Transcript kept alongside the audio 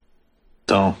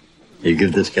Don't. You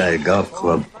give this guy a golf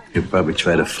club, he'll probably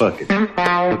try to fuck it. Ooh,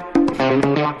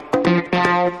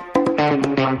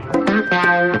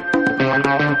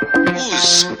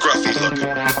 scruffy looking.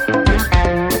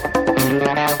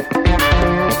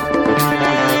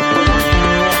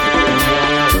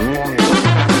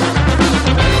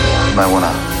 You might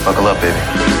wanna buckle up, baby.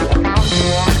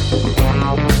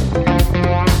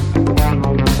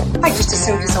 I just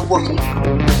assumed it's a Wookiee.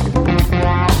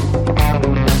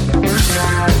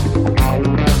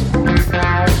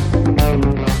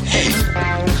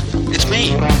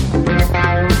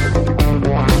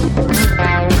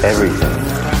 Everything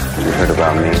you heard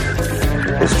about me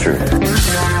is true.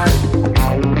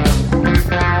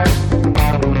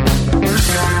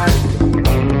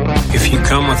 If you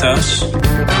come with us,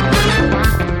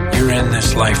 you're in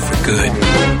this life for good.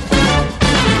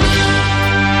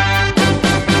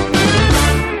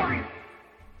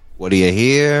 What do you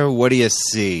hear? What do you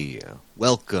see?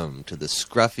 Welcome to the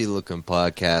Scruffy Looking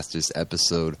Podcasters,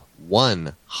 episode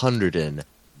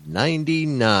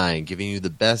 199, giving you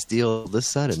the best deal this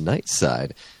side of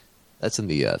Nightside. That's in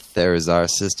the Therazar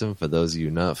system, for those of you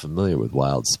not familiar with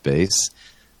Wild Space.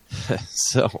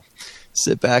 So,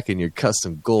 sit back in your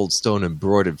custom Goldstone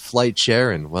embroidered flight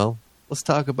chair and, well, let's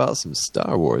talk about some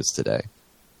Star Wars today.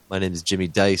 My name is Jimmy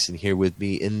Dice, and here with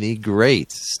me in the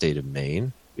great state of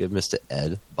Maine, we have Mr.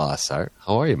 Ed Bossart.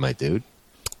 How are you, my dude?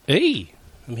 Hey,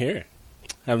 I'm here.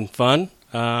 Having fun.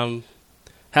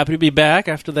 Happy to be back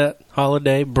after that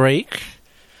holiday break.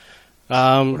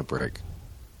 What a break.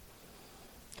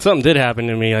 Something did happen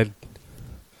to me. I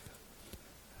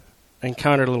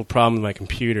encountered a little problem with my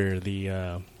computer.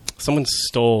 Someone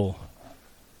stole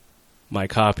my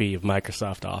copy of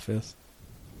Microsoft Office.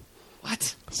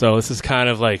 What? So this is kind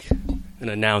of like an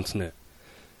announcement.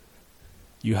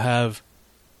 You have...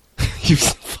 you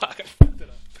fuck, I fucked it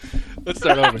up. Let's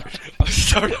start over.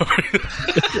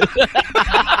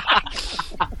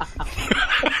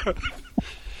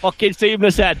 Fucking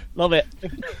seamless, Ed. Love it.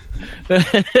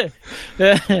 It's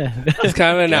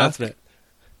kind of an announcement.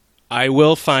 I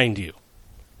will find you.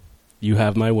 You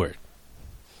have my word.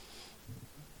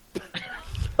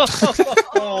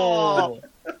 Oh.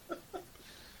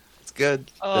 That's good.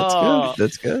 That's good.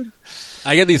 That's good.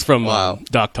 I get these from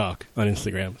Doc Talk on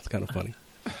Instagram. It's kind of funny.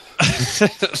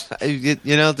 You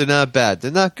know, they're not bad. They're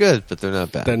not good, but they're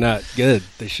not bad. They're not good.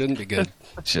 They shouldn't be good.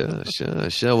 Sure.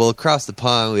 Well, across the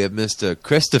pond, we have Mr.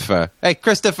 Christopher. Hey,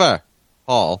 Christopher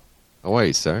Hall. How are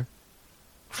you, sir?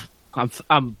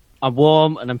 I'm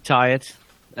warm and I'm tired.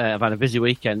 I've had a busy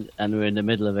weekend and we're in the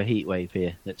middle of a heat wave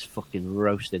here that's fucking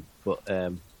roasting. But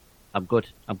I'm good.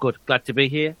 Glad to be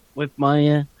here with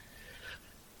my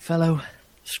fellow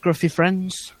scruffy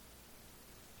friends.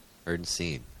 Heard and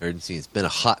seen. It's been a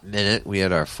hot minute. We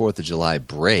had our 4th of July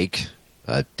break.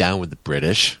 Down with the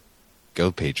British. Go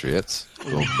Patriots.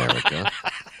 Go America.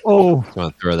 Oh. Just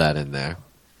want to throw that in there.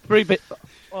 3 bit.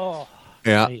 Oh.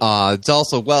 Yeah. It's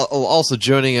also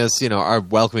joining us, our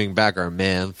welcoming back our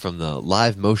man from the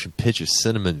live motion picture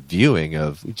cinema viewing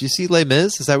of, did you see Les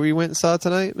Mis? Is that where you went and saw it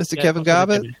tonight, Mr. Kevin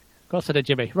Gobbett? Of course I did,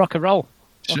 Jimmy. Rock and roll.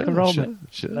 Rock and roll, mate.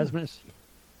 Les Mis.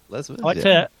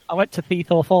 I went to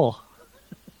Thethor 4.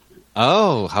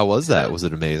 Oh, how was that? Was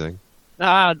it amazing?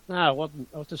 No, I wasn't.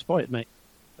 I was disappointed, mate.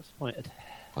 Disappointed.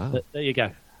 Wow. But there you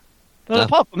go. But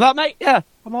apart from that, mate, yeah,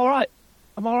 I'm all right.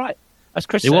 As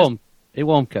Chris says. You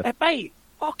warm, Kev? Hey, mate,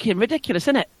 fucking ridiculous,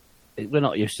 isn't it? We're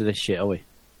not used to this shit, are we?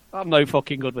 I'm no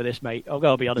fucking good with this, mate. I've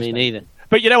got to be honest. Me neither.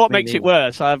 But you know what makes it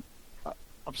worse? I'm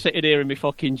sitting here in my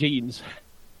fucking jeans.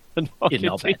 And fucking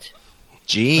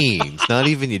jeans? Not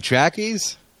even your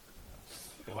trackies?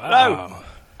 Wow. No.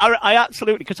 I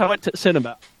absolutely, because I went to the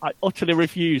cinema, I utterly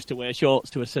refuse to wear shorts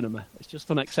to a cinema. It's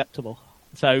just unacceptable.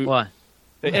 So why?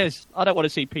 It is. I don't want to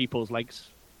see people's legs.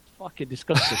 It's fucking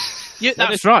disgusting.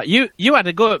 That's right. You had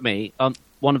a go at me on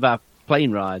one of our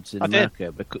plane rides in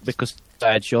America because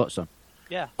I had shorts on.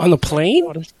 Yeah. On the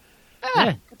plane?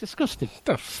 Yeah. Disgusting. What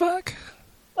the fuck?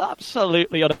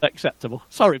 Absolutely unacceptable.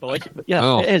 Sorry, boys. But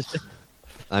yeah, it is.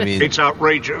 I mean, it's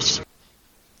outrageous.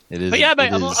 It is. But yeah,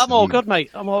 mate, I'm all good,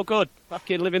 mate. I'm all good.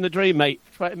 Fucking living the dream, mate.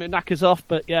 Fighting my knackers off,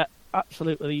 but yeah,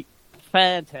 absolutely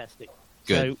fantastic.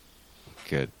 Good.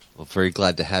 Good. Well, very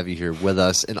glad to have you here with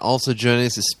us. And also joining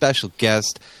us, a special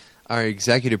guest, our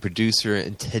executive producer,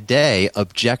 and today,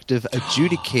 objective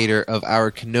adjudicator of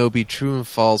our Kenobi True and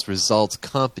False Results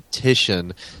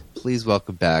competition. Please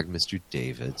welcome back Mr.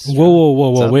 David. Whoa.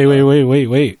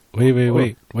 Wait.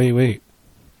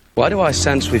 Why do I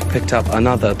sense we've picked up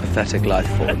another pathetic life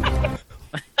form?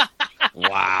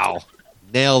 Wow.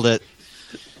 Nailed it.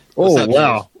 Oh,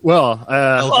 wow. Well,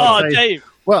 Dave.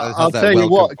 Well, I'll tell you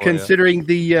what, considering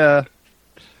the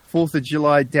 4th of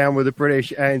July down with the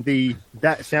British and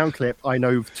that sound clip, I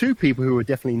know 2 people who are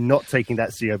definitely not taking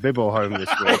that CO Bibble home this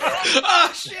week.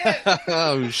 Oh shit!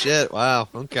 Oh shit! Wow.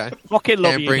 Okay. Fucking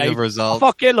love Can't you, bring Dave. the results.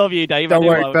 Fucking love you, Dave. Don't I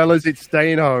worry, won't. fellas, it's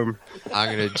staying home.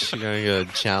 I'm gonna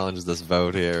challenge this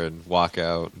vote here and walk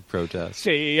out and protest.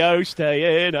 CEO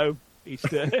staying home. He's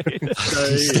staying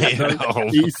home.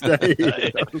 He's staying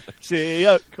home.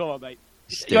 CEO, come on, mate.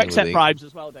 Stay You with accept the- bribes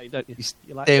as well, Dave, don't you?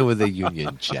 You like Stay that? with the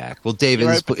Union Jack. Well, David,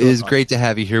 You're it open to is it, great to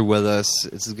have you here with us.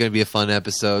 This is going to be a fun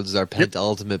episode. This is our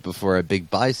penultimate before a big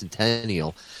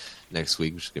bicentennial next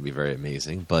week, which is going to be very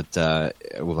amazing. But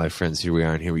with my friends, here we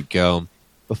are, and here we go.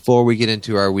 Before we get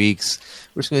into our weeks,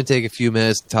 we're just going to take a few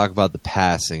minutes to talk about the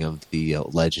passing of the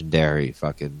legendary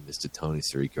fucking Mr. Tony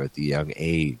Sirico at the young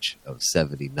age of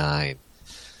 79.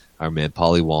 Our man,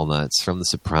 Paulie Walnuts from The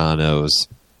Sopranos,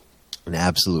 an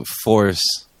absolute force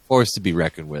to be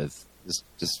reckoned with.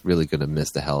 Just really going to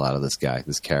miss the hell out of this guy,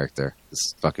 this character,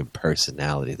 this fucking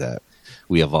personality that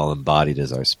we have all embodied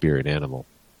as our spirit animal.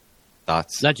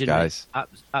 Thoughts, Legend, guys?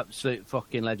 absolute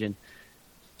fucking legend.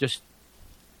 Just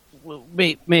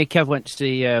me and Kev went to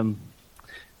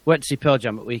see Pearl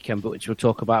Jam at weekend, but which we'll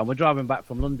talk about. And we're driving back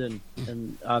from London,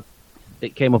 and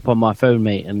it came up on my phone,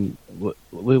 mate, and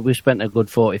we spent a good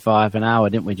 45 an hour,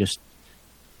 didn't we? Just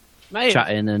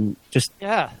chatting and just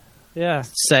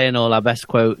saying all our best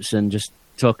quotes and just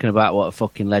talking about what a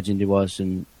fucking legend he was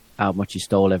and how much he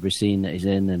stole every scene that he's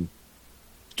in, and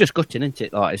just gutting, isn't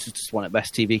it? Like, it's just one of the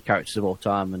best TV characters of all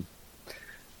time,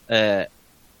 and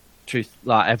truth,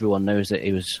 like, everyone knows that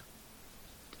he was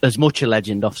as much a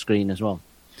legend off screen as well.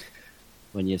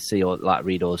 When you see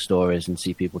read all the stories and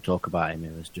see people talk about him, he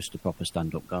was just a proper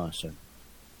stand-up guy. So,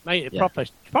 mate,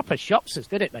 proper shops us,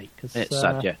 did it, mate? Cause, it's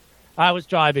sad, yeah. I was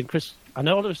driving, Chris, and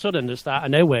all of a sudden, just out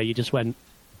of nowhere, you just went,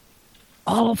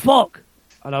 "Oh fuck!"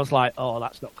 And I was like, "Oh,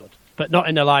 that's not good," but not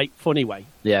in a funny way.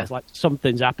 Yeah, it was like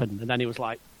something's happened, and then he was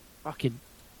like, "Fucking."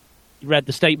 You read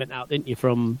the statement out, didn't you?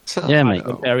 From mate.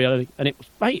 And it was,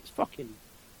 mate, it's fucking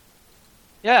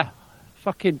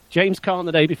James Caan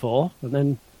the day before, and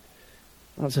then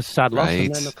that's a sad loss.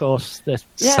 And then of course this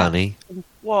Sonny.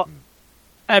 What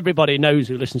everybody knows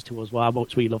who listens to us how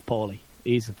much we love Paulie.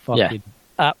 He's a fucking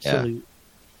absolute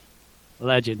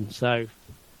legend. So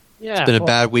it's been a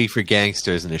bad week for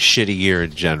gangsters and a shitty year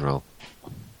in general.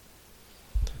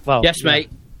 Well, yes,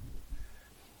 mate.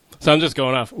 So I'm just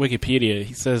going off Wikipedia.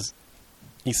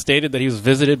 He stated that he was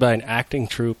visited by an acting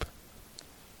troupe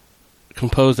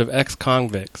composed of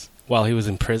ex-convicts while he was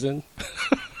in prison,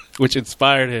 which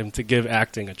inspired him to give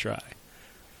acting a try.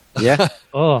 Yeah.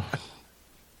 Oh.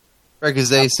 Right, because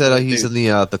they said he's in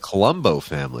the Columbo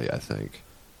family, I think.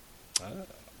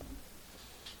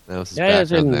 That was his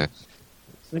background there.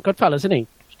 He's in Goodfellas, isn't he?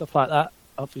 Stuff like that,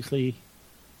 obviously.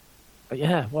 But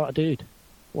yeah, what a dude.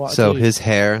 His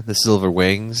hair, the silver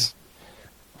wings,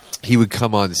 he would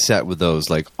come on set with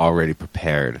those already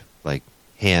prepared,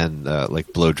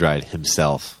 blow dried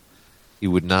himself. He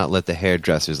would not let the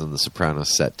hairdressers on the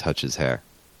Sopranos set touch his hair.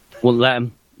 Wouldn't let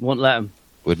him. Would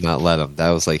not let him.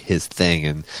 That was his thing,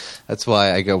 and that's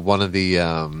why I got one of the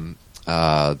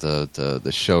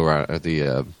showrunner,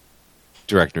 the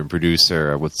director and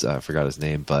producer. I forgot his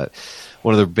name, but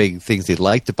one of the big things they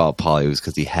liked about Paulie was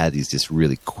because he had these just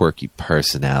really quirky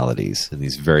personalities and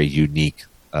these very unique,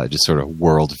 just sort of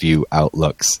worldview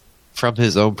outlooks from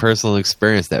his own personal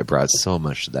experience that brought so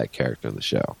much to that character in the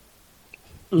show.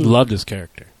 Loved his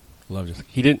character.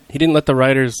 He didn't let the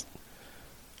writers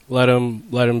let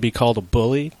him be called a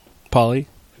bully. Paulie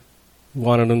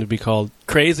wanted him to be called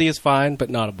crazy is fine, but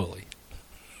not a bully.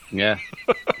 Yeah.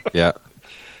 Yeah.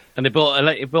 And they brought a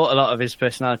lot of his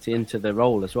personality into the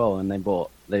role as well, and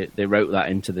they wrote that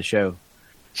into the show.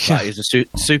 He's a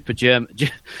super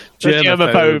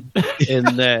germaphobe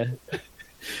in there.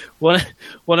 One of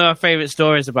my favourite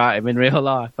stories about him in real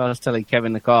life, I was telling Kevin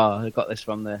in the car, I got this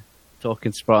from the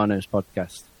Talking Sopranos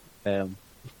podcast that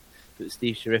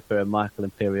Steve Shariffa and Michael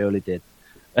Imperioli did.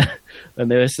 And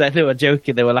they were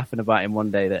joking, they were laughing about him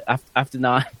one day that after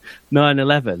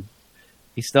 9/11,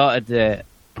 he started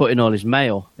putting all his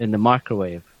mail in the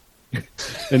microwave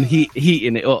and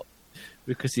heating it up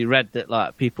because he read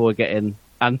that people were getting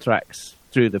anthrax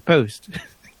through the post.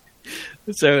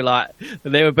 So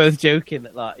they were both joking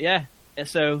that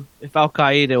so if Al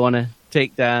Qaeda want to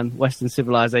take down Western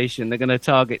civilization, they're going to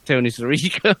target Tony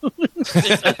Sirico.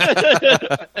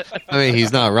 I mean,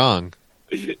 he's not wrong.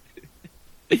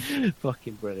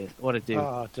 Fucking brilliant! What a dude!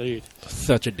 Oh, dude,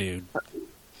 such a dude.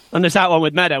 And there's that one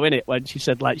with Meadow, innit, when she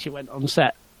said she went on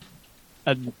set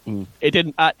and it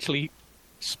didn't actually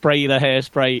spray the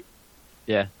hairspray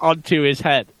onto his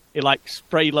head. he like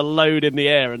sprayed a load in the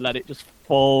air and let it just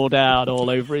fall down all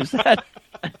over his head,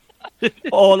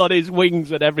 all on his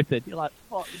wings and everything. You're like,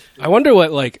 fuck. I wonder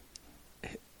what like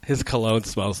his cologne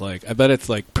smells like. I bet it's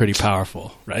like pretty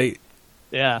powerful, right?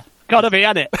 Yeah, gotta be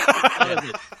in it.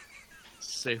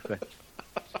 Super.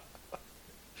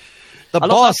 The I love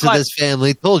boss that of fight. this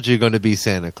family told you you're going to be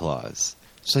Santa Claus.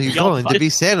 So you're going to be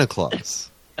Santa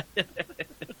Claus.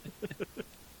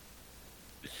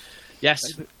 Yes.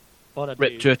 What a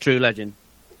Ripped dude. to a true legend.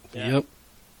 Yep.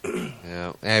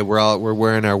 Yeah. Hey, we're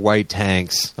wearing our white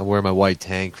tanks. I'm wearing my white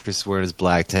tank. Chris is wearing his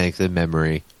black tank in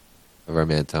memory of our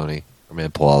man Tony, our man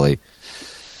Paulie.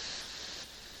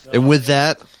 And with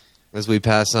that, as we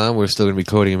pass on, we're still going to be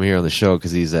quoting him here on the show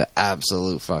because he's an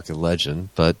absolute fucking legend.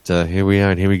 But here we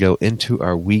are, and here we go into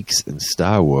our weeks in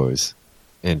Star Wars.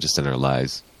 And just in our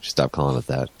lives. Just stop calling it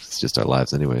that. It's just our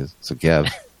lives anyways. So, Gav,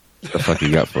 what the fuck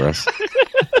you got for us?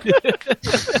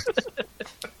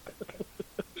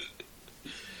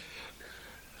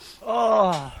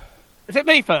 Oh, is it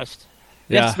me first?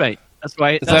 Yes, mate. That's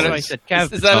why I said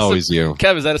Kev. Is that Always you.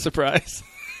 Kev, is that a surprise?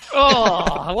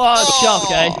 Oh, what a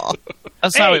shock, eh?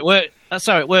 That's how it works. That's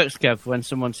how it works, Kev. When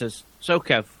someone says, "So,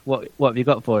 Kev, what have you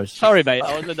got for us?" Sorry, mate.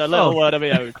 I was in a little world of my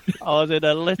own. I was in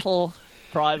a little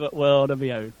private world of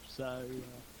my own. So,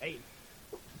 hey,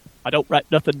 I don't write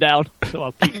nothing down, so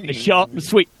I'll keep it short and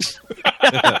sweet.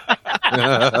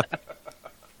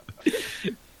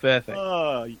 Perfect.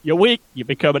 You're weak. You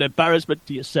become an embarrassment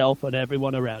to yourself and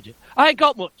everyone around you. I ain't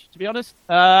got much, to be honest.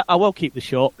 I will keep this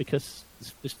short because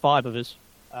there's 5 of us.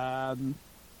 Been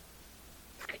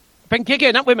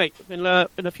gigging, haven't we, mate? Been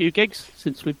a few gigs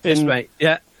since we've been. Yes, mate.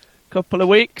 Yeah. Couple of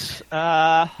weeks.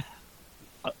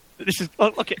 This is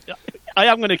look. I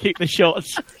am going to keep this short.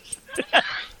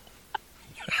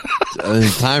 Time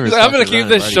is I'm going to fucking keep running.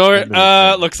 this Already short. 10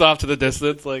 minutes. Looks off to the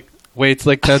distance, like waits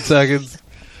like 10 seconds.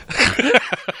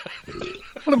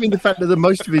 Well, I mean, the fact that the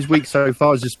most of his week so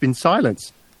far has just been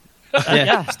silence.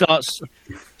 Yeah.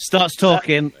 Starts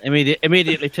talking.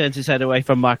 Immediately turns his head away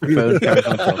from microphone. Carries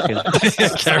on talking.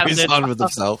 Carries on with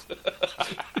himself. Do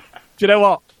you know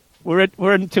what?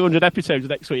 We're in 200 episodes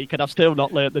next week, and I've still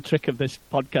not learned the trick of this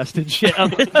podcasting shit.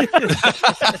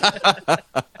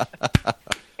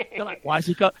 You're like, why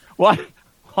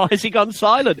has he gone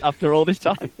silent after all this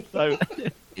time? So,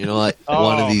 You know what?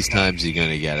 One of these times you're going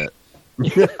to get it.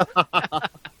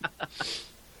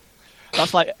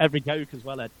 that's like every joke as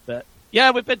well, Ed. But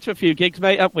yeah, we've been to a few gigs,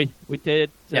 mate, haven't we? We did.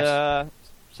 Yes.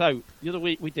 So the other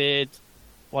week we did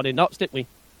one in Notts, didn't we?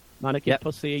 Mannequin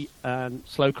Pussy and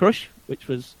Slow Crush, which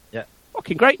was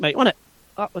fucking great, mate, wasn't it?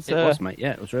 That was. It was, mate.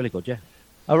 Yeah, it was really good. Yeah.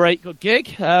 A right good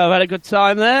gig. We had a good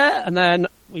time there, and then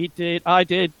I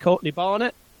did Courtney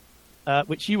Barnett,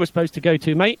 which you were supposed to go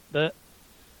to, mate, but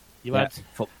you had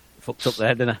fucked up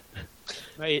there, didn't I?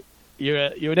 Mate, you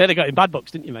were nearly got in bad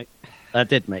books, didn't you, mate? I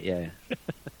did, mate. Yeah.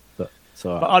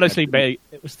 But honestly, mate,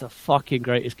 it was the fucking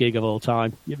greatest gig of all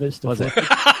time. You missed it. Was it?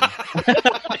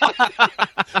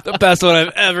 The best one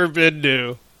I've ever been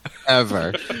to.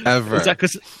 Ever. Is that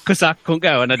because I couldn't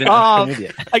go and I didn't have to come with you?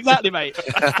 Exactly, mate.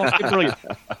 Fucking brilliant.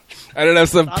 I didn't have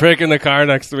some prick in the car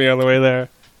next to me on the way there.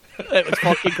 It was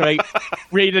fucking great.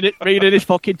 reading his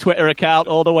fucking Twitter account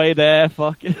all the way there.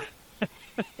 Fucking.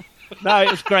 No, it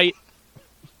was great.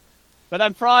 But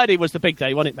then Friday was the big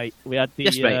day, wasn't it, mate? We had the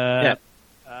Yes, mate.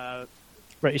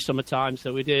 British Summertime,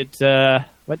 so we did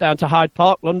went down to Hyde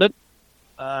Park, London.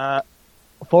 4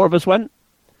 of us went.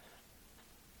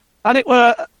 And it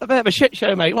were a bit of a shit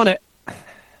show, mate, wasn't it?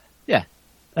 Yeah.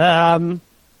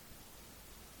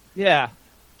 Yeah.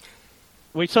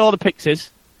 We saw the Pixies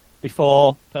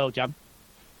before Pearl Jam.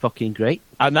 Fucking great.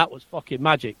 And that was fucking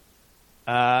magic.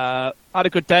 Had a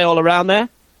good day all around there.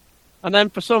 And then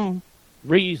for some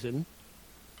reason,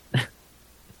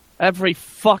 every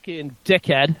fucking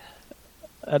dickhead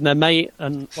and their mate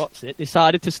and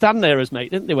decided to stand there as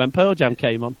mate, didn't they, when Pearl Jam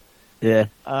came on? Yeah.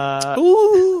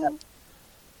 Ooh.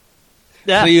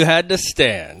 Yeah. So you had to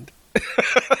stand.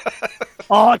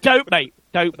 Oh, don't, mate.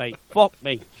 Fuck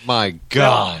me. My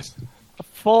God.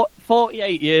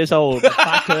 48 years old. My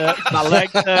back hurt, my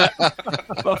legs hurt.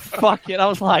 But fucking, I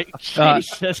was like,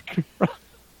 Jesus Christ.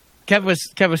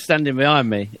 Kev was standing behind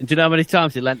me. And do you know how many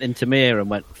times he leant into me and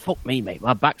went, "Fuck me, mate,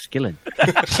 my back's killing."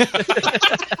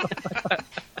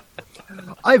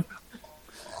 I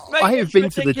have been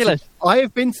ridiculous. I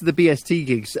have been to the BST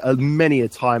gigs many a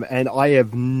time, and I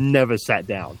have never sat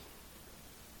down.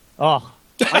 Oh,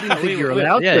 I didn't think you're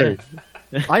allowed to.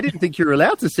 I didn't think you were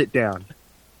allowed to sit down.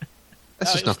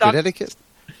 That's just not good etiquette.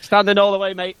 Standing all the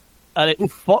way, mate, and it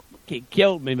fucking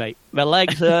killed me, mate. My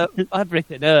legs hurt,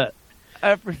 everything hurt.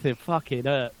 Everything fucking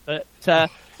hurt. But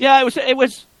yeah, it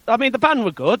I mean, the band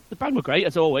were good. The band were great,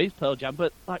 as always, Pearl Jam,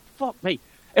 but, like, fuck me.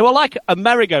 It was like a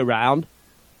merry-go-round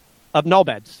of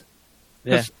knobheads.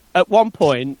 Yeah. At one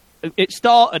point, it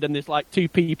started and there's, like, two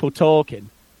people talking.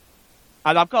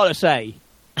 And I've got to say,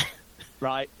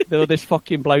 right, there was this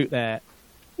fucking bloke there.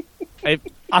 I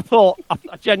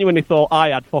genuinely thought I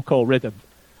had fuck all rhythm.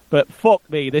 But fuck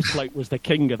me, this bloke was the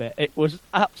king of it. It was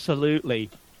absolutely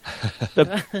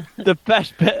the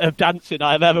best bit of dancing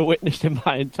I've ever witnessed in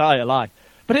my entire life.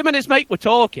 But him and his mate were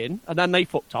talking, and then they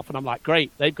fucked off, and I'm like,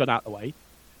 great, they've gone out the way.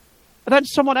 And then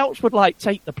someone else would, like,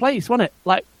 take the place, wasn't it?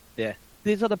 Like, Yeah.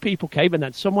 these other people came, and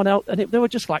then someone else, and they were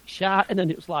just, like, shouting,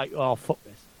 and it was like, oh, fuck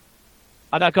this.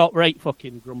 And I got right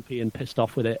fucking grumpy and pissed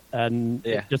off with it, and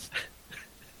Yeah. it just...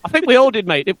 I think we all did,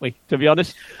 mate, didn't we? To be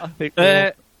honest, I think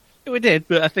We did,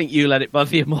 but I think you let it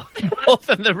bother you more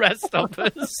than the rest of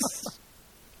us.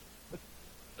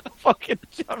 fucking,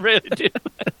 I really did.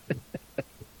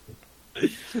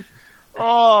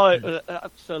 Oh, it was an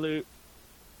absolute,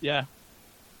 yeah.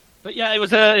 But yeah, it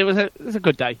was a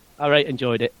good day. I really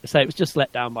enjoyed it. So it was just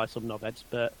let down by some knobheads,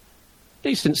 but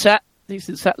decent set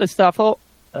list, I thought.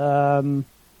 I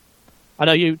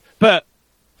know you, but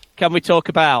can we talk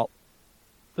about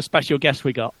the special guest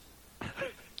we got?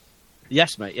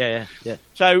 Yes, mate. Yeah.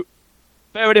 So,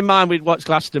 bearing in mind we'd watched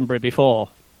Glastonbury before,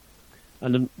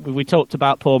 and we talked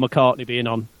about Paul McCartney being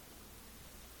on.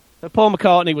 So Paul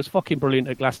McCartney was fucking brilliant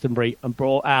at Glastonbury and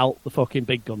brought out the fucking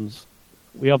big guns.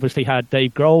 We obviously had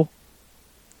Dave Grohl,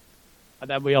 and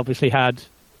then we obviously had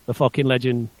the fucking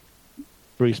legend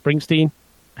Bruce Springsteen.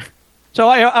 So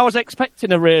I was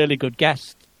expecting a really good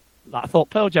guest. Like, I thought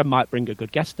Pearl Jam might bring a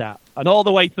good guest out. And all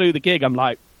the way through the gig, I'm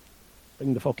like,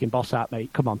 bring the fucking boss out,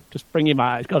 mate. Come on, just bring him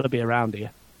out. He's got to be around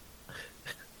here.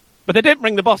 But they didn't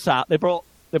bring the boss out. They brought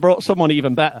someone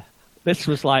even better. This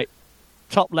was like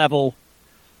top level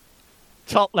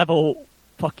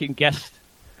fucking guest.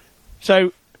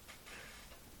 So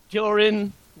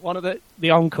during one of the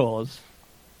encores,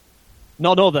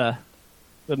 none other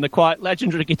than the quite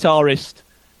legendary guitarist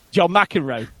John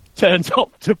McEnroe turns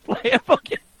up to play a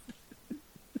fucking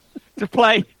to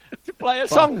play a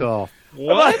song. Fuck off.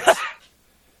 What?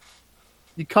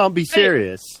 You can't be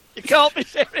serious. You can't be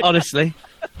serious. Honestly.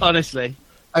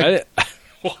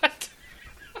 What?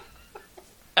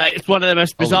 It's one of the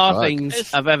most bizarre fuck.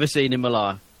 things I've ever seen in my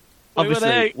life. We were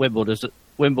there. Obviously,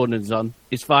 Wimbledon's on.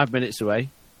 He's 5 minutes away.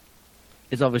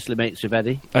 He's obviously mates with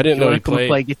Eddie. I didn't Do you know want he to come and played.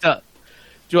 play guitar?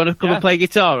 Do you want to come Yeah. and play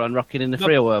guitar on Rockin' in the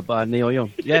Free World by Neil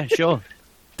Young? Yeah, sure.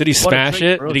 Did he What a smash treat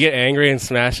it? for Did us. he get angry and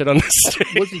smash it on the stage?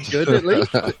 Was he good at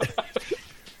least?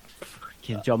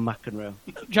 Fucking John McEnroe.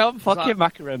 John fucking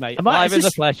McEnroe, mate. Am I- Live is in the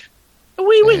this- flesh. Are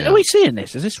we seeing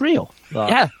this? Is this real?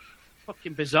 Yeah.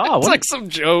 Fucking bizarre. It's like some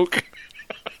joke.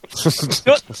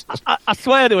 I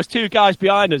swear there was two guys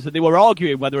behind us and they were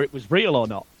arguing whether it was real or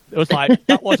not. It was like,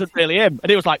 that wasn't really him. And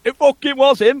he was like, it fucking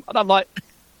was him. And I'm like,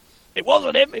 it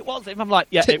wasn't him, it was him. I'm like,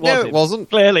 yeah, it was No, him. it wasn't.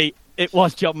 Clearly, it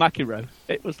was John McEnroe.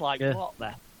 It was like, Yeah.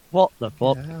 what the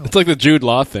fuck? It's like the Jude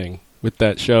Law thing with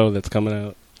that show that's coming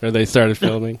out, or they started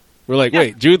filming. We're like,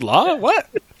 wait, Jude Law? What?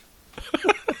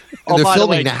 And they're by the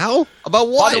filming way- now? About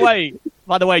what?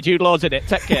 By the way, Jude Law's in it.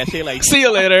 Take care. See you later. See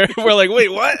you later. We're like, wait,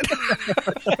 what?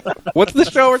 What's the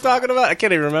show we're talking about? I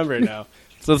can't even remember it now.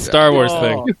 It's the Star Wars Oh.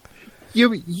 thing.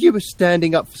 You were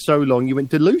standing up for so long, you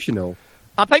went delusional.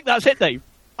 I think that's it, Dave.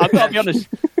 I've got to be honest.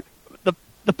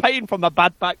 The pain from my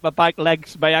bad back, my back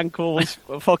legs, my ankles,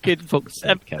 fucking...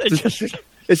 it's just...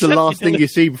 It's the last thing you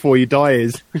see before you die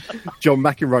is John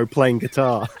McEnroe playing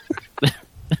guitar.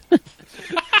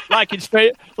 like in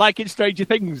Stranger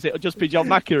Things, it'll just be John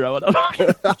McEnroe.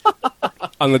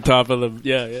 On the top of the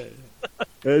yeah.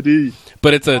 Eddie.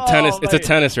 But it's a tennis. It's a mate.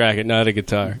 tennis racket, not a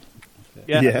guitar.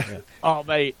 Yeah. Oh,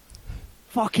 mate.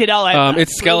 Fucking hell.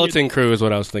 It's Skeleton Crew is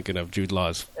what I was thinking of. Jude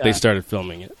Law's. They Yeah. started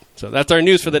filming it. So that's our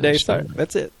news for the day. Start.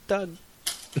 That's it. Done.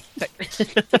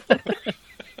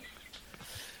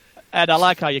 And I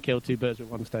like how you killed two birds with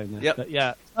one stone there. Yep. But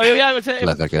yeah. Oh, yeah, it Let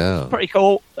was that go. pretty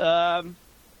cool. But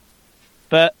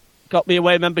got me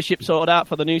away membership sorted out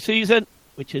for the new season,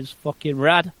 which is fucking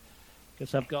rad.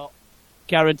 Because I've got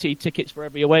guaranteed tickets for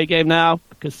every away game now.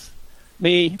 Because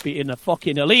me being a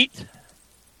fucking elite,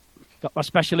 got my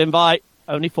special invite.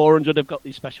 Only 400 have got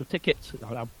these special tickets.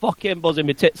 I'm fucking buzzing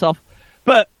my tits off.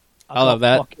 But I love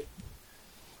that.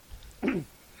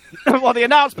 Well, they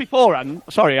announced beforehand.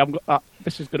 Sorry,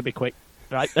 this is going to be quick,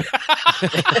 right?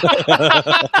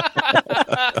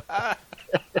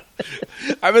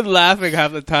 I've been laughing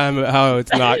half the time at how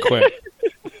it's not quick.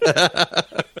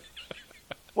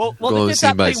 Well, Go they did scene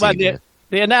that by thing when scene, yeah.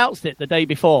 they announced it the day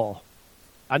before,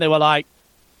 and they were like,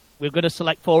 "We're going to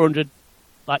select 400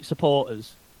 like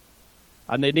supporters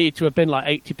and they need to have been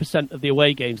like 80% of the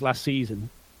away games last season,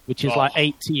 which is like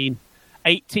 18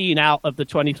 out of the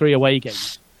 23 away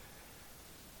games.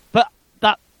 But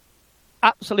that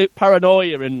absolute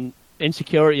paranoia and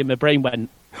insecurity in my brain went.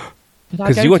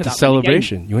 Because you went to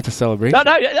celebration. You went to celebration.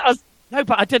 No,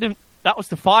 but I didn't. That was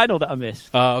the final that I missed.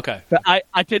 Oh, okay. But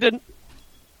I didn't.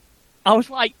 I was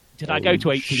like, did I go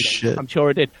to 18 games? I'm sure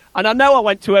I did. And I know I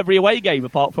went to every away game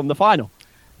apart from the final.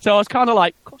 So I was kind of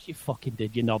like, of course you fucking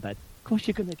did, you knobhead. Of course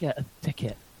you're going to get a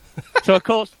ticket. So, of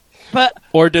course. But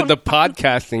or did the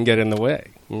podcasting get in the way?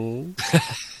 Mm.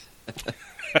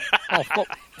 Oh,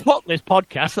 fuck this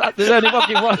podcast. There's only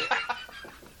fucking one.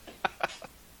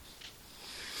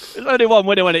 There's only one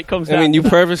winner when it comes down. I mean, you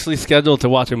purposely scheduled to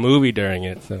watch a movie during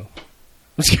it, so.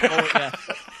 Yeah.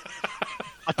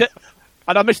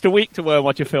 And I missed a week to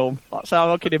watch a film. That's how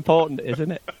fucking important it is,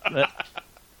 isn't it?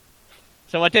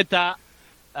 So I did that,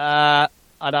 and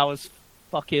I was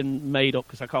fucking made up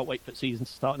because I can't wait for the season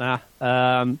to start now.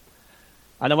 And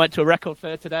I went to a record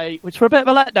fair today, which was a bit of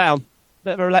a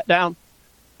letdown.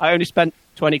 I only spent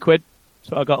 20 quid,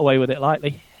 so I got away with it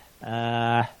lightly.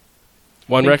 One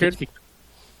record?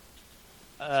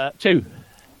 Two.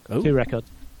 Oh. 2 records.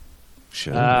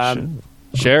 Sure.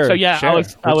 So yeah,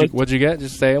 what'd you get?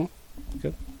 Just say them.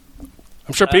 Good.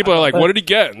 I'm sure people are like, "What did he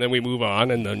get?" And then we move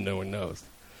on, and then no one knows.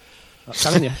 I'm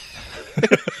telling you.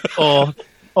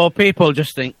 or people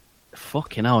just think,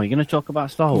 "Fucking hell, are you going to talk about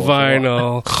Star Wars?"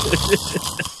 Vinyl.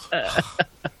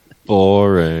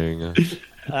 Boring.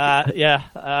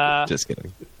 Yeah. Just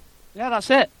kidding. Yeah, that's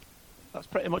it. That's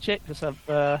pretty much it. Because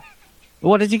I've.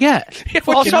 What did you get?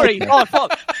 Oh, sorry. Oh,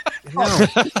 fuck.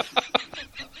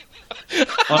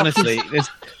 Honestly, there's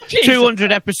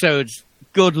 200 episodes.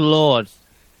 Good Lord.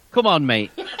 Come on,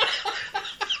 mate.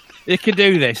 You can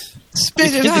do this.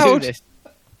 Spit it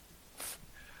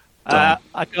out.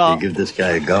 I got... You give this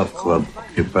guy a golf club,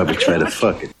 he'll probably try to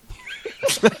fuck it.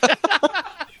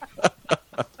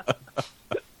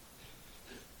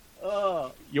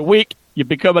 Oh, you're weak. You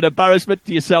become an embarrassment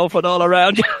to yourself and all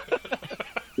around you.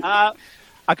 I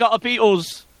got a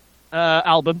Beatles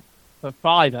album for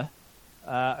 £5,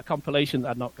 a compilation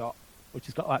that I'd not got, which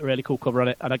has got like a really cool cover on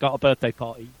it, and I got a birthday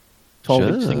party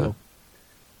 12-inch single,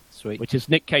 sweet, which is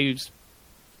Nick Cave's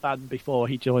band before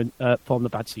he joined formed the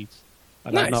Bad Seeds.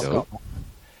 And Nice. I've not got that.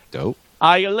 Dope.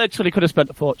 I literally could have spent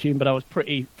a fortune, but I was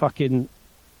pretty fucking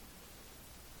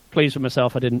pleased with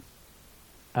myself. I didn't.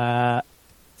 So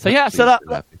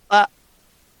that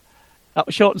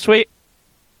was short and sweet.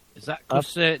 Is that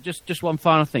just one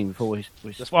final thing before we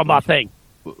just one more thing?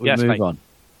 We move on.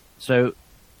 So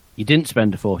you didn't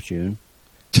spend a fortune.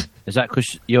 Is that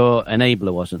because your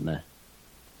enabler wasn't there?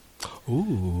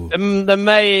 Ooh. The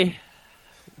May. Do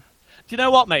you know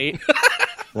what, mate?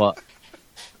 What?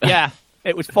 Yeah,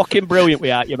 it was fucking brilliant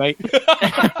without you, mate.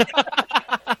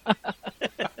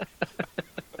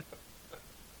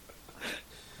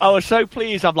 I was so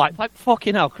pleased. I'm like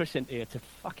fucking hell, Chris isn't here to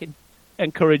fucking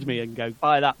encourage me and go,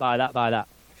 buy that. But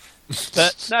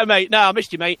no, mate, no, I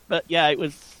missed you, mate. But yeah, it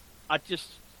was, I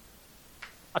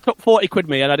took 40 quid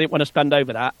me and I didn't want to spend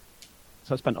over that.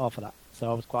 So I spent half of that.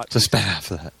 So I was quite... To spend half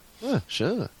of that. Oh,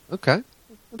 sure. Okay. That's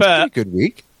but a pretty good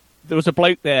week. There was a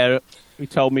bloke there who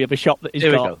told me of a shop that he's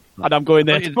got, and I'm going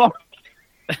there tomorrow.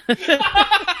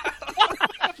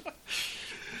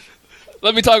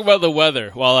 Let me talk about the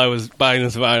weather while I was buying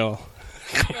this vinyl.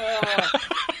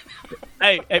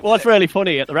 Hey, it was really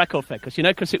funny at the record fair,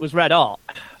 because it was red art,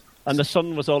 and the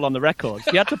sun was all on the records.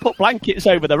 You had to put blankets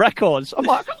over the records. I'm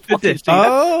like,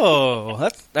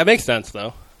 that makes sense,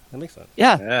 though. That makes sense.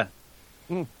 Yeah.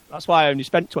 That's why I only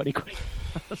spent 20 quid.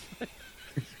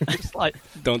 Just like,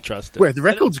 don't trust it. Where the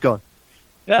record's gone?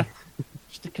 Yeah,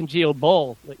 just a congealed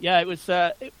ball. But yeah, it was.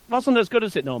 It wasn't as good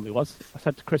as it normally was. I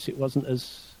said to Chris, it wasn't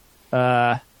as.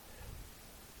 But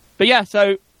yeah,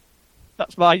 so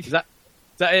that's my. Is that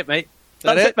it, mate?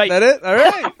 That's it, mate. That it? All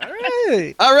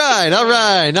right. All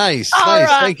right. Nice. Right.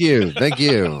 Thank you.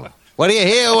 What do you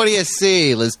hear? What do you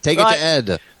see? Let's take it to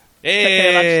Ed.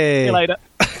 Hey. See you later.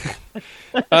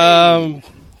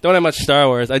 Don't have much Star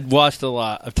Wars. I watched a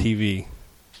lot of TV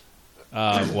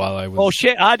while I was... Oh,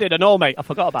 shit, I did an all, mate. I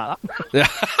forgot about that.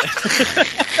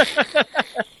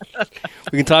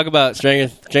 We can talk about Stranger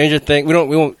Things. We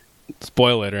won't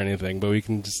spoil it or anything, but we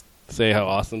can just say how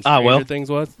awesome Stranger Things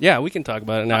was. Yeah, we can talk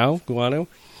about it now. Go on.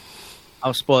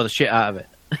 I'll spoil the shit out of it.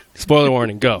 Spoiler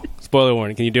warning, go. Spoiler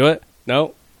warning. Can you do it?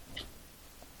 No?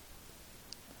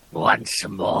 Once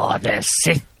more the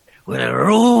Sith will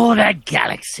rule the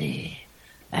galaxy,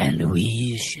 and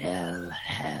we shall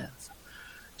have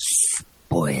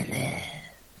spoilers.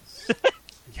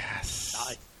 Yes.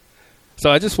 Nice. So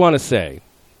I just want to say,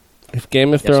 If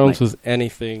Game of Yes, Thrones mate. was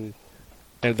anything,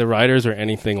 and the writers are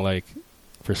anything like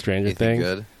for Stranger Anything Things,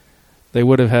 good? they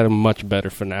would have had a much better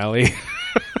finale.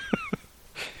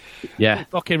 Yeah.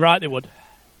 Fucking right, they would.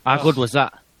 How good was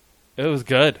that? It was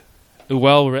good.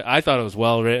 I thought it was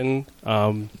well written.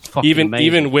 Fucking Even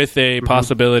amazing. with a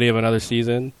possibility of another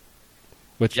season,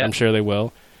 which Yeah. I'm sure they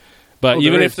will. But Oh,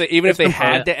 even there if is. they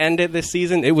had to end it this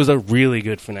season, it was a really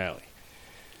good finale.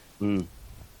 Mm.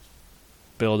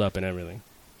 Build up and everything.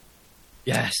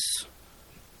 Yes.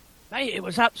 Mate, it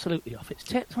was absolutely off its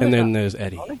tits. And wasn't then it? there's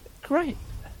Eddie. Great.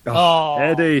 Oh,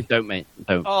 Eddie. Don't, mate.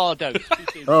 Don't. Oh, don't. Too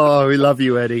soon. Oh, we love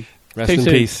you, Eddie. Rest Too in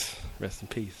soon. peace. Rest in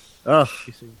peace. Oh,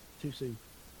 Too soon. Too soon.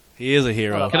 He is a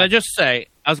hero. Can I just say,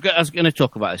 I was going to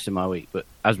talk about this in my week, but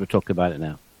as we're talking about it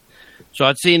now. So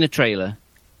I'd seen the trailer,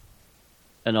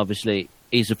 and obviously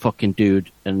he's a fucking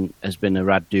dude and has been a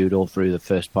rad dude all through the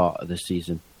first part of the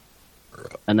season.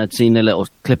 And I'd seen a little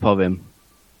clip of him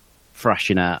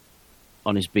thrashing out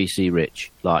on his BC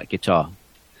Rich, like, guitar.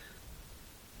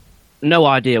 No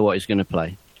idea what he's going to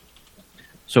play.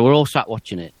 So we're all sat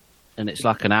watching it, and it's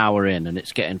like an hour in, and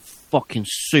it's getting fucking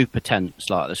super tense,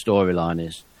 like the storyline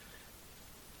is.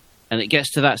 And it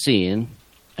gets to that scene,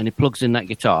 and he plugs in that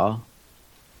guitar,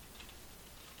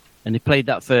 and he played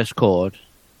that first chord,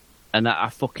 and I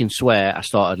fucking swear I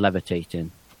started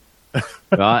levitating.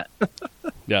 Right?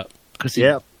 Yeah. Because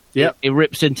Yep. it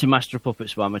rips into Master of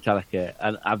Puppets by Metallica,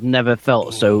 and I've never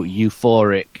felt so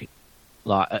euphoric.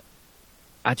 Like,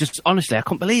 I just, honestly, I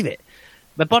couldn't believe it.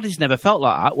 My body's never felt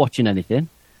like that watching anything.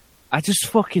 I just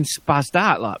fucking spazzed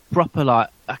out, like, proper, like,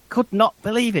 I could not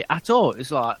believe it at all.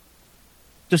 It's like,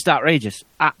 just outrageous.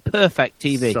 Perfect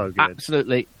TV. So good.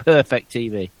 Absolutely perfect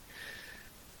TV.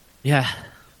 Yeah. It's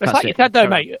that's like you it. said, though,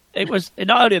 mate. It was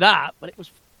not only that, but it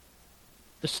was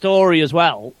the story as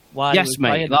well. Why Yes,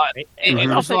 mate. Like, it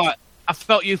was like, I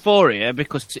felt euphoria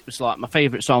because it was like my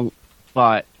favourite song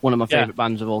by one of my favourite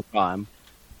bands of all time.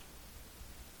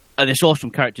 And this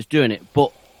awesome character's doing it,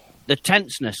 but the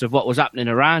tenseness of what was happening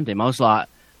around him, I was like,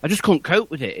 I just couldn't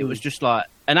cope with it. It was just like,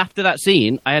 and after that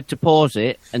scene, I had to pause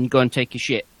it and go and take a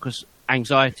shit because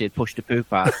anxiety had pushed the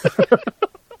poop out.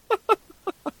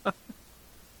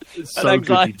 it's so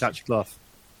good you touch cloth.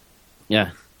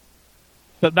 Yeah.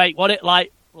 But mate, what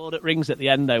it rings at the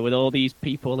end though, with all these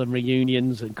people and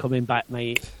reunions and coming back,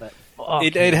 mate. But,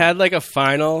 It had like a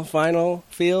final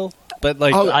feel, but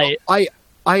like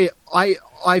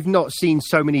I've not seen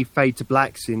so many fade to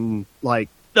blacks in like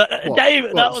Dave,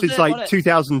 that was since it, like wasn't it?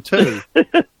 2002,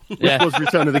 which was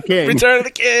Return of the King. Return of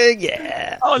the King,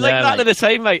 yeah. I was exactly the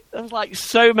same, mate. There's like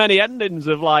so many endings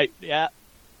of like,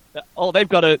 oh, they've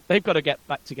got to get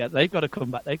back together. They've got to come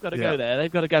back. They've got to go there.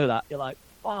 They've got to go that. You're like,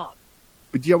 fuck.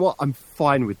 But you know what? I'm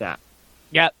fine with that.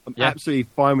 Yeah, I'm absolutely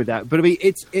fine with that. But I mean,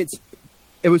 it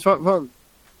was funny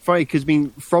because I mean,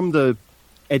 from the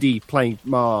Eddie playing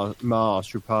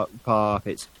Master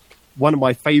Puppets, one of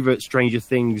my favourite Stranger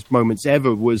Things moments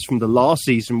ever was from the last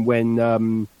season when,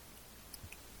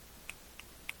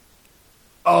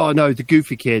 the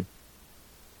goofy kid,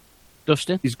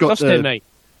 Dustin. He's got Dustin, mate.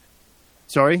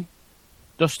 Sorry,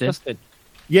 Dustin.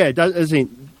 Yeah, Dusty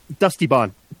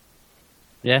Bun.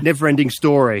 Yeah, Never-ending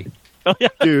story. Oh, yeah.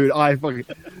 Dude, I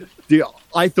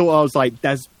thought I was like,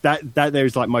 that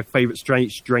there's like my favourite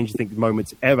Stranger Things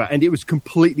moments ever, and it was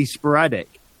completely sporadic.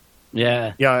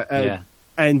 Yeah,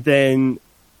 and then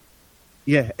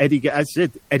Eddie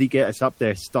gets up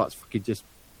there, starts fucking just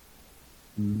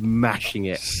mashing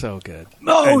it. So good,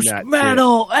 most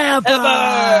metal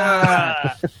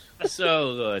ever.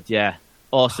 So good, yeah,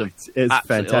 awesome. It's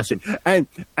Absolutely fantastic, awesome.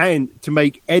 and to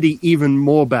make Eddie even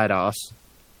more badass.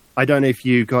 I don't know if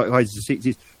you guys see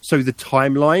this. So the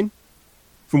timeline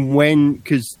from when,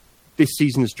 because this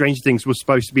season of Stranger Things was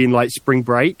supposed to be in like spring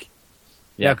break.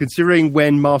 Yeah. Now, considering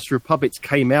when Master of Puppets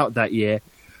came out that year,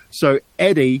 so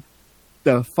Eddie,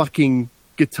 the fucking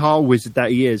guitar wizard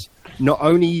that he is, not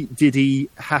only did he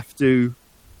have to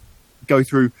go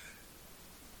through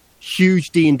huge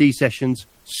D&D sessions,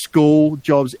 school,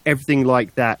 jobs, everything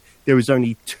like that, there was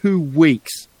only 2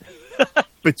 weeks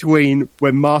between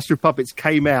when Master of Puppets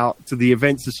came out to the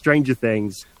events of Stranger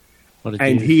Things,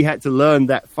 and he had to learn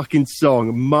that fucking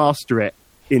song, master it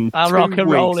in 2 How rock and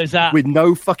weeks roll is that? with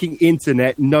no fucking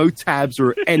internet, no tabs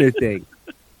or anything.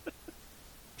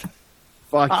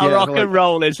 Fuck How yeah, rock and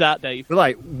roll is that, Dave? They're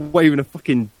like waving a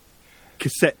fucking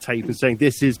cassette tape and saying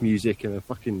this is music, and a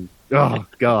fucking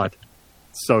god,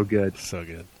 so good, so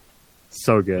good,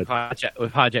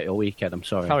 We've hijacked your weekend. I'm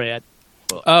sorry. Sorry, Ed.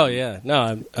 Oh yeah,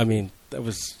 no, I mean that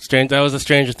was strange. That was a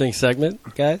Stranger Things segment,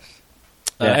 guys.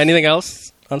 Yes. Anything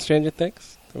else on Stranger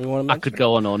Things We want to I could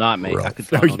go on all night, mate. I could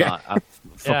go on all night.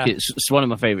 It's one of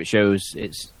my favourite shows.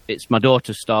 It's my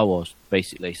daughter's Star Wars,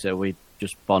 basically. So we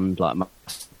just bond like.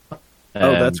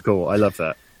 That's cool. I love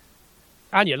that.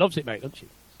 Anya loves it, mate, doesn't she?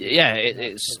 Yeah,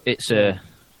 it's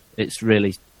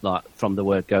really like from the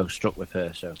word go struck with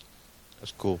her. So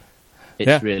that's cool.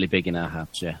 It's really big in our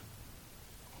house. Yeah.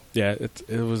 Yeah, it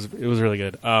was really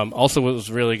good. Also, it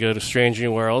was really good. Strange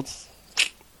New Worlds.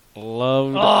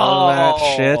 Loved all that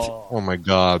shit. Oh my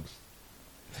god.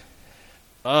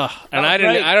 And I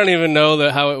don't even know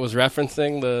how it was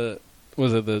referencing the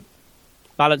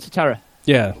Balance of Terror.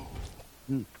 Yeah.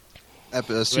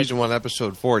 Season 1,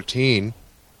 episode 14.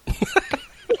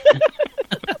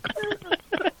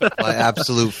 My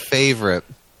absolute favorite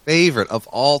of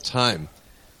all time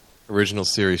original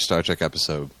series Star Trek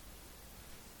episode.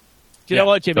 Do you know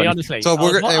what, Jimmy? Honestly, so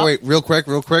we're gonna wait real quick.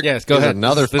 Yes, go ahead.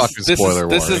 Another fucking spoiler warning.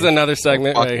 This is another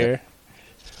segment right here.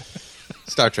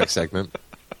 Star Trek segment.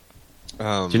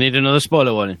 Do you need another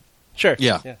spoiler warning? Sure.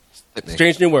 Yeah.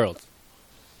 Strange New Worlds.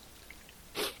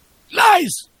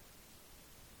 Lies!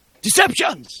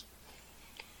 Deceptions!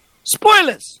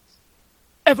 Spoilers!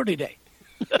 Every day.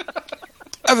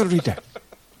 Every day.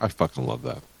 I fucking love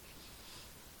that.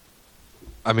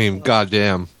 I mean,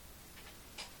 goddamn.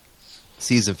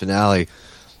 Season finale.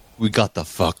 We got the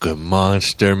fucking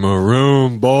monster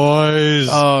maroon, boys.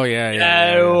 Oh,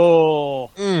 yeah.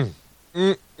 Oh.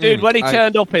 Dude, when he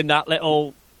turned up in that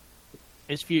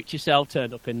his future self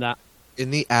turned up in that.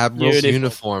 In the Admiral's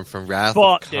uniform from Wrath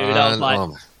of Khan. Dude, I was like,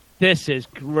 this is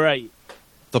great.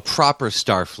 The proper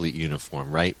Starfleet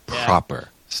uniform, right? Yeah. Proper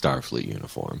Starfleet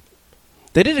uniform.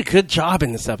 They did a good job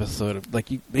in this episode.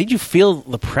 You made you feel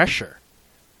the pressure.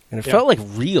 And it felt like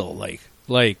real.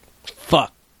 Like,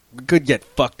 fuck. We could get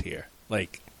fucked here.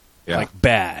 Like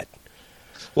bad.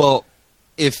 Well,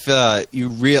 if you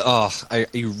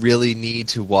really need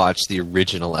to watch the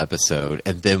original episode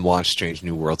and then watch Strange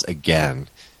New Worlds again.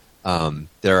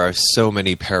 There are so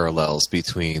many parallels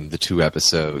between the two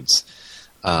episodes.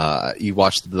 You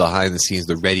watch the behind the scenes,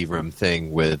 the Ready Room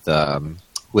thing with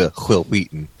Wil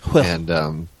Wheaton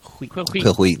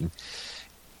Wil Wheaton,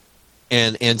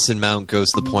 and Anson Mount goes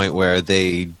to the point where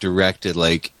they directed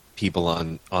people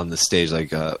on the stage like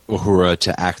Uhura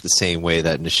to act the same way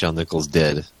that Nichelle Nichols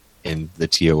did in the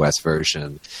TOS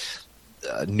version.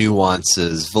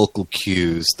 Nuances, vocal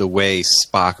cues, the way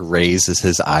Spock raises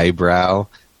his eyebrow.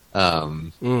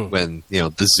 When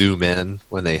the zoom in,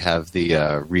 when they have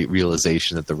the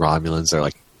realization that the Romulans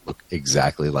are look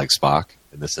exactly like Spock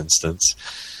in this instance,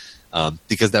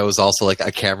 because that was also a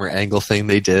camera angle thing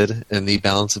they did in the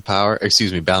Balance of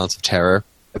Terror,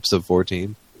 episode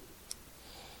 14.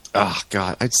 Oh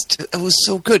God, it was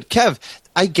so good, Kev.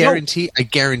 I guarantee,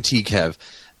 Kev,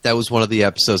 that was one of the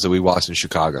episodes that we watched in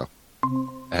Chicago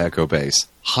at Echo Base.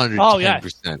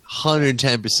 110%.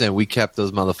 110%. We kept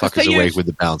those motherfuckers awake with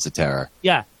the Balance of Terror.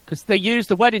 Yeah, because they used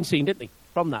the wedding scene, didn't they?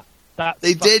 From that.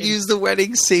 They did use the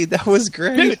wedding scene. That was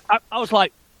great. Dude, I was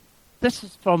like, this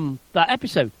is from that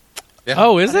episode. Yeah.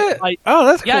 Oh, is it?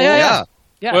 That's cool. Yeah.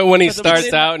 When he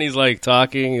starts out and he's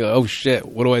oh shit,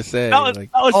 what do I say? That was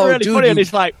really funny. And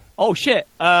he's like, oh shit,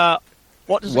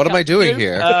 what am I doing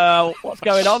here? What's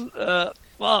going on?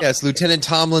 Yes, Lieutenant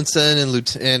Tomlinson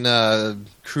and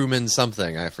crewman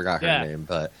something. I forgot her name,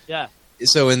 but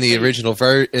So in the original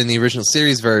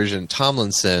series version,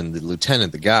 Tomlinson, the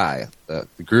lieutenant, the guy, the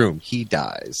groom, he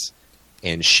dies,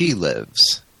 and she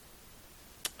lives.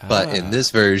 But in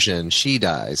this version, she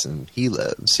dies and he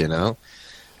lives.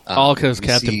 All because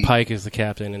Captain Pike is the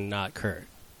captain and not Kirk.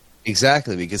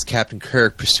 Exactly, because Captain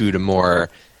Kirk pursued a more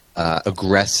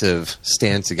aggressive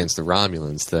stance against the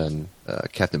Romulans than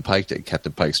Captain Pike did.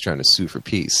 Captain Pike's trying to sue for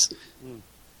peace,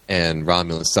 and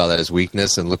Romulans saw that as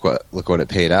weakness, and look what it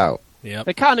paid out. Yep.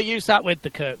 They kind of used that with the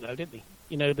Kirk, though, didn't they?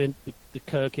 The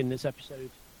Kirk in this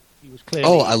episode, he was clearly.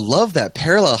 Oh, I love that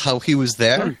parallel. How he was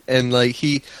there, and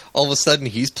he all of a sudden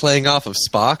he's playing off of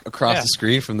Spock across the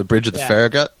screen from the bridge of the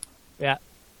Farragut. Yeah,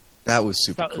 that was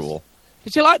super cool.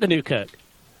 Did you like the new Kirk?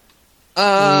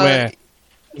 Where?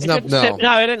 He's not, no,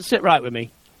 it didn't sit right with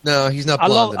me. No, he's not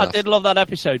blonde enough. I did love that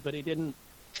episode, but he didn't.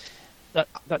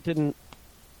 That didn't.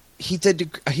 He did.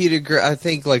 I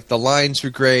think the lines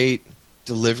were great.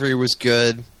 Delivery was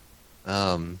good.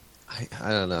 I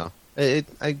don't know.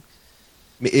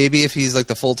 Maybe if he's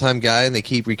the full-time guy and they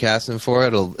keep recasting for it,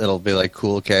 it'll be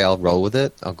cool. Okay, I'll roll with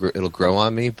it. It'll grow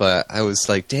on me. But I was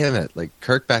damn it!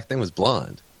 Kirk back then was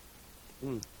blonde.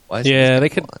 Why they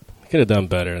could have done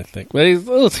better. I think, but he's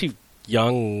a little too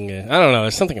young. I don't know.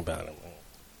 There's something about him.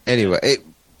 Anyway,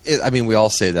 we all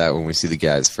say that when we see the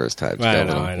guys first time. So I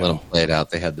let them play it out.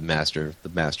 They had the master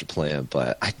plan,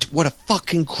 but what a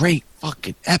fucking great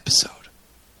fucking episode.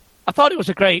 I thought it was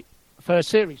a great first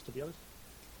series, to be honest.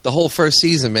 The whole first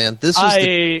season, man.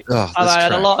 I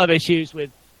had a lot of issues with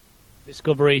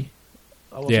Discovery.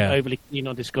 I wasn't overly keen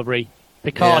on Discovery.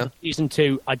 Picard season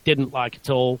 2, I didn't like at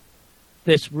all.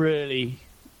 This really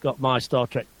got my Star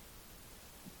Trek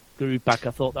groove back.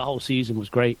 I thought the whole season was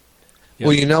great. Yeah.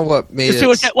 Well, you know what made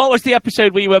it... What was the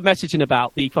episode we were messaging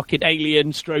about? The fucking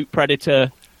alien stroke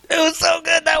predator. It was so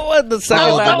good, that one. The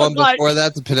one before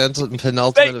that, the penultimate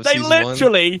of season 1. They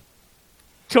literally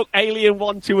took Alien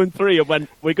 1, 2, and 3 and went,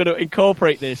 we're going to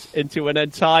incorporate this into an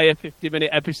entire 50-minute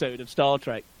episode of Star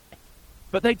Trek.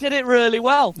 But they did it really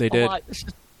well. They did. Like,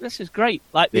 this is great.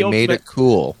 Like they made it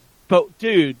cool. But,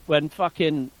 dude, when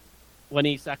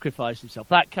he sacrificed himself,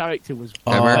 that character was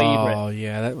my favorite. Oh,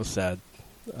 yeah, that was sad.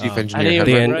 Chief Engineer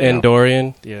the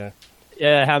Andorian, yeah.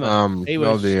 Yeah, Hammer. He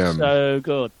was so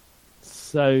good.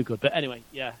 So good. But anyway,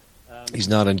 yeah. He's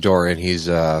not Andorian. He's...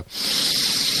 Oh,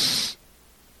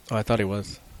 I thought he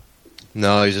was.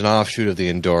 No, he's an offshoot of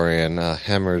the Andorian,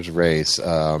 Hammer's race.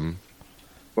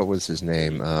 What was his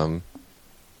name?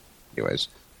 Anyways.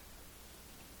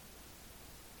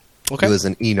 Okay. He was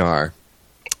an Enar.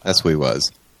 That's who he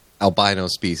was. Albino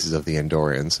species of the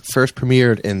Andorians. First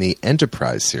premiered in the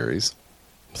Enterprise series.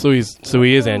 So he is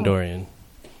Andorian.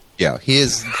 Yeah, he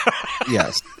is.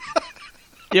 Yes.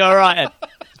 You're all right, Ed.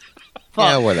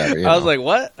 Yeah, whatever. I was like,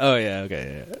 what? Oh, yeah,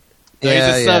 okay, yeah.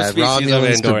 Yeah, he's a subspecies of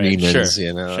Andorian. Dominions, sure,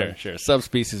 you know? Sure.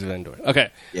 Subspecies of Andorian.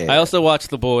 Okay. Yeah. I also watched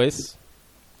The Boys.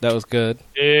 That was good.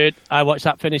 Dude, I watched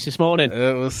that finish this morning.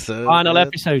 It was so Final good.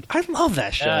 episode. I love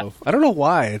that show. Yeah. I don't know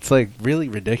why. It's like really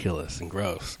ridiculous and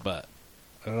gross, but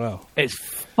I don't know. It's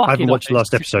fucking I haven't watched the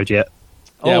last episode yet.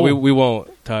 Yeah, we won't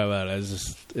talk about it.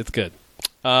 It's good.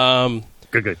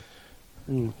 Good.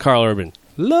 Carl Urban.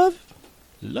 Love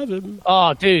him.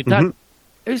 Oh, dude,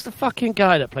 who's the fucking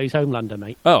guy that plays Homelander,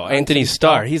 mate? Oh, Anthony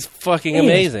Starr. He's fucking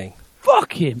amazing.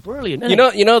 Fucking brilliant.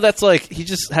 You know that's like he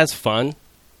just has fun.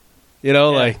 You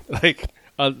know,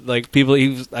 like people.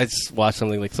 I just watched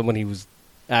something like someone he was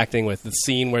acting with the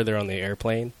scene where they're on the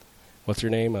airplane. What's her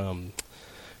name?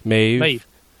 Maeve.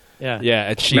 Yeah. Yeah,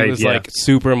 and she was like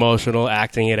super emotional,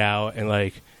 acting it out, and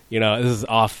like this is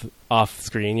off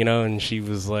screen, and she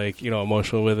was like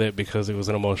emotional with it because it was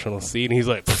an emotional scene. And he's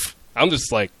like, I'm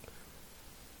just like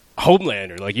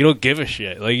Homelander, like you don't give a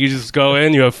shit, like you just go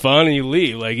in, you have fun, and you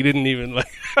leave. Like you didn't even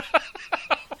like.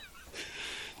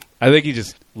 I think he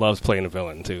just loves playing a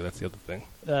villain too. That's the other thing.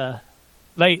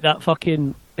 Mate, that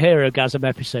fucking Hero-gasm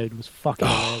episode was fucking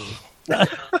hilarious.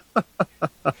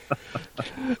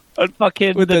 And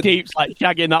fucking with the Deep's like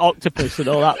shagging that octopus and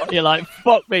all that. You're like,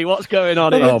 fuck me, what's going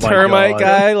on here? The termite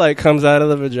guy like comes out of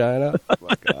the vagina. Oh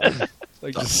my God.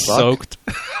 Like just soaked.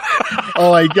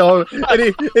 Oh my God.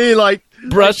 And he like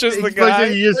brushes the guy.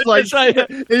 He just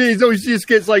he just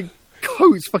gets like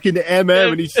coats fucking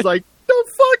MM and he's just like, the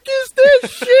fuck is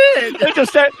this shit? It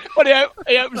just said, when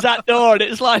he opens that door and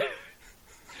it's like,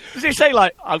 does he say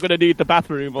like, I'm going to need the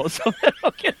bathroom or something?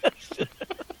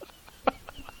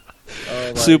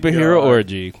 Superhero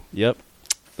orgy. Yep.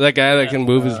 That guy that can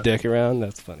move his dick around,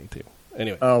 that's funny too.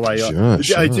 Anyway. Oh my God.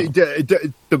 Sure.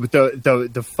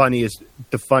 The funniest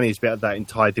bit of that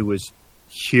entire thing was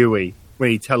Huey. When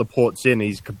he teleports in,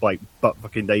 he's like butt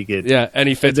fucking naked. Yeah, and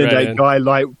he fits and then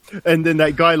right in.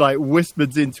 That guy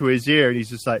whispers into his ear, and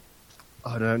he's just like,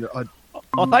 "Oh no,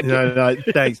 no,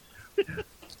 thanks."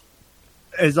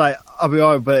 It's like I'll be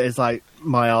alright, but it's like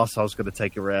my arsehole's gonna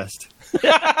take a rest.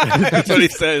 That's what he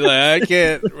said. Like I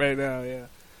can't right now. Yeah.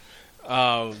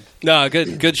 No,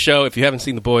 good show. If you haven't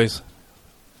seen The Boys,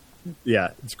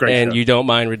 yeah, it's great. And show. you don't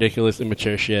mind ridiculous,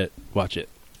 immature shit, watch it.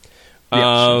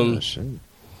 Yeah, sure.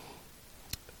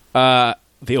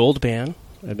 The Old Man.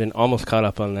 I've been almost caught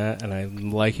up on that, and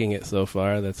I'm liking it so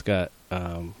far. That's got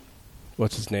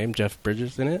what's his name? Jeff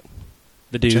Bridges in it.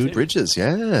 The dude. Jeff Bridges,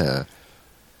 yeah.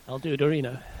 I'll do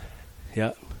Dorino.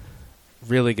 Yeah.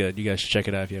 Really good. You guys should check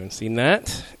it out if you haven't seen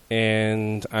that.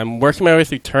 And I'm working my way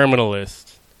through Terminal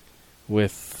List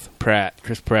with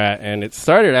Chris Pratt, and it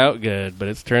started out good, but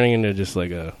it's turning into just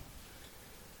like an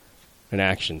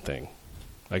action thing.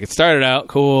 Like it started out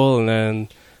cool, and then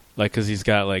like because he's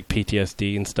got like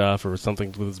PTSD and stuff or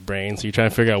something with his brain, so you're trying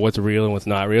to figure out what's real and what's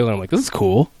not real. And I'm like, this is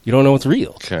cool. You don't know what's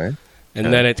real. Okay.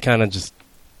 And then it kind of just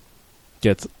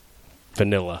gets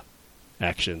vanilla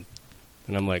action,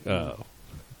 and I'm like, oh.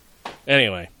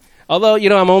 Anyway, although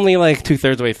I'm only like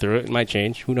 2/3 way through it. It might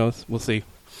change. Who knows? We'll see.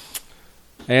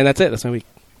 And that's it. That's my week.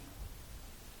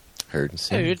 Heard and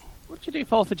seen. Dude, what'd you do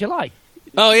 4th of July?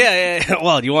 Oh, yeah.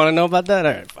 Well, do you want to know about that?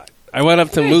 All right, fine. I went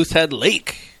up to Moosehead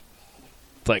Lake.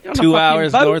 It's like 2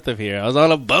 hours north of here. I was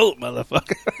on a boat,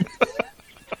 motherfucker.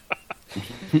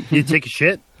 You take a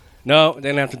shit? No,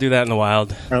 didn't have to do that in the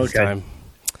wild this time.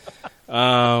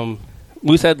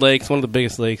 Moosehead Lake's one of the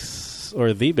biggest lakes,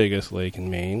 or the biggest lake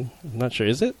in Maine. I'm not sure.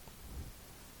 Is it?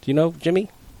 Do you know, Jimmy?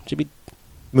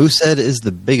 Moosehead is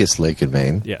the biggest lake in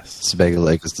Maine. Yes. Sebago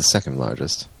Lake is the second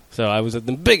largest. So I was at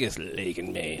the biggest lake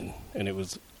in Maine, and it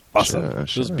was awesome.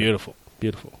 It was beautiful.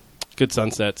 Beautiful. Good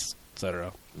sunsets,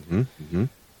 etc.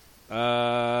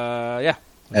 Yeah.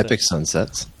 Epic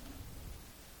sunsets.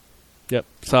 Yep.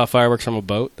 Saw fireworks from a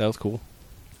boat. That was cool.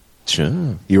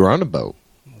 Sure. You were on a boat.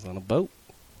 I was on a boat.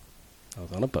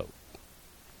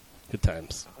 Good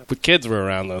times. But kids were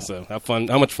around, though, so how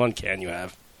much fun can you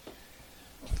have?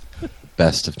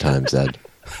 Best of times, Ed.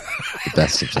 The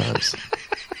best of times.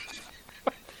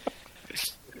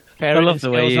 I love the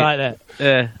way you, I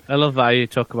love how you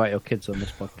talk about your kids on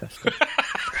this podcast.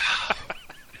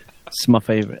 It's my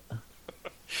favourite.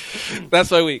 That's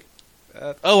my week.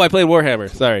 I played Warhammer.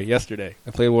 Sorry, yesterday.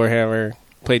 I played Warhammer.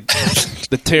 Played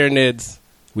the Tyranids.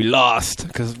 We lost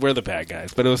because we're the bad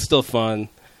guys, but it was still fun.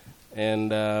 And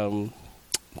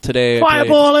today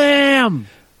Fireball him!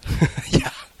 Yeah.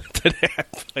 Today I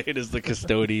played as the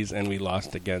Custodes, and we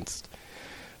lost against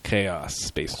Chaos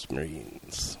Space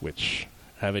Marines, which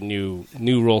have a new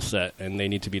rule set, and they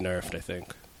need to be nerfed, I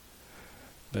think.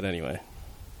 But anyway,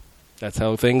 that's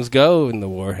how things go in the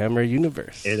Warhammer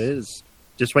universe. It is.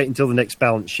 Just wait until the next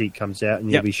balance sheet comes out,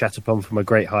 and you'll be shat upon from a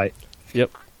great height.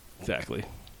 Yep, exactly.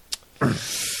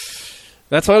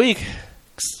 That's my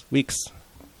weeks.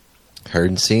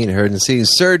 Heard and seen.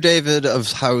 Sir David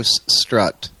of House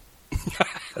Strut.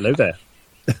 Hello there.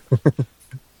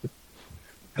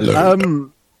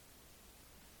 Hello.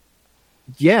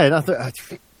 Yeah,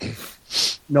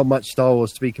 not much Star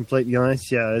Wars, to be completely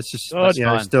honest. Yeah, it's just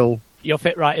still. You'll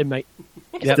fit right in, mate.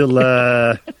 Still,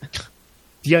 the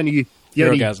only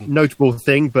notable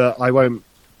thing, but I won't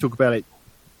talk about it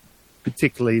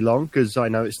particularly long because I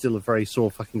know it's still a very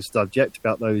sore fucking subject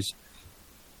about those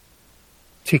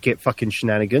ticket fucking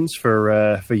shenanigans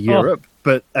for Europe.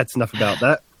 But that's enough about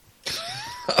that.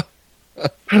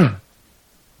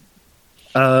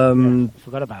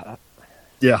 Forgot about that.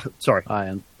 Yeah, sorry. I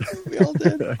am. We all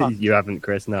did. You haven't,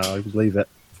 Chris. No, I can believe it.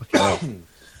 Fucking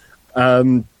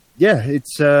hell. Yeah,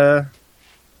 it's. I've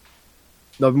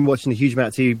been watching a huge amount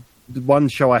of TV. The one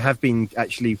show I have been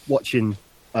actually watching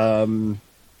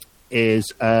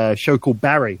is a show called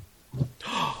Barry.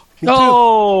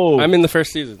 No, I'm in the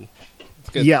first season.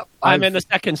 It's good. Yeah, I'm in the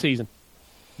second season.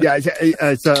 Yeah,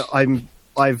 so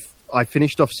I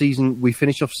finished off season. We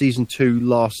finished off season 2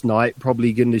 last night.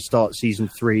 Probably going to start season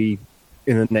 3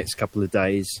 in the next couple of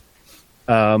days.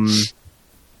 But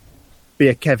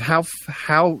yeah, Kev,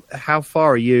 how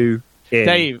far are you in?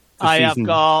 Dave, I have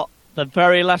got the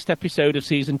very last episode of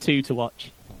season 2 to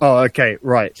watch. Oh, okay,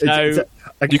 right. So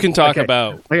you can talk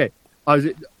about. Okay, I'm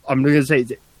going to say.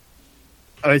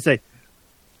 I would say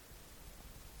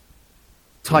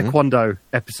Taekwondo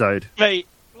episode. Mate.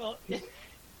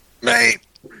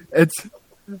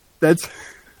 That's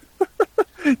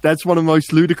one of the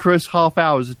most ludicrous half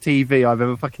hours of TV I've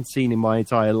ever fucking seen in my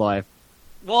entire life.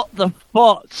 What the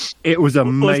fuck? It was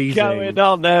amazing. What's going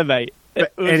on there, mate?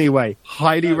 Anyway,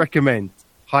 highly recommend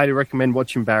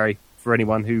watching Barry for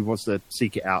anyone who wants to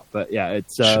seek it out. But yeah,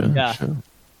 it's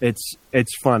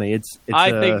it's funny. It's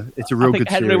a real good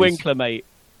Henry series. Winkler, mate.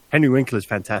 Henry Winkler's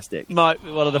fantastic. Might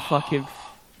be one of the fucking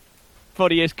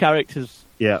funniest characters.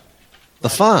 Yeah. The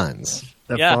Fonz.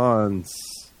 The Fonz.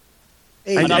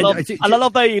 And I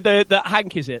love that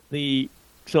Hank is it, the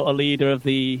sort of leader of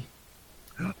the...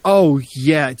 Oh,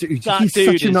 yeah. He's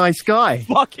such a nice guy.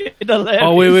 Fucking hilarious.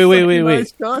 Oh, wait.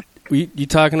 Nice guy. You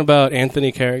talking about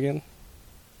Anthony Carrigan?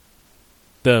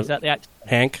 Is that the actor?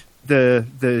 Hank?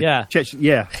 Yeah.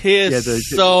 He is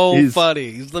so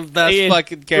funny. He's the best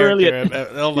fucking character.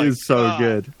 Oh my He's so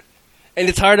good. And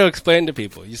it's hard to explain to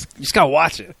people. You just gotta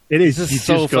watch it. It is. He's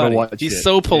so funny. He's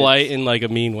so polite in like a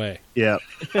mean way. Yeah.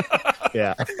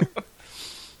 Yeah.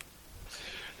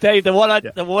 Dave,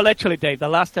 the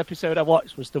last episode I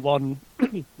watched was the one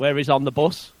where he's on the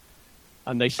bus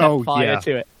and they set fire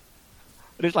to it.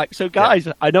 And it's like, so guys,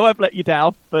 I know I've let you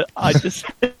down, but I just...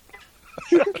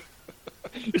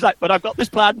 He's like, but I've got this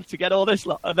plan to get all this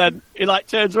lot. And then he like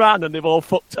turns around and they've all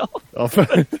fucked off.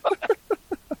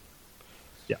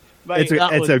 Yeah. Mate,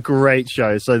 it's a great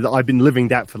show. So I've been living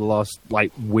that for the last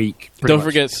week. Don't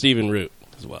forget Stephen Root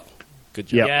as well. Good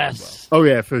job. Yeah. Yes. Oh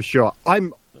yeah, for sure.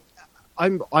 I'm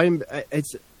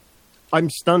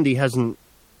stunned he hasn't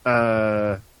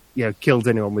killed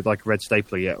anyone with like a red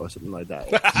stapler yet or something like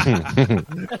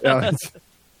that.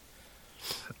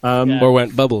 Or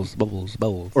went bubbles. Or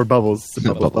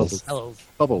bubbles.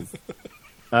 Bubbles.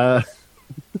 But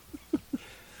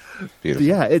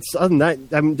yeah, it's other than that,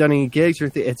 I haven't done any gigs or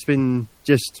anything. It's been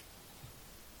just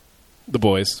The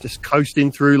Boys. Just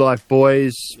coasting through life.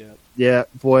 Boys. Yeah,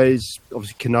 Boys.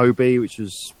 Obviously Kenobi, which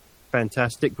was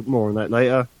fantastic, but more on that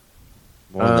later.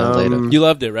 More on that later. You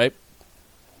loved it, right?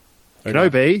 Or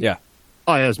Kenobi? No? Yeah.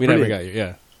 Oh, yeah, it was We brilliant. never got you.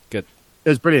 Yeah. Good. It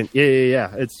was brilliant.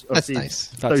 Yeah. It's That's obviously nice.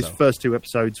 Those so. first 2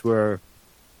 episodes were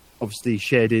obviously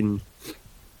shared in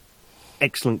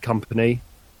excellent company.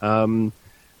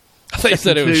 I thought you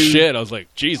said it was shit. I was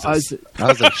like, Jesus. I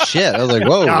was like, shit. I was like,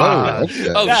 whoa. That's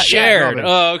good. Oh, shared.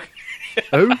 Oh, okay.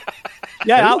 Who?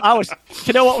 Yeah, I was.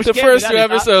 You know what was The scary first then 2 is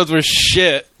that- episodes were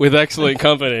shit with excellent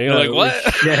company. You're like, what?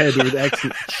 Shared with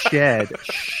excellent. Shared.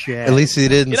 At least he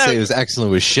didn't say it was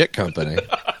excellent with shit company.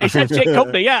 He said shit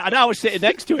company, yeah, and I was sitting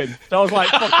next to him. So I was like,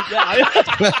 fucking yeah.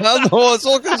 I'm the one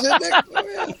talking shit next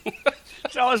to him.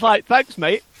 So I was like, thanks,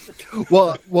 mate.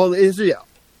 Well, is it?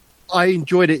 I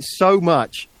enjoyed it so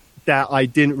much that I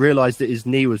didn't realise that his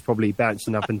knee was probably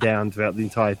bouncing up and down throughout the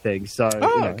entire thing. So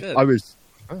good. I was.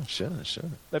 Oh, sure.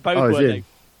 They both I was were. in.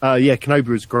 Yeah, Kenobi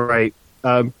was great.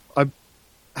 I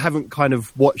haven't kind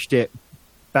of watched it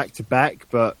back to back,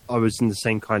 but I was in the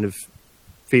same kind of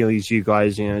feeling as you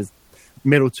guys.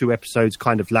 Middle 2 episodes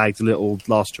kind of lagged a little.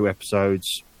 Last 2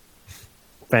 episodes,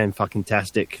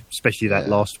 fan-fucking-tastic, especially that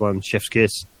last one, Chef's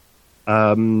Kiss.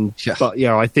 But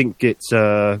yeah, I think it's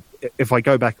if I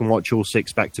go back and watch all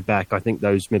 6 back to back, I think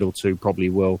those middle 2 probably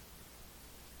will,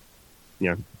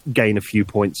 gain a few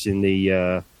points in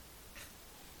the.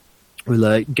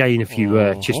 Will gain a few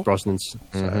Chiss Brosnans.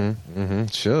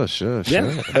 So. Sure.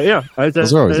 Yeah.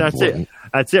 Those are always that's important. it.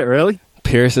 That's it, really.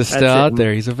 Pierce is still That's it. out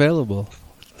there. He's available.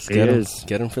 Let's He get him. is.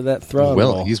 Get him for that He's throttle.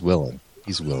 willing. He's willing.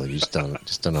 You just don't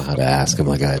know how to ask him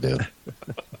like I do.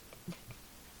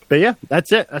 But yeah,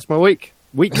 that's it. That's my week.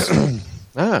 Weeks.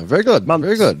 Very good. Months.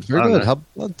 Very good. Very I don't good. know. How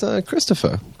about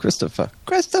Christopher?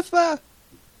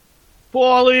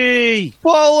 Paulie!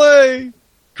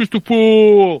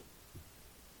 Christopher!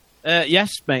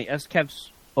 Yes, mate. As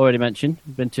Kev's already mentioned,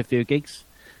 we've been to a few gigs.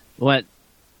 We went,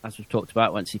 as we've talked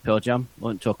about, went to see Pearl Jam.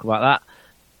 Won't talk about that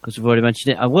because we've already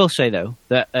mentioned it. I will say though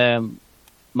that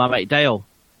my mate Dale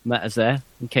met us there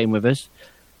and came with us.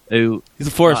 He's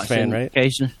a Forest fan, right?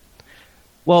 Occasionally.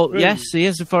 Well, yes, he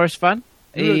is a Forest fan.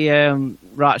 He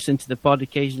writes into the pod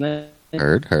occasionally.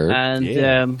 Heard.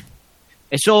 And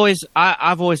it's always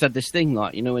I've always had this thing,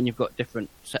 like when you've got different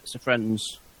sets of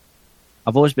friends.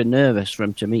 I've always been nervous for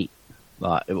him to meet.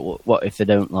 Like, what if they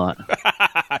don't like?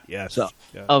 Yes. So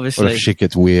obviously, What if shit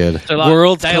gets weird? so, like,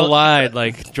 Worlds Dale- collide,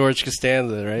 like George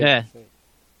Costanza, right? Yeah.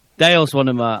 Dale's one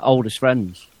of my oldest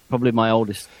friends. Probably my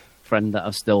oldest friend that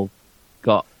I've still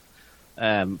got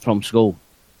from school.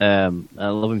 I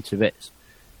love him to bits.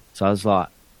 So I was like,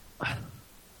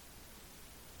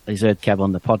 he's heard Kev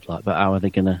on the pod, like, but how are they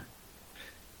gonna?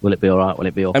 Will it be all right? Will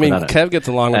it be awkward? I mean, don't know. Kev gets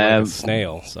along with like a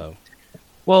snail, so.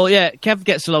 Well, yeah, Kev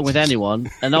gets along with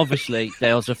anyone, and obviously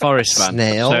Dale's a Forest fan.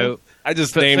 Snail? So I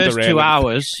just for the named first the 2 random.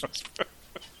 hours.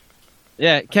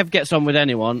 Yeah, Kev gets on with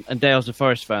anyone, and Dale's a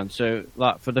Forest fan. So,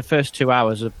 like, for the first 2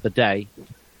 hours of the day,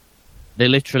 they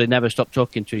literally never stop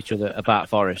talking to each other about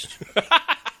Forest.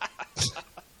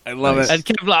 I love it. And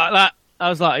Kev like that. I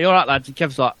was like, "You all right, lads?" And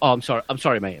Kev's like, "Oh, I'm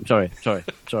sorry, mate. I'm sorry."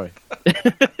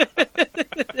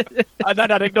 And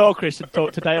then I'd ignore Chris and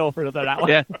talk to Dale for another hour.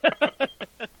 Yeah.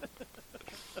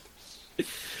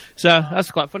 So that's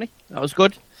quite funny. That was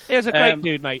good. He was a great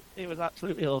dude, mate. He was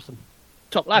absolutely awesome.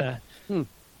 Top lad.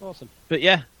 Awesome. But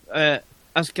yeah, I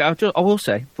will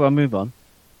say before I move on,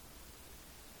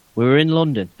 we were in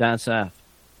London down south,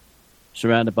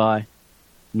 surrounded by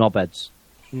knobheads.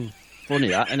 Funny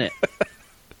that, isn't it?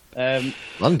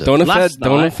 London.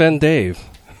 Don't offend Dave.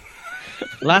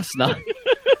 Last night,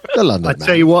 The London I man.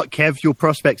 tell you what, Kev, your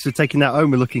prospects of taking that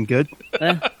home are looking good.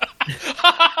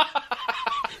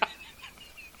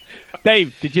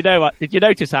 Dave, did you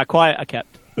notice how quiet I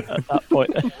kept at that point?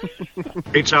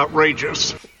 It's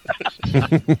outrageous.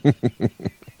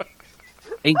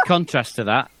 in contrast to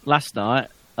that, last night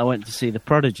I went to see The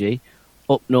Prodigy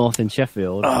up north in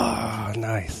Sheffield. Oh,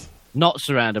 nice. Not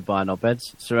surrounded by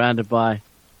knobheads, surrounded by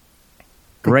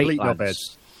great Complete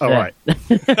lads. knobheads. All right.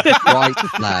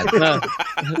 Right, lad. No.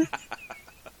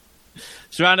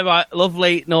 Surrounded by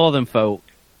lovely northern folk,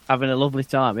 having a lovely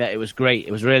time. Yeah, it was great.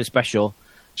 It was really special.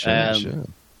 Sure.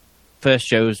 First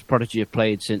shows Prodigy have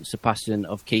played since the passing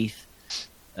of Keith,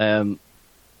 who,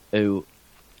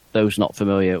 those not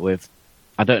familiar with,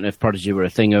 I don't know if Prodigy were a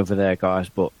thing over there, guys,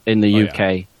 but in the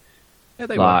UK, Yeah,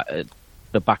 they like were. at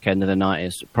the back end of the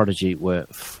 90s, Prodigy were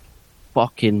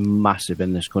fucking massive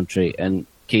in this country, and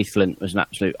Keith Flint was an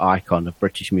absolute icon of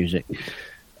British music.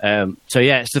 So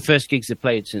yeah, it's the first gigs they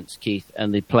played since Keith,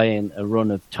 and they're playing a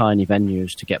run of tiny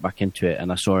venues to get back into it.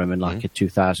 And I saw him in like a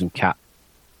 2,000 cap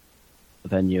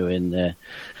venue in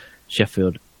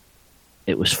Sheffield.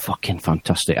 It was fucking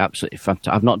fantastic, absolutely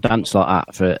fantastic. I've not danced like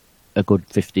that for a good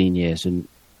 15 years, and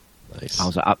Nice. I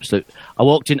was like, absolute. I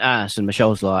walked in ass, and Michelle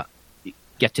was like,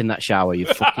 "Get in that shower, you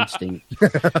fucking stink."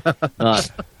 Like,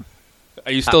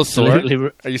 Are you still sore?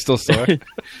 absolutely- Are you still sore?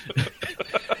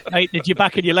 Hey, did your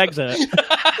back and your legs hurt?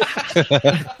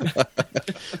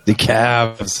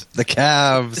 The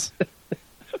calves.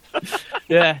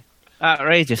 Yeah,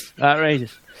 outrageous.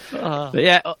 But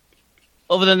yeah,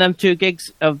 other than them 2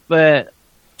 gigs, I've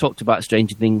talked about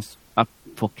Stranger Things. I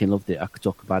fucking loved it. I could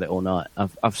talk about it all night.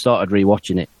 I've started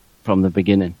rewatching it from the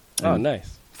beginning. Oh,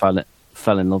 nice.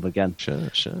 Fell in love again. Sure.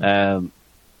 So I'm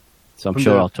From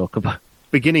sure the- I'll talk about.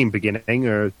 Beginning,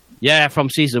 or Yeah, from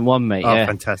season 1, mate. oh, Yeah.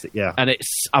 fantastic! Yeah, And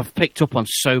I've picked up on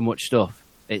so much stuff.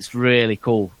 It's really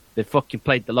cool. They fucking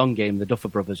played the long game. The Duffer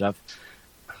Brothers have.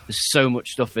 There's so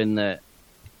much stuff in the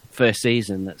first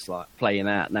season that's like playing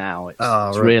out now. It's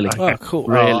Oh, right. really, Oh, cool.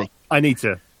 really, I need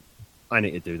to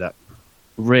do that.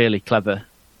 really clever.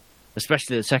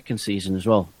 Especially the second season as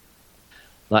well.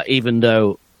 Like, even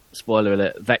though, spoiler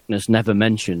alert, Vecna's never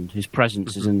mentioned, his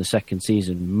presence is in the second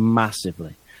season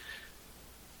massively.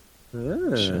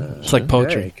 It's like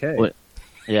poetry. Okay. But,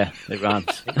 yeah, it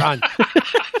rhymes. Run.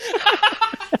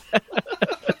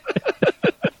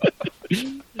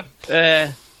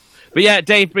 But yeah,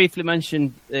 Dave briefly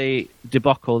mentioned the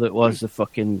debacle that was the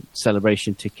fucking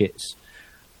celebration tickets.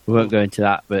 We won't go into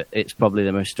that, but it's probably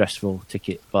the most stressful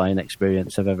ticket buying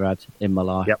experience I've ever had in my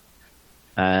life. Yep.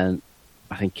 And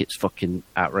I think it's fucking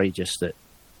outrageous that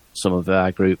some of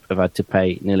our group have had to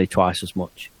pay nearly twice as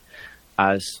much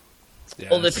as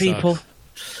Yeah, other that people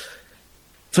sucks.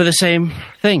 for the same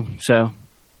thing. So,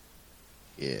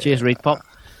 Yeah. cheers, Reed Pop.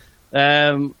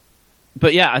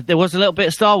 But yeah, there was a little bit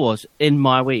of Star Wars in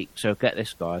my week. So get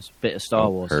this, guys. A bit of Star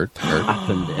Wars Hurt.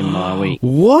 happened in my week.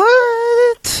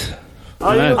 What?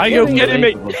 Are you kidding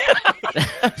me?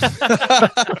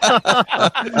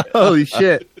 Holy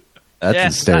shit! That's Yeah,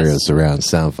 in stereo surround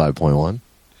sound 5.1.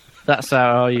 That's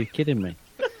how are you kidding me?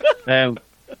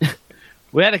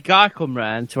 We had a guy come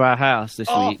round to our house this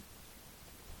week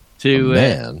to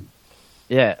Man.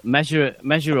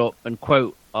 measure up and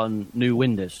quote on new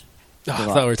windows. Oh, I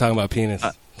thought we were talking about penis.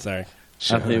 Sorry.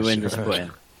 Have new windows put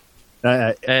in.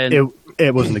 And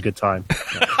It wasn't a good time.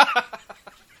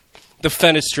 The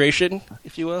fenestration,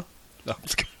 if you will. No, I'm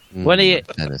just kidding. When he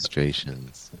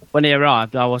Fenestrations. when he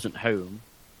arrived, I wasn't home.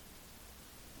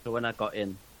 So when I got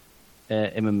in,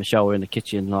 him and Michelle were in the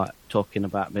kitchen, like talking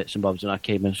about bits and bobs, and I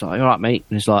came in and was like, "All right, mate,"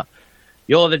 and he's like,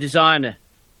 "You're the designer.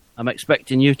 I'm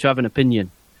expecting you to have an opinion."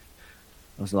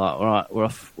 I was like, "All right, we're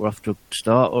off to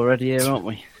start already here, aren't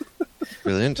we?"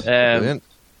 Brilliant. Brilliant.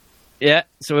 Yeah.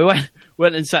 So we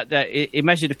went and sat down. He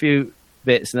measured a few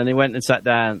bits, and then he went and sat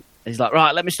down. He's like,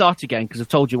 "Right, let me start again because I've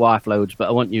told your wife loads, but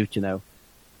I want you to know."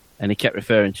 And he kept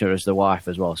referring to her as the wife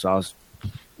as well. So I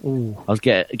was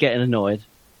getting annoyed.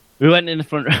 We went in the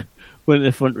front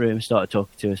room, started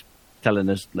talking to us, telling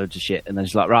us loads of shit, and then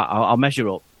he's like, "Right, I'll measure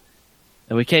up."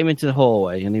 And we came into the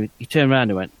hallway, and he turned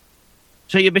around and went,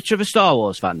 "So you're a bit of a Star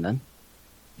Wars fan, then?"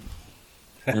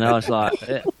 And I was like,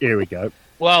 Here we go.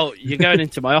 "Well, you're going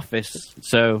into my office,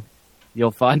 so you'll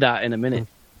find out in a minute.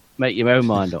 Make your own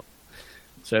mind up."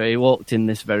 So he walked in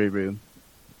this very room,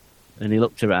 and he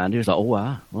looked around. He was like, "Oh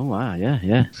wow,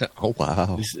 yeah." Oh,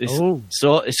 wow. He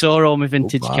saw all my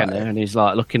vintage Oh, my. Kenner, and he's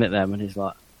like looking at them, and he's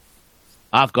like,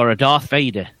 "I've got a Darth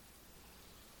Vader,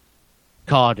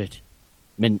 carded,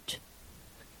 mint."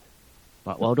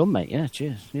 Like, well done, mate. Yeah,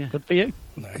 cheers. Yeah, Good for you.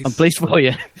 Nice. I'm pleased for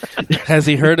you. Has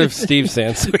he heard of Steve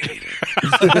Sansweet?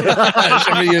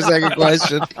 Show me your second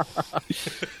question.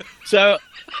 So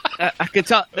I could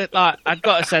tell that, like, I'd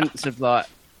got a sense of like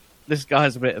this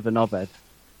guy's a bit of a knobhead.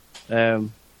 I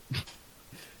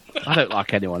don't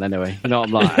like anyone anyway. You know what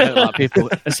I'm like? I don't like people,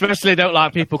 especially don't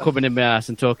like people coming in my house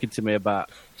and talking to me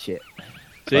about shit.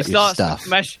 So About your stuff.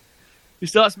 he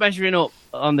starts measuring up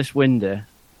on this window,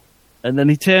 and then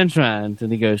he turns around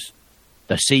and he goes,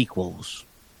 "The sequels."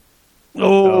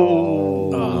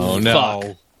 Oh, no.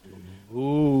 Fuck.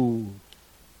 Ooh.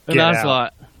 And I was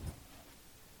like,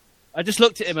 I just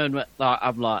looked at him and went,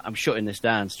 I'm shutting this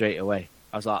down straight away.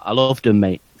 I was like, "I loved them,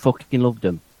 mate. Fucking loved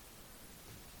them."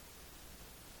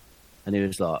 And he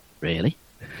was like, "Really?"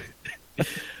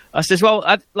 I says, "Well,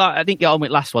 I didn't get on with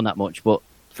the last one that much, but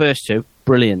first two,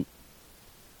 brilliant."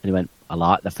 And he went, I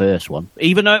liked the first one.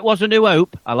 Even though it was A New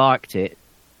Hope, I liked it.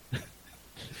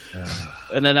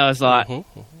 And then I was like, and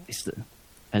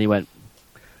he went,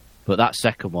 but that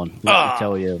second one, let me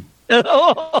tell you.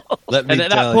 Let me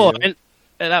tell you.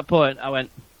 At that point, I went,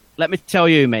 let me tell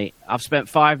you, mate, I've spent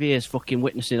 5 years fucking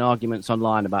witnessing arguments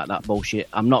online about that bullshit.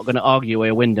 I'm not going to argue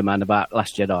with a Winder man about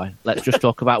Last Jedi. Let's just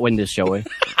talk about Winders, shall we?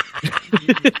 Let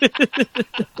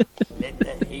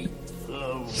the hate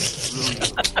flow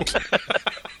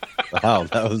Wow,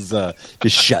 that was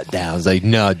just shut down. I was like,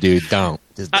 no, dude, don't.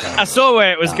 I saw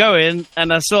where it was going,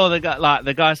 and I saw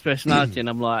the guy's personality, and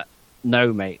I'm like,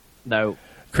 no, mate, no.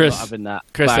 Chris, not having that.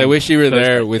 Chris, Bang. I wish you were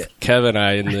there with Kev and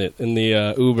I in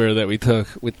the Uber that we took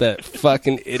with that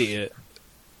fucking idiot.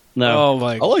 No, oh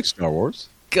my! I like Star Wars.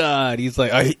 God, he's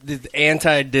like the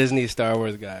anti-Disney Star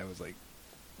Wars guy. Was like,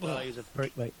 oh, he's a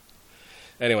prick, mate.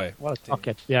 Anyway,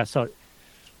 okay, yeah, sorry.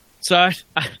 So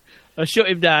I shut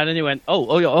him down, and he went,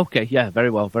 "Oh, yeah, okay, yeah, very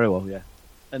well, yeah."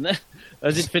 And then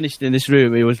as he finished in this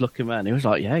room, he was looking around. He was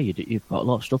like, "Yeah, you've got a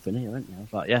lot of stuff in here, haven't you?" I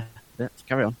was like, "Yeah, let's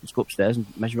carry on. Let's go upstairs and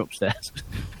measure upstairs."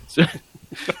 so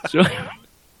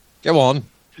Go on.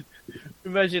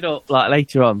 we measured up like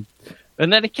later on,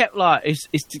 and then he kept like he's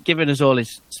giving us all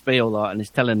his spiel like, and he's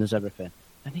telling us everything,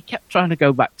 and he kept trying to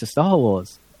go back to Star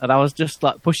Wars, and I was just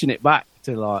like pushing it back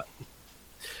to like,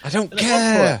 I don't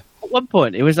care. At one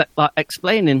point, he was like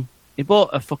explaining. He bought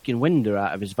a fucking Winder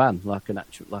out of his van, like an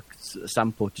actual a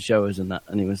sample to show us and that,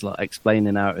 and he was like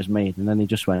explaining how it was made, and then he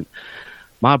just went,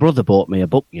 "My brother bought me a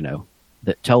book,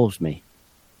 that tells me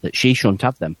that she shouldn't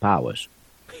have them powers."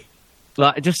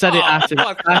 Like, I just said it after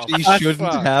You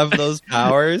shouldn't have those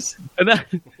powers. And then,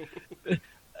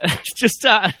 it's just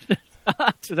out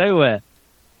of nowhere.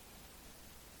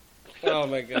 oh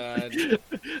my God! And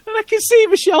I can see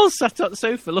Michelle sat on the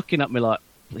sofa looking at me like,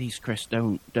 "Please, Chris,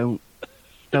 don't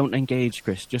engage,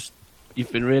 Chris. Just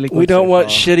you've been really good. We don't so want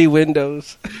far. shitty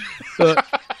windows." But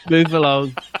move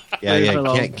along.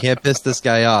 Yeah. Can't piss this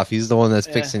guy off. He's the one that's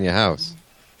fixing your house.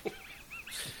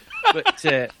 But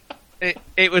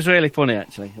it was really funny,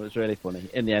 actually. It was really funny.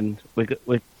 In the end, we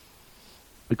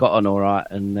got on all right,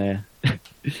 and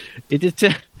he did.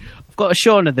 I've got a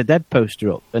Shaun of the Dead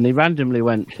poster up, and he randomly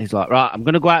went. He's like, "Right, I'm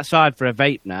going to go outside for a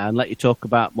vape now and let you talk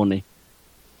about money,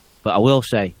 but I will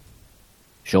say,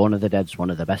 Shaun of the Dead's one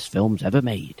of the best films ever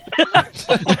made."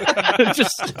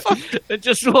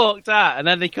 just walked out, and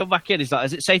then they come back in. He's like,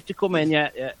 "Is it safe to come in?"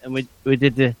 Yeah. And we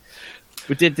did the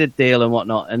deal and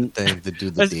whatnot. And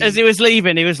as he was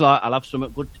leaving, he was like, "I'll have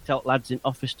something good to tell lads in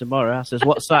office tomorrow." I says,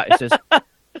 "What's that?" He says,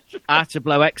 "I had to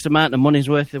blow X amount of money's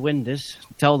worth of Winders.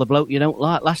 Tell the bloke you don't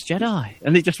like Last Jedi."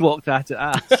 And he just walked out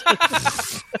at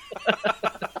us.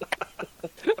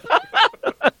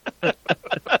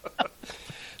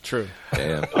 True.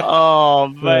 Damn. Oh,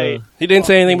 mate. He didn't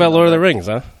say anything about Lord of the Rings,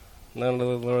 huh? None of the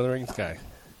Lord of the Rings guy.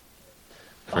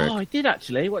 Oh, I did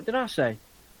actually. What did I say?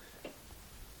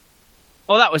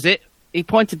 Oh, that was it. He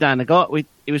pointed down the garden.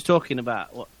 He was talking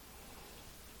about what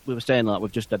we were saying, like,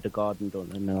 we've just had the garden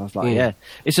done. And I was like, yeah.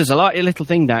 He says, "I like your little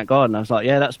thing down garden." I was like,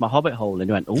 "Yeah, that's my hobbit hole." And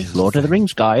he went, "Oh, Lord of the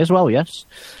Rings guy as well, yes."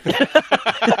 And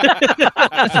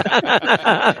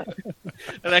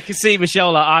I could see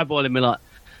Michelle like eyeballing me like,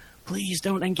 "Please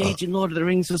don't engage in Lord of the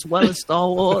Rings as well as Star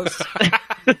Wars.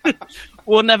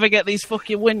 We'll never get these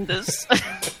fucking Winders."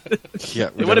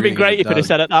 Yeah, it would have been great if he'd have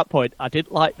said at that point, "I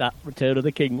didn't like that Return of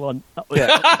the King one." That was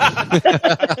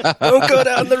Don't go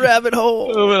down the rabbit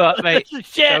hole. We're like, "Mate,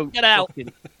 shit, get out."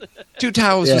 Two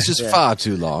Towers was just far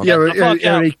too long.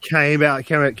 Yeah, he came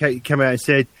out and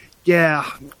said, "Yeah,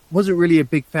 wasn't really a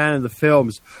big fan of the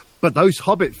films, but those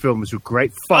Hobbit films were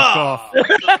great. Fuck off." Oh,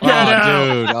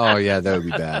 dude. Oh, yeah, that would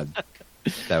be bad.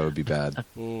 That would be bad.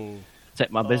 Take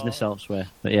my business elsewhere.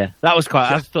 But yeah, that was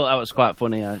quite. I thought that was quite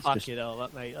funny. Fuck you know,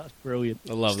 mate. That's brilliant.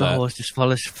 I love Star that. Wars just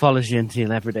follows you into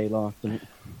your everyday life, doesn't it?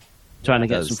 Trying to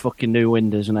get some fucking new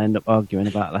Winders, and I end up arguing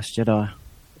about Last Jedi.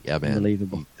 Yeah, man.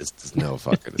 Unbelievable. There's no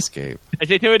fucking escape. Is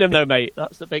he doing them though, mate?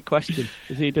 That's the big question.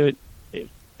 Is he doing?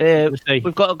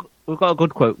 We've got a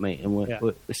good quote, mate, and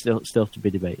we're still to be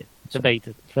debated.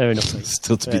 Debated. Fair enough, mate.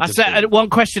 Still to be I said one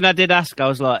question I did ask. I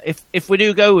was like, if we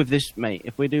do go with this, mate,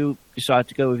 if we do decide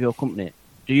to go with your company,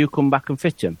 do you come back and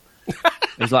fit him?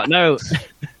 He's like, no.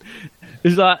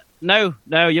 He's like, no,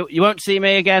 you won't see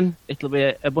me again. It'll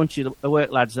be a bunch of work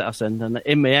lads that I send. And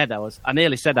in my head, I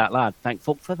nearly said out loud, "Thank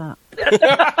fuck for that."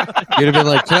 You'd have been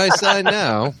like, "Can I sign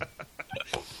now?"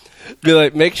 Be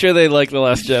like, make sure they like The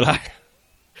Last Jedi.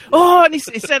 Oh, and he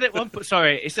said it one.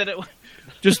 Sorry, he said it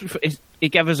just before, he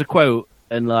gave us a quote,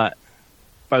 and like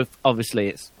both. Obviously,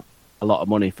 it's a lot of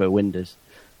money for Winders,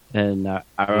 and our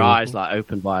eyes like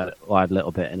opened wide a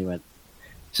little bit, and he went,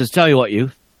 "So tell you what,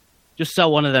 you, Just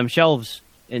sell one of them shelves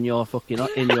in your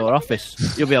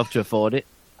office. You'll be able to afford it.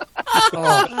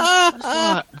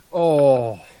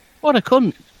 Oh, what a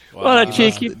cunt! Wow. What a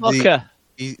cheeky fucker.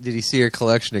 Did he see your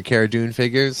collection of Cara Dune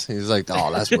figures? He's like,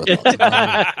 oh, that's worth lots of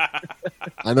money.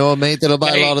 I know a mate that'll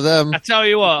buy a lot of them. I tell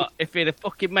you what, if he'd have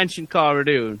fucking mentioned Cara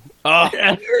Dune,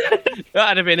 that'd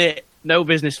have been it. No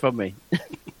business from me.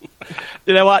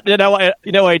 You know what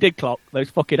he did clock? Those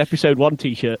fucking episode 1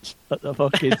 t-shirts at the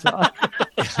fucking time.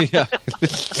 Yeah.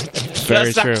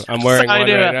 Very true. I'm wearing one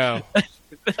right now.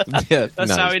 Yeah,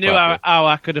 That's how he knew how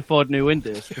I could afford new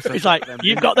windows. It's like,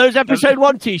 you've got those episode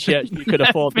 1 t-shirts, you could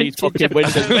afford these fucking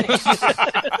windows.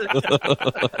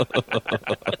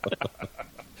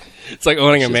 It's like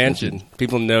owning a mansion.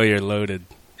 People know you're loaded.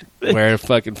 Wear a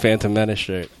fucking Phantom Menace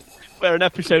shirt. Wear an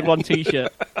episode 1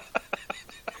 t-shirt.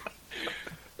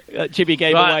 Jimmy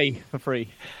gave away for free.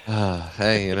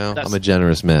 Hey, I'm a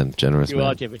generous man. Generous you man. You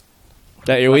are, Jimmy. Is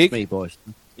that your week? Me, boys.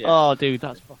 Yeah. Oh, dude,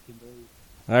 that's fucking brilliant.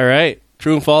 All right.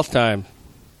 True and false time.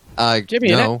 Jimmy,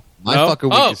 no. My fucking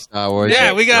week is Star Wars.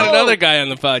 Yeah, we got another guy on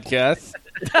the podcast.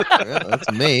 Yeah, that's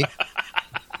me.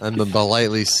 I'm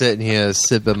politely sitting here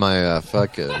sipping my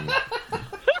fucking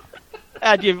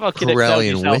And you fucking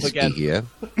Corellian whiskey again. here.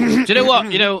 Do you know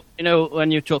what? You know when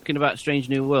you're talking about Strange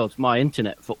New Worlds, my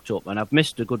internet fucked up and I've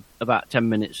missed a good about 10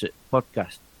 minutes at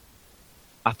podcast.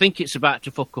 I think it's about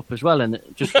to fuck up as well, and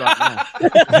just right now.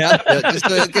 Yeah, just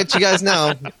to get you guys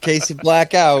know, in case you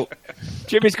black out.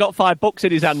 Jimmy's got 5 books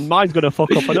in his hand. Mine's going to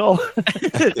fuck up and all.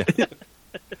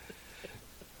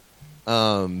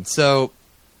 So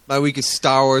my week is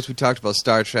Star Wars. We talked about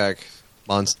Star Trek.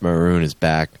 Monster Maroon is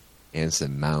back.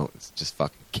 Anson Mount is just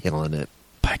fucking killing it.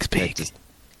 Pikes Peak.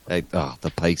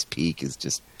 The Pikes Peak is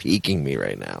just peaking me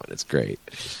right now, and it's great.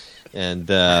 And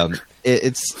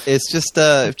it's just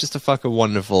a fucking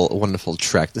wonderful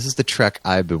Trek. This is the Trek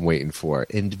I've been waiting for.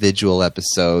 Individual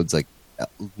episodes, like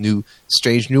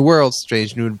strange new worlds,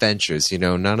 strange new adventures.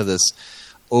 None of this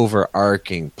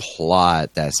overarching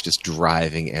plot that's just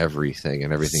driving everything,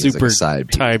 and everything super is like a side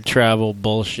piece. Time travel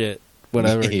bullshit.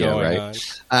 Whatever going on.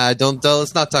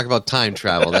 Let's not talk about time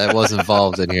travel. That was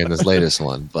involved in here in this latest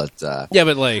one, but yeah,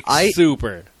 but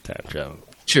super time travel.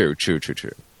 True.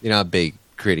 I'm big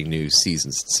creating new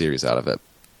seasons series out of it.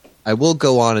 I will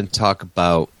go on and talk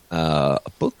about a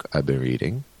book I've been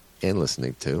reading and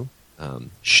listening to,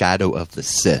 Shadow of the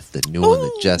Sith, the new one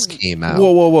that just came out.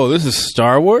 Whoa! This is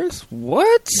Star Wars?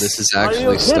 What? This is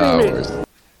actually Star Wars.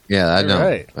 Yeah, I know.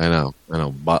 Right. I know.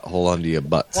 But hold on to your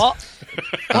butts. What?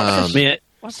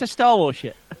 What's the Star Wars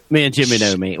shit? Me and Jimmy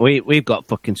know me. We've got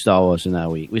fucking Star Wars in our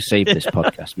week. We saved this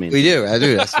podcast. We do. I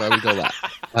do. That's why we go that.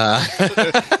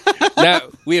 Now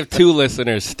we have 2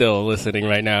 listeners still listening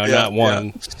right now, not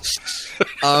one.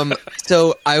 Yeah.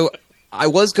 So I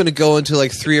was going to go into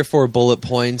like 3 or 4 bullet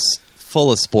points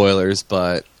full of spoilers,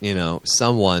 but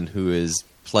someone who is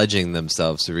pledging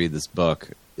themselves to read this book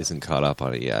isn't caught up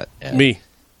on it yet. Me.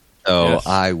 So yes.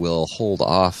 I will hold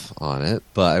off on it,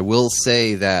 but I will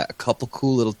say that a couple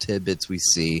cool little tidbits we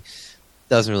see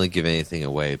doesn't really give anything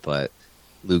away, but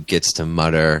Luke gets to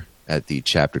mutter at the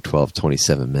chapter 12,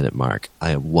 27-minute mark, "I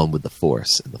am one with the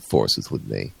Force, and the Force is with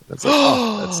me." That's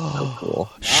like, that's so cool.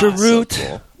 Sharut. So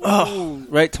cool. Oh,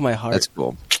 right to my heart. That's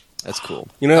cool. That's cool.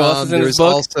 You know who else is in this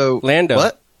book? Also, Lando.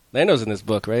 What? Lando's in this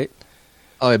book, right?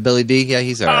 Oh, yeah, Billy D? Yeah,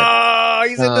 he's all right. Oh,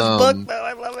 he's in this book, though.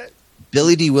 I love it.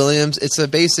 Billy D. Williams. It's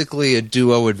basically a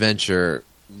duo adventure.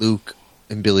 Luke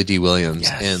and Billy D. Williams,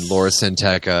 Yes. and Laura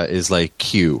Santeca is like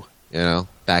Q,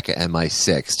 back at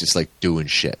MI6, just like doing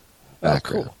shit.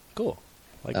 Background. Cool.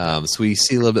 Like so we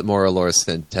see a little bit more of Laura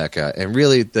Santeca, and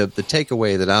really the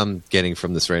takeaway that I'm getting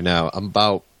from this right now, I'm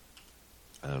about,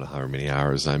 I don't know how many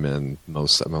hours I'm in.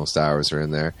 Most hours are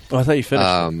in there. Oh, I thought you finished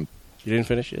it. You didn't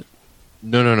finish it?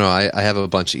 No. I have a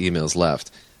bunch of emails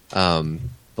left.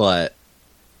 But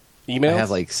emails? I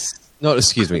have no,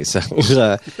 excuse me. So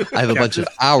I have a bunch of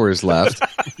hours left.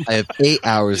 I have 8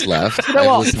 hours left.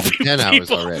 I've listened to 10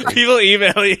 hours already. People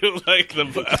email you about the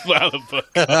book.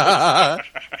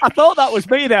 I thought that was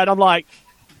me then. I'm like,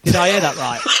 did I hear that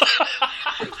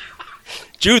right?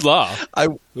 Jude Law.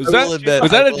 Was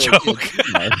that a joke?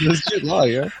 It was Jude Law,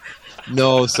 yeah.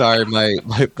 No, sorry. My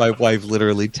wife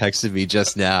literally texted me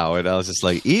just now, and I was just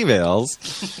like,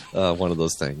 emails? One of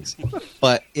those things.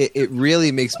 But it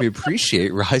really makes me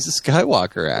appreciate Rise of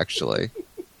Skywalker, actually.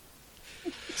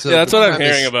 So yeah, that's what I'm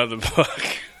hearing about the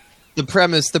book. The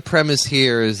premise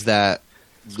here is that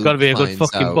it's got to be a good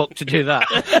fucking book to do that.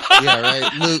 Yeah,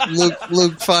 right.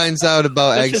 Luke finds out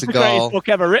about Exegol. It's the greatest book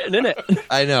ever written, isn't it?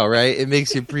 I know, right? It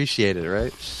makes you appreciate it,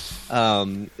 right?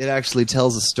 It actually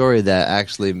tells a story that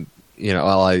actually,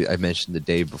 I mentioned the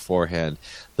day beforehand,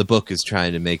 the book is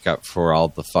trying to make up for all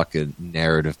the fucking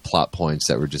narrative plot points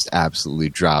that were just absolutely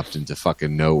dropped into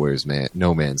fucking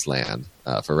no man's land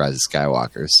for Rise of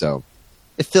Skywalker. So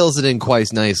it fills it in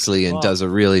quite nicely and does a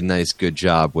really nice, good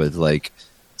job with like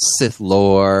Sith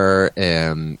lore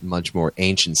and much more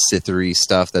ancient Sithery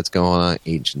stuff that's going on.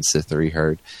 Ancient Sithery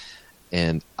heard.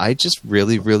 And I just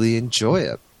really, really enjoy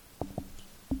it.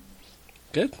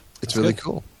 Good. It's really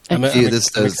cool. I'm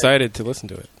excited to listen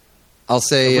to it. I'll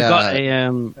say.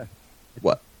 Have we got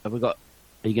what? Have we got?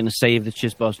 Are you going to save the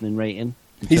Chiz Boston rating?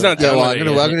 He's not done. I'm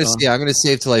going to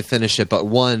save till I finish it. But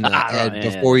one, Ed,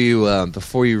 before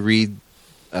you read,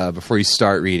 before you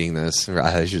start reading this,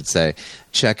 I should say,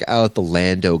 check out the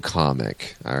Lando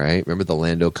comic. All right, remember the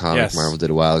Lando comic Marvel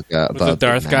did a while ago about the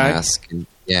Darth guy?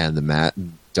 And the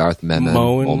Darth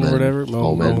Moan or whatever.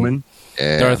 Moan.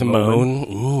 Yeah. Darth Moan.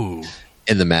 Ooh.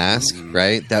 In the mask,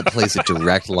 right? That plays a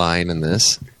direct line in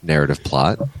this narrative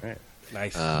plot. Right.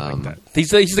 Nice. Like that. He's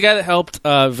the guy that helped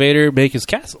Vader make his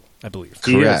castle, I believe.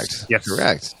 Correct. Yes.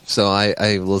 Correct. So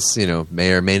I will,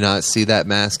 may or may not see that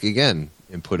mask again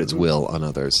and put its will on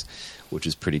others, which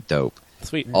is pretty dope.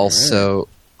 Sweet. Also,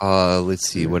 let's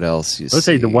see what else you see. I'll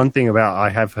say the one thing I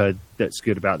have heard that's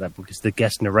good about that book is the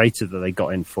guest narrator that they got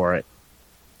in for it.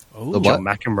 Oh, John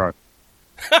McEnroe.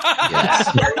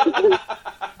 Yes.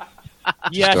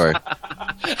 Yes. Story.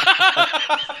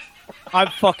 I'm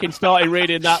fucking starting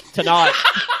reading that tonight.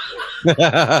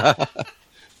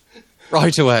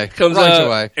 Right away. Comes right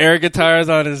away. Air guitars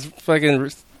on his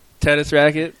fucking tennis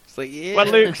racket. It's like, yeah.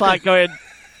 When Luke's like going,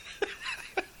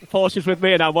 the Force is with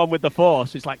me and I'm one with the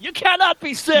Force. It's like, you cannot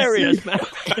be serious, man.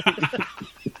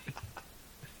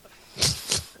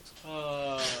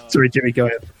 Sorry, Jimmy, go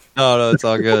ahead. No, it's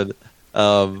all good.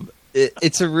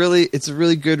 It's a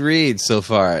really good read so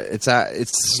far. It's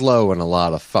slow in a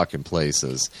lot of fucking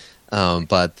places,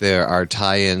 but there are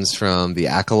tie-ins from the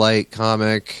Acolyte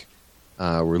comic,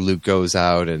 where Luke goes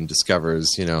out and discovers,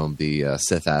 the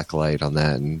Sith Acolyte on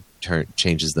that and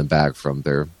changes them back from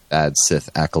their bad Sith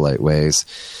Acolyte ways.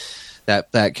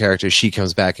 That character, she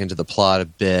comes back into the plot a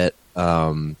bit.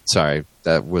 Sorry,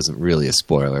 that wasn't really a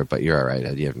spoiler, but you're all right,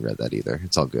 Ed. You haven't read that either.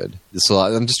 It's all good.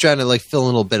 I'm just trying to fill in a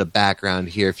little bit of background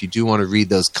here. If you do want to read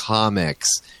those comics,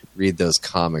 read those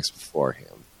comics beforehand.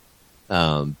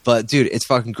 But dude, it's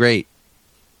fucking great.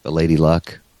 The Lady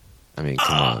Luck. I mean,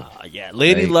 come on. Yeah,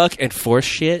 Lady Luck and Force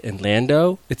shit and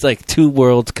Lando. It's like two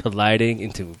worlds colliding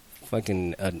into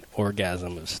fucking an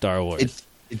orgasm of Star Wars.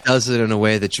 It does it in a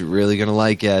way that you're really gonna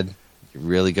like, Ed. You're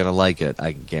really gonna like it.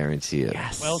 I can guarantee it.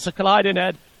 Yes. Worlds are colliding,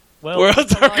 Ed.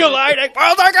 Worlds are colliding.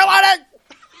 Worlds are colliding.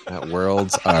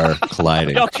 Worlds are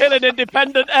colliding. You're killing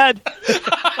independent, Ed.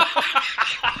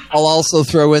 I'll also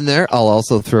throw in there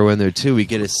too. We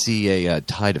get to see a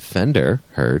TIE Defender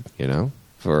for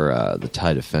the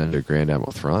TIE Defender Grand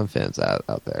Admiral Thrawn fans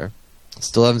out there.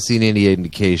 Still haven't seen any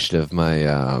indication of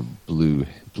my blue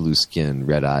skin,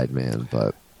 red eyed man,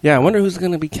 but yeah, I wonder who's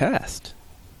going to be cast.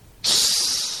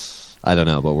 I don't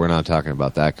know, but we're not talking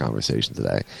about that conversation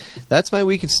today. That's my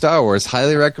week in Star Wars.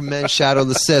 Highly recommend Shadow of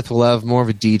the Sith. We'll have more of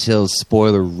a detailed,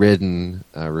 spoiler-ridden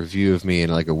review of me in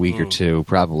like a week or two,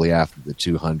 probably after the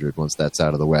 200, once that's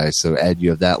out of the way. So, Ed, you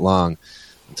have that long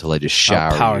until I just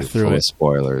shower you full of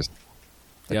spoilers.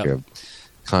 Yep.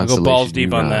 I'll go balls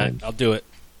deep on that. I'll do it.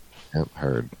 Yep,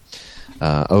 heard.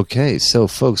 Okay, so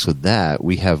folks, with that,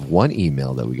 we have one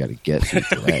email that we got to get through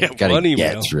today.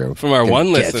 Get through from our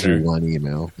one listener. Get through one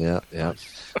email. Yeah.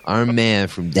 Our man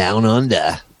from down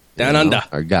under. Under.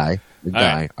 Our guy.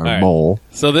 Our mole.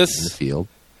 So this in the field.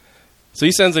 So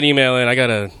he sends an email in. I got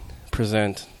to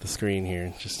present the screen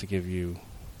here just to give you.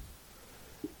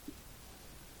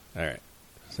 All right.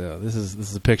 So this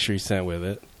is a picture he sent with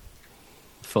it.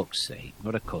 Fuck's sake,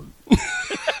 what a cunt.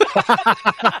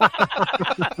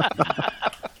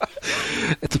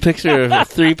 It's a picture of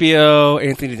 3PO,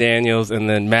 Anthony Daniels, and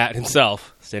then Matt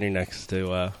himself standing next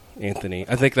to Anthony.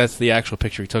 I think that's the actual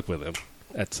picture he took with him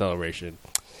at Celebration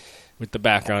with the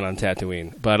background on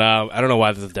Tatooine. But I don't know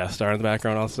why there's a Death Star in the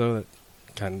background also. That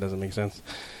kind of doesn't make sense.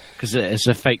 Because it's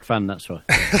a fake fan, that's why.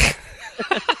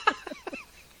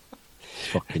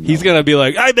 He's going to be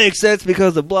like, I make sense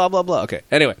because of blah, blah, blah. Okay,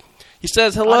 anyway. He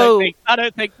says hello. I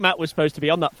don't think Matt was supposed to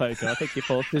be on that photo. I think he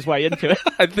forced his way into it.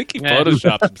 I think he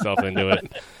photoshopped himself into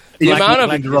it. The amount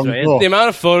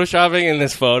of photoshopping in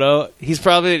this photo, he's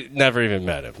probably never even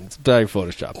met him. It's probably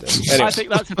photoshopped him. Anyway. I think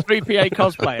that's a 3PA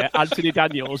cosplayer, Anthony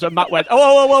Daniels, and Matt went,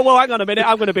 whoa, hang on a minute,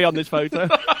 I'm going to be on this photo.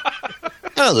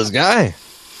 Oh, this guy.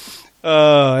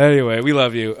 Anyway, we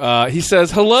love you. He says,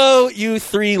 hello, you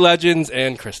three legends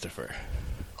and Christopher.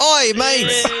 Oi,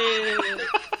 mate!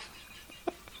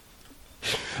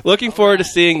 Looking forward to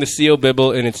seeing the Seal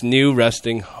Bibble in its new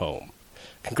resting home.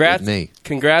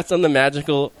 Congrats on the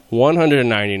magical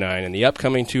 199 and the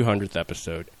upcoming 200th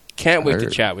episode. Can't wait to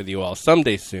chat with you all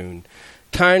someday soon.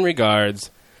 Kind regards,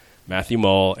 Matthew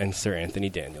Mole and Sir Anthony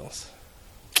Daniels.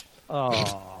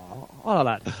 Oh,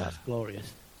 that's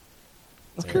glorious.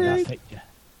 Okay. That picture.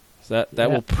 So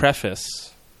that will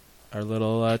preface our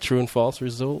little true and false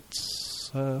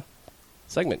results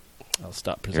segment. I'll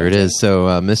stop presenting. Here it is. So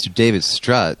Mr. David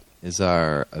Strutt is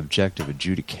our objective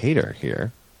adjudicator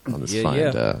here on this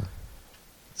fine moment.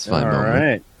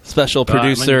 Right. Special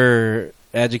producer,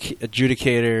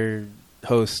 adjudicator,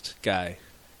 host guy.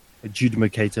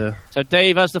 Adjudicator. So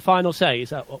Dave has the final say. Is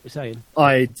that what we're saying?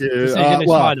 I do. Decision is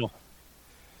final.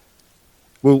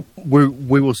 We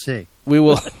will see. We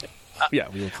will. Yeah,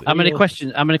 we will see. How many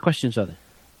questions? How many questions are there?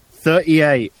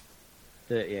 38.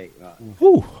 38. Right.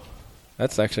 Whew.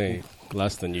 That's actually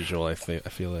less than usual. I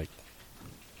feel like.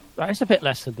 Right, it's a bit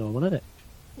less than normal, isn't it?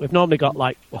 We've normally got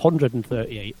like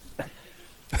 138.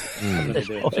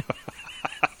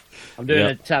 I'm doing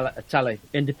a tally,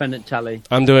 independent tally.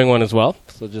 I'm doing one as well,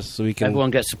 so just so we can.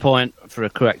 Everyone gets a point for a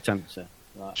correct answer.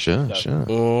 Right. Sure.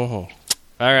 Oh.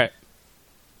 All right.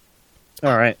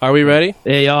 Are we ready?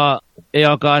 Here you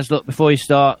are, guys. Look, before you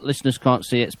start, listeners can't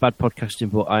see it. It's bad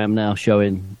podcasting, but I am now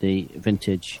showing the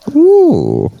vintage,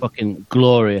 fucking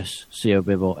glorious CO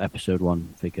Bibble Episode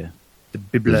 1 figure. The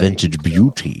vintage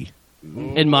beauty.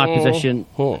 In my possession.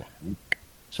 So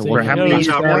for how many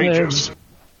years?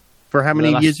 For how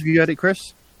many years have you had it,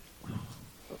 Chris?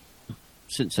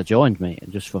 Since I joined, mate,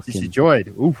 and just fucking. Since you joined,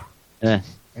 ooh. Yeah.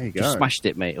 There you go. Just smashed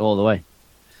it, mate, all the way.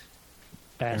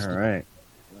 Bastard. All right.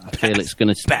 I feel it's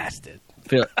going to. Bastard.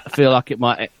 I feel like it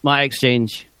might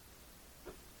exchange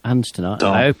hands tonight.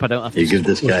 I hope I don't have to. You give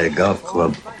this guy a golf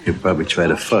club, he'll probably try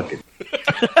to fuck it.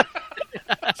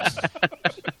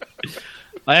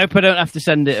 I hope I don't have to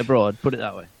send it abroad. Put it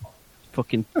that way.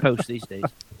 Fucking post these days.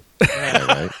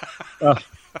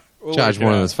 Charge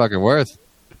more than it's fucking worth.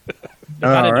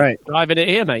 All right. Driving it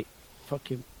here, mate.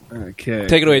 Fucking. Okay.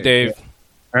 Take it away, Dave.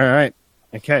 All right.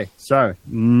 Okay. So,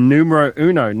 numero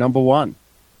uno, number 1.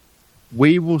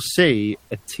 We will see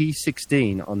a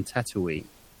T16 on Tatooine.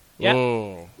 Yeah.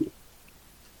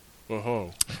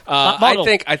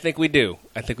 I think we do.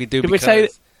 Did we say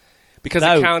because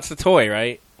no. it counts the toy,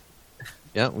 right?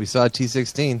 Yeah, we saw a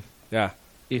T16. Yeah,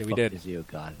 we did. You,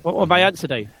 God. What was my answer,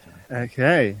 Dave?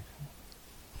 Okay.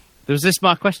 Was this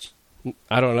my question?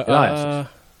 I don't know.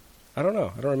 I don't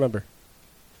know. I don't remember.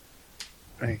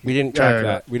 We didn't track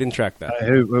that. We didn't track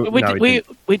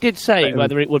that. We did say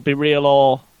whether it would be real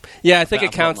or. Yeah, I think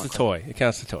it counts the toy. It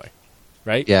counts the toy,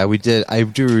 right? Yeah, we did. I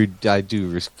do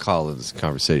recall in this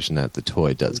conversation that the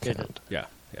toy does count. Yeah.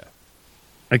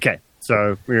 Okay,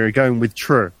 so we're going with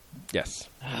true. Yes.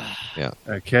 Yeah.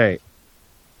 Okay.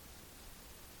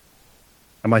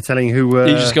 Am I telling you who?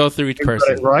 You just go through each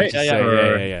person. Got it right?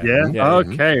 Yeah.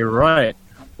 Okay, right.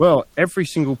 Well, every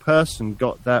single person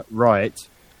got that right,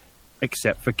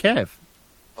 except for Kev.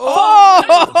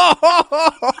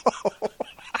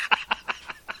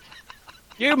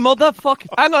 You motherfucker!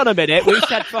 Hang on a minute. We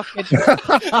said fucking.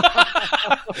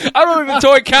 I don't think the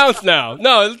toy counts now.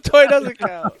 No, the toy doesn't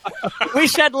count. We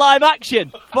said live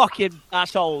action. Fucking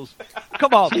assholes!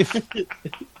 Come on.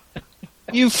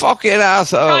 You fucking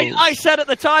assholes! I said at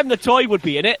the time the toy would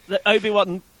be in it. That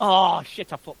Obi-Wan. Oh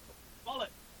shit! I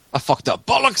fucked up.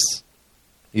 Bollocks!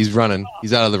 He's running.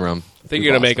 He's out of the room. I think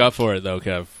you're gonna make up for it, though,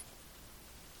 Kev.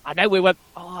 I know we went.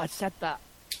 Oh, I said that.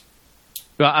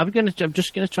 Right, I'm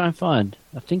just gonna try and find.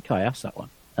 I think I asked that one,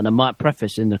 and I might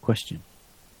preface in the question,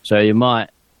 so you might.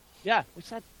 Yeah, we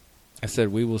said. I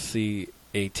said we will see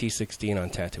a T16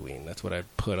 on Tatooine. That's what I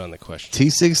put on the question.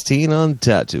 T16 on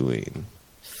Tatooine.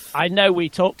 I know we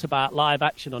talked about live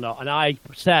action or not, and I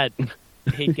said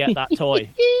he'd get that toy.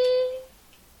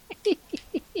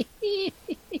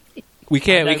 We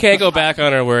can't go back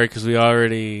on our word because we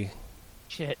already.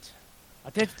 Shit. I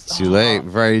did. It's too late.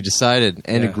 We've already decided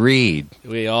and agreed.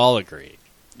 We all agreed.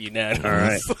 Unanimously. All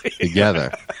right.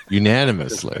 Together.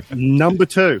 Unanimously. Number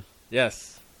 2.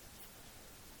 Yes.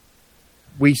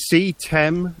 We see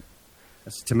Temuera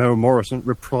Morrison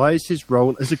reprise his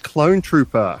role as a clone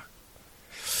trooper.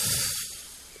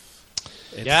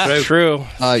 It's true.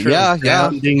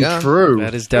 Yeah. True.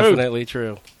 That is definitely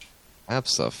true.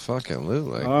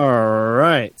 Absolutely. All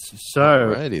right.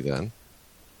 So. Alrighty then.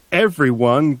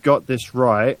 Everyone got this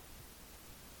right,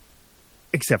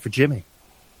 except for Jimmy.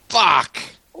 Fuck!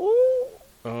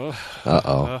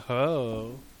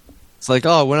 Uh-oh. It's like,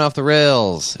 it went off the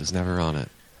rails. It was never on it.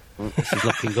 This is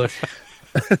looking good.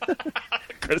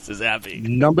 Chris is happy.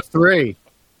 Number 3.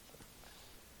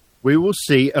 we will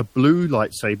see a blue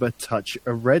lightsaber touch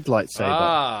a red lightsaber.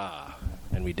 Ah,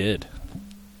 and we did.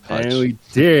 And we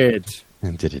did.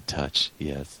 And did it touch?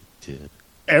 Yes, it did.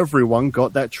 Everyone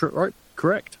got that right,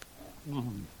 correct.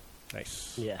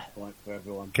 Nice. Yeah. Point for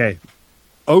everyone. Okay.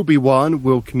 Obi-Wan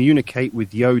will communicate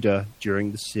with Yoda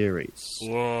during the series.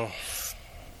 False.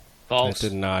 That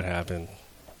did not happen.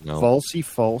 No. Falsey,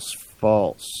 false,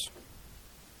 false.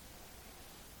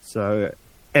 So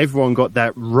everyone got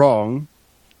that wrong,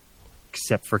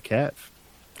 except for Kev.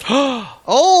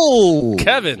 Oh,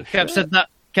 Kevin. Kev said that.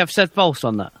 Kev said false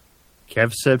on that.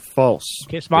 Kev said false.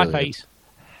 Kiss my Brilliant. face.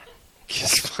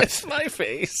 Kiss my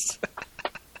face.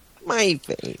 My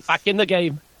face. Back in the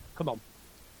game. Come on.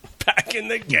 Back in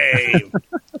the game.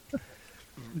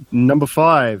 Number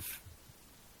 5.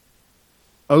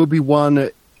 Obi-Wan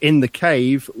in the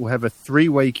cave will have a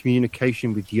 3-way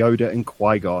communication with Yoda and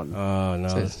Qui-Gon. Oh, no.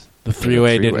 The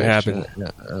 3-way didn't happen.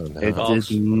 No, no. It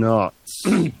did not.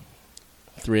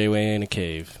 3-way in a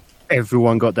cave.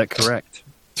 Everyone got that correct.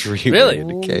 3-way Really?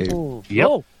 in a cave. Yep.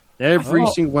 Oh. Every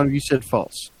single one of you said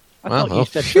false. I Wow, thought you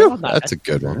said phew, true on that. that's a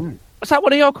good one. Was that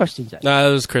one of your questions then? No,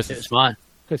 that was Chris's. It's mine.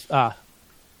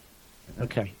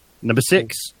 Okay. Number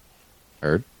 6.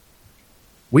 Heard.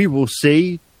 We will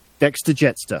see Dexter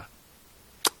Jetster.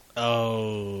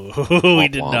 Oh, we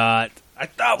did not. I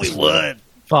thought we would.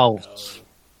 False.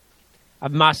 A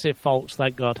massive false,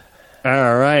 thank God.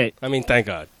 All right. I mean, thank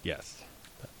God. Yes.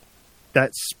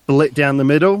 That's split down the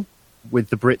middle with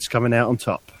the Brits coming out on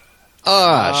top.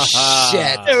 Oh,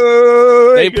 shit.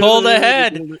 They pulled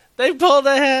ahead. They pulled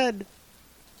ahead.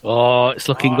 Oh, it's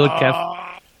looking good, Kev.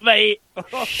 Mate.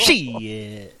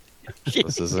 Shit.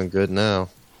 This isn't good now.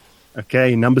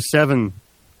 Okay, number 7.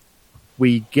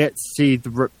 We get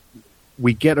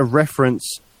we get a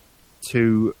reference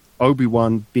to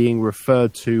Obi-Wan being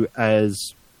referred to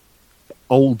as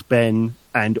Old Ben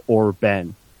and or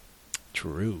Ben.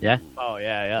 True. Yeah. Oh,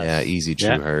 yeah. Yeah, easy, true,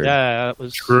 Yeah. heard. Yeah, that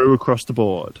was True across the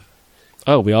board.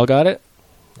 Oh, we all got it?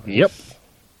 Yep.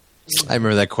 I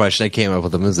remember that question. I came up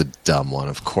with them. It was a dumb one.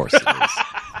 Of course it is.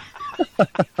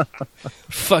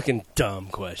 Fucking dumb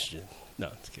question. No,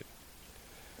 it's kidding.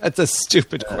 That's a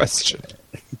stupid question.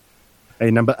 Hey,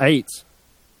 number 8.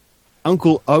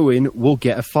 Uncle Owen will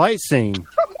get a fight scene.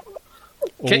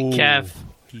 Kick Oh, Kev.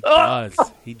 He does.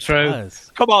 He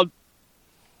does. Come on.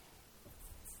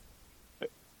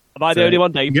 Am I the only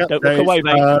one, Dave? Yep, Don't look away,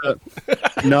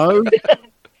 mate. No.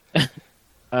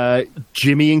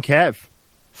 Jimmy and Kev.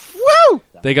 Woo!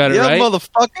 They got it Yeah, right?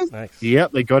 motherfuckers. Nice.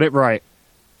 Yep, they got it right.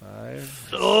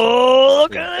 Oh,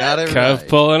 look at Got it. it Kev right.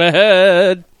 pulling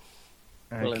ahead.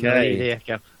 Okay. Here,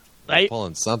 Kev. Mate.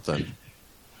 Pulling something.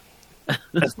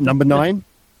 That's number 9.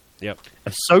 Yep.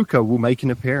 Ahsoka will make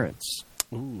an appearance.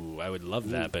 Ooh, I would love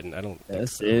that, but I don't think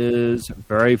This so. is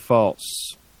very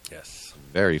false. Yes.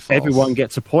 Very false. Everyone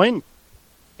gets a point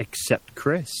except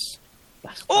Chris.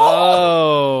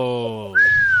 Oh.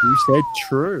 You said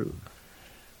true.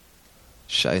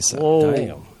 Scheisse.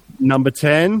 Damn. Number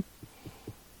 10.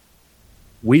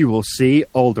 We will see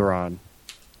Alderaan,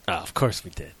 Oh, of course we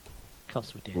did. Of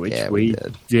course we did. which Yeah, we we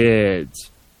did. did.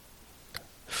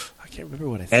 I can't remember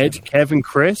what I said. Ed, Kevin,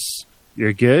 Chris,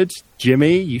 you're good.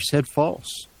 Jimmy, you said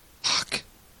false. Fuck.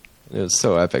 It was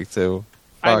so epic, too.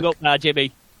 Hang Fuck. up there,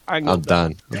 Jimmy. Hang I'm up there.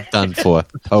 done. I'm done for.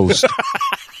 Toast.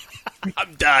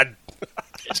 I'm done.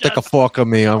 Stick a fork on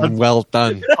me. I'm well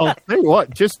done. I'll tell you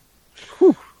what, just...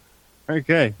 whew.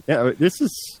 Okay. Yeah, this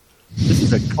is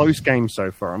a close game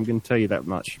so far. I'm going to tell you that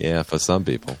much. Yeah, for some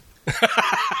people.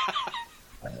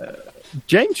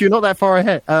 James, you're not that far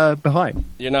ahead, behind.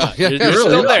 You're not. Yeah, You're yeah, still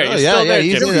really? there. You're Oh, still there,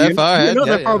 he's Jimmy. in that far You're ahead. not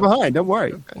Yeah, that far yeah. behind. Don't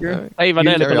worry. You're, Dave, I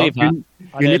nearly carry believe that.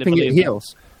 you're nipping at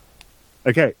heels.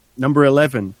 Okay, number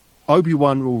 11.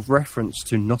 Obi-Wan will reference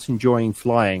to not enjoying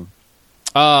flying.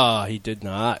 Oh, he did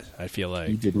not. I feel You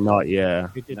like. did not, yeah.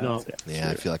 He did That's not. it. Yeah,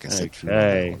 I feel like I said true.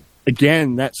 Okay.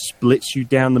 Again, that splits you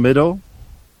down the middle.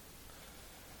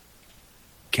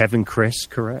 Kevin, Chris,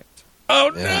 correct.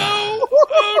 Oh Yeah. no!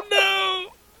 Oh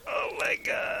no! Oh my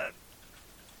god!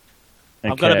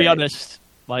 I've got to be Okay. honest.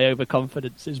 My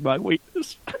overconfidence is my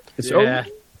weakness. It's Yeah.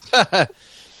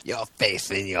 Your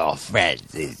face and your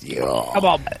friends is your. Come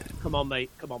on, mate.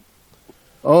 Come on.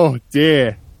 Oh,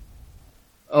 dear.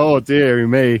 Oh, dear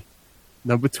me.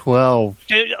 Number 12.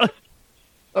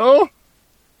 Oh!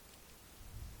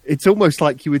 It's almost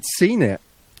like you had seen it.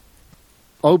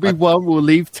 Obi-Wan will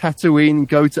leave Tatooine and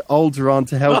go to Alderaan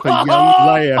to help a young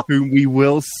Leia whom we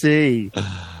will see.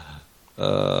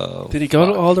 Did he go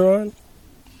to Alderaan?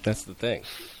 That's the thing.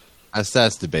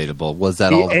 That's debatable. Was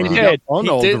that He all ended wrong? up on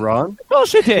He did. Alderaan. Of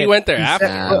course it He did. went there He after.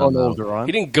 set foot on no. Alderaan.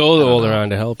 He didn't go to Alderaan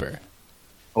to help her.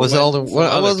 Was one of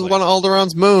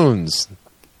Alderaan's moons?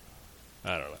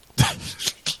 I don't know.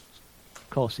 Of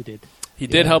course he did. He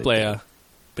did help Leia,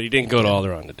 but he didn't go to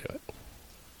Alderaan to do it.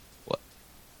 What?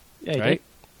 Yeah, he right? did.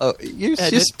 Oh, you're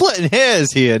splitting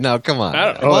hairs here. No, come on.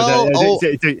 I don't know.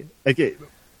 Okay.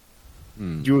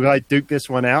 You guys duke this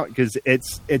one out because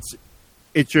it's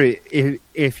true.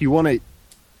 If you want it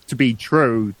to be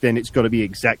true, then it's got to be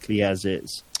exactly as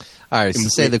is. All right, so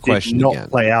say the question did not again.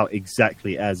 play out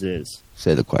exactly as is.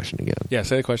 Say the question again. Yeah,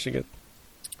 say the question again.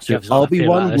 So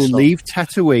Obi-Wan will leave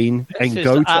Tatooine and is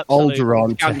go to absolute Alderaan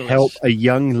to scandalous. help a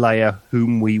young Leia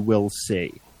whom we will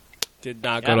see. Did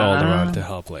not go to Alderaan to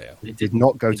help Leia. He did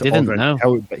not go to didn't, Alderaan no. to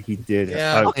help, but he did.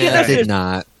 Yeah, Oh, I did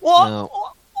not. What? No.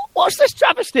 What's this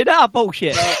travesty now?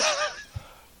 Bullshit.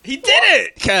 He did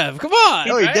it, Kev. Come on.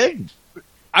 No, he didn't.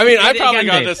 I mean, I did it probably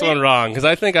again, got Dave. this one wrong because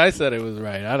I think I said it was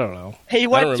right. I don't know. He I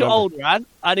went don't to remember. Alderaan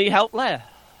and he helped Leia.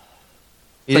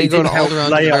 He didn't go to help Alderaan at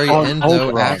the Leia very on end, though,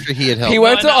 Alderaan. after he had helped. He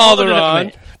went to No, no, no,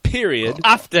 Alderaan, period.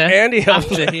 After And he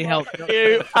helped. after he helped.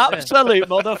 You absolute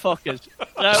motherfuckers.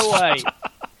 No way.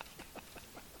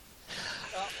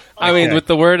 I mean, Okay. with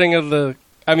the wording of the...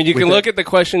 I mean, you can look at the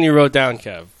question you wrote down,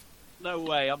 Kev. No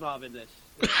way. I'm not having this.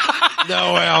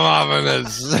 No way I'm having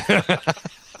this.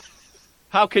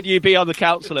 How could you be on the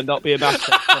council and not be a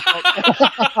master?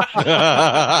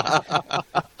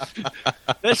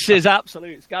 This is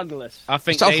absolute scandalous. I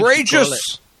think It's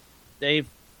outrageous. Dave.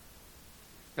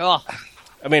 Oh,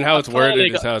 I mean, how it's I've clearly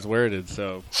worded is got- how it's worded,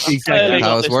 so... Exactly.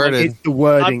 How it's worded. It's the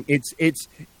wording. It's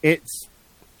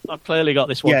I've clearly got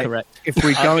this one yeah. correct. If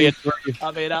we're going through,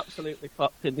 I mean, absolutely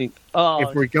fucked in the... Oh,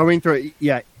 if we're going through it,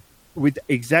 yeah, with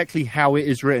exactly how it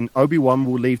is written, Obi-Wan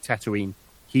will leave Tatooine.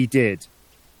 He did.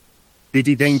 Did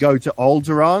he then go to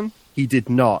Alderaan? He did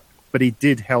not, but he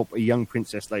did help a young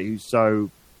Princess Leia. So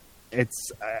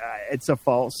it's a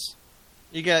false.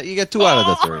 You got 2 out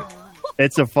of the 3.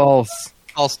 It's a false.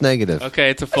 False negative. Okay,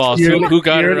 it's a false. Who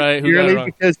got it right? Who got it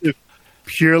wrong?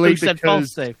 Purely Who said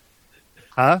false, because. Dave?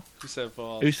 Huh? Who said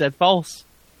false? Who said false?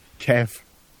 Kev.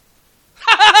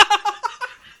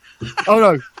 Oh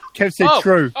no, Kev said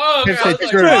true. Oh, Kev okay, said I was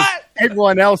true. like,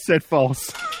 Everyone else said false.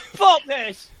 fuck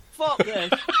this. Fuck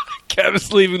this.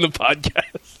 Kevin's leaving the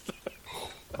podcast.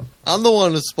 I'm the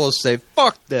one who's supposed to say,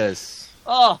 fuck this.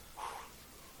 Oh,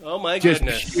 Oh my Just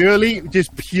goodness.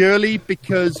 purely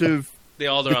because of The the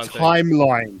Alderaan thing.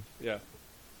 timeline. Yeah.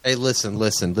 Hey, listen.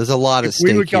 There's a lot at If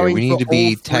we were stake here. going We need for to be all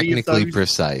 3 of technically those-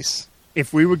 precise.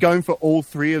 If we were going for all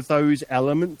 3 of those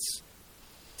elements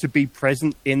to be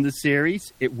present in the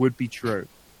series, it would be true.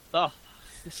 oh,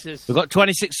 this is... We've got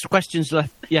 26 questions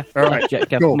left. Yeah. All right, Jack,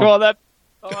 cool. Go on then.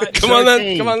 All right. Come on then.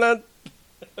 13. Come on then.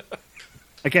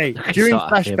 Okay, I during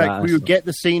start asking flashback, about we this would get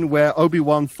the scene where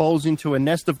Obi-Wan falls into a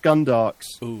nest of Gundarks,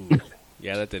 Ooh.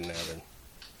 Yeah, that didn't happen.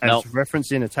 as Nope.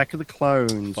 referenced in Attack of the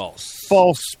Clones. False.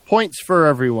 False points for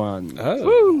everyone.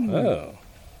 Oh.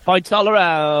 Points all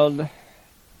around.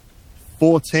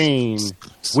 14.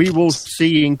 We will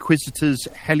see Inquisitor's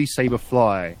helisaber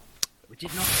fly.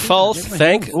 False.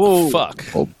 Thank fuck.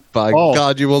 Oh, by Oh.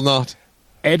 God, you will not.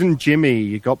 Ed and Jimmy,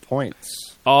 you got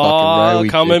points. Fucking right Oh, we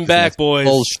coming did, 'cause back, that's boys.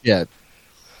 Bullshit.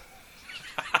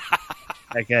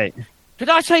 Okay. Did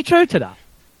I say true to that?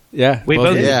 Yeah. We both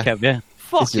both did. did, Yeah. Kev, yeah.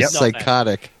 Fuck This is not, man.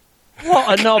 psychotic.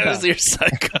 What a knobber. That was your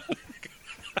psycho.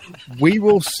 We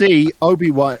will see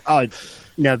Obi-Wan.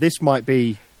 Now, this might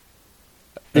be...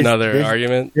 Another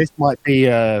argument. This might be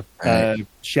Shouty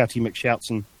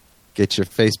McShoutson. Get your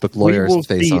Facebook We lawyer's will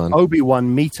face see on.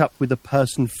 Obi-Wan meet up with a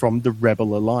person from the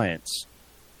Rebel Alliance.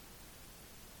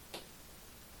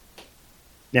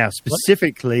 Now,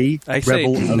 specifically, I say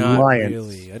Rebel do not Alliance.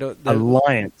 really. I don't.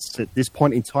 Alliance. At this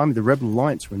point in time, the Rebel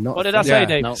Alliance were not. What did I say, Yeah.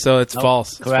 Dave? No. So it's Nope.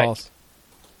 false. It's Correct. false.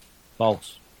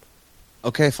 False.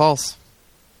 Okay, false.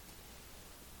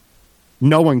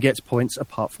 No one gets points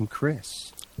apart from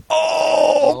Chris.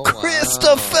 Oh,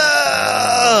 Christopher!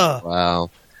 Wow.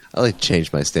 I like to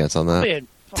change my stance on that. Being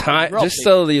fucking robbed, Just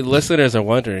so the listeners are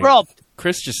wondering, Robbed.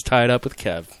 Chris just tied up with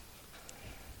Kev.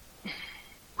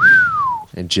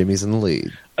 And Jimmy's in the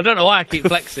lead. I don't know why I keep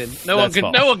flexing. No one That's can.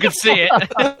 false. No one can see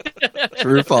it.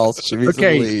 True or false? Jimmy's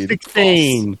Okay, in the lead.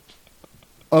 16.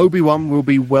 Obi-Wan will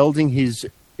be welding his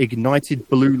ignited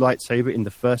blue lightsaber in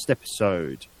the first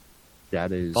episode.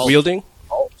 That is Wielding?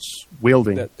 false.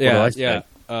 Wielding. What did I say?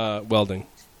 Welding.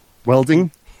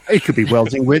 Welding. It could be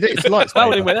welding with it. It's a lightsaber.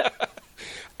 Welding with it.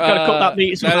 Gotta cook that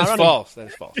meat That is somewhere, false. That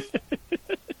is false.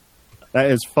 That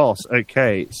is false.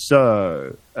 Okay,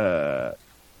 so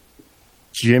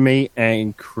Jimmy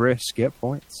and Chris get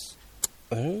points.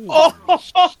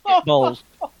 Balls.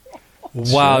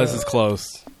 Wow, this is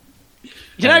close.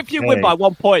 You know, if you win by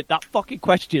 1 point, that fucking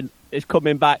question is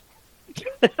coming back.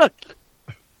 I'm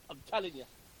telling you.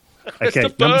 Okay,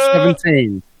 number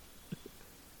 17.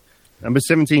 Number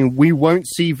 17, we won't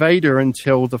see Vader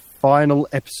until the final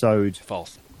episode.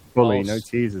 False. Fully, False. no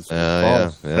teasers. Yeah,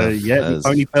 False. The That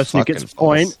only is person who gets a fucking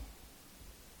point false.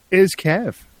 is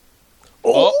Kev.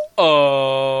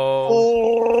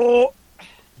 Oh.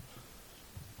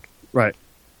 Right.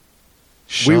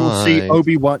 We will see Shite.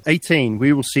 Obi-Wan, 18,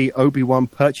 we will see Obi-Wan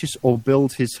purchase or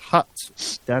build his hut.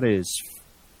 That is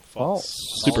false.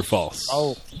 Super false.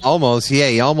 Oh, Almost, yeah,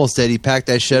 he almost did. He packed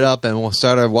that shit up and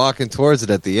started walking towards it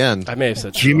at the end. I may have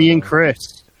said Jimmy and Chris.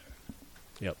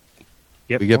 Yep.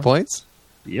 Yep. We get points?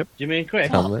 Yep. Jimmy and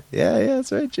Chris. Yeah,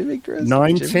 that's right. Jimmy and Chris.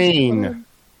 19.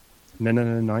 No,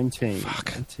 19.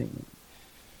 Fuck. 19.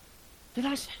 did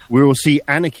I say? We will see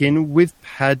Anakin with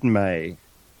Padme.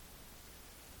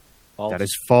 False. That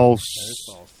is false.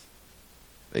 false.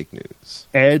 Fake news.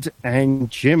 Ed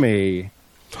and Jimmy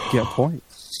get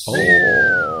points.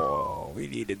 Oh, we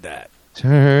needed that.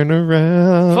 Turn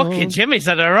around. Fucking Jimmy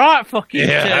said a right fucking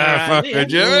Yeah, turnaround, fucking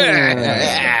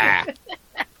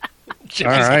Jimmy.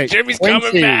 All right. Jimmy's 20.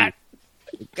 coming back.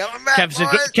 Coming back,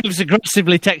 Kev's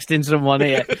aggressively texting someone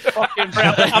here.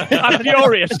 I'm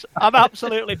furious. I'm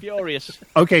absolutely furious.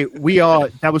 Okay,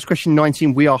 that was question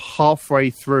 19. We are halfway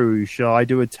through. Shall I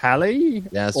do a tally?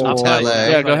 Yes, Or- we'll tell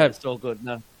Yeah, go ahead. It's all good.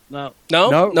 No. No?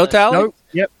 No, No tally? No,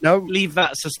 yep, no. Leave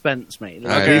that suspense, mate. All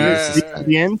right. Leave it to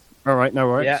the end. All right, no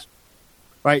worries. Yeah.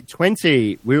 Right,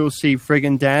 20. We will see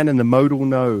Friggin' Dan and the modal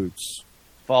nodes.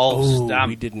 False. Oh, Damn.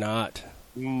 we did not.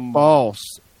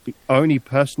 False. The only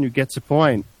person who gets a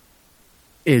point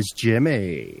is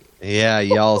Jimmy. Yeah,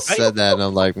 y'all said that, and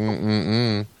I'm like,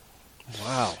 mm.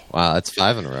 Wow. Wow, that's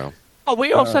 5 in a row. Oh,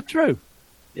 we all said true.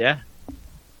 Yeah.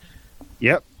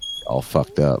 Yep. All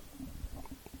fucked up.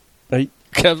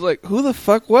 Kev's like, who the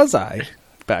fuck was I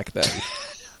back then?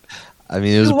 I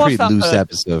mean, it was Who a was pretty that, loose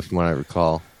episode from what I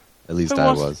recall. At least Who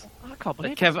I was- was. I can't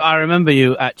believe Kev, I remember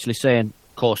you actually saying,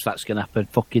 of course that's going to happen.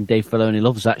 Fucking Dave Filoni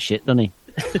loves that shit, doesn't he?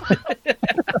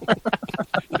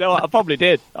 You know what? I probably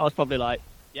did. I was probably like,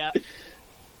 yeah,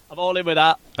 I'm all in with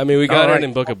that. I mean, we got All it right.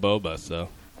 in Book of Boba, so.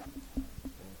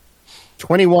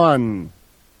 21.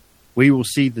 We will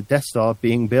see the Death Star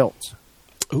being built.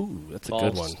 Ooh, that's a False.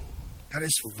 good one. That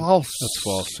is false. That's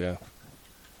false, yeah.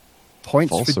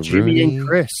 Points False for or Jimmy Rooney? and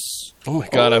Chris. Oh my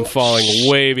god, I'm falling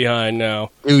way behind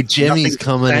now. Dude, Jimmy's Nothing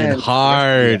coming in stands.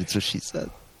 hard. That's what she said.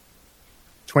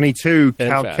 22. And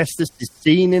Cal fast. Kestis is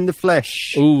seen in the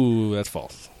flesh. Ooh, that's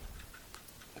false.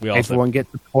 We all Everyone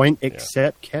gets the point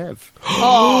except Kev.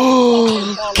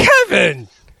 Kevin!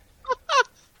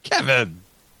 Kevin!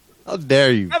 How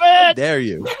dare you? Kevin! How dare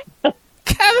you?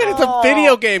 Kevin is a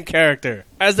video game character.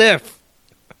 As if.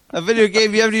 A video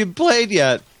game you haven't even played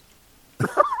yet.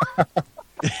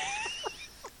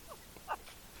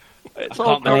 It's I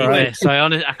all can't believe right. this.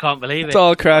 I can't believe It's it.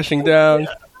 all crashing down. It's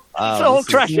all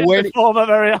crashing before my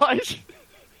very eyes.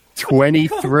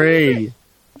 23.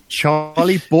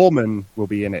 Charlie Borman will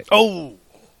be in it. Oh!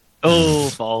 Oh,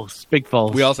 false. Big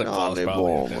false. We all said Oh, false, they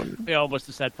probably. won. We almost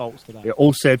have said false to that. They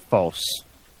all said false.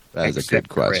 That is a Except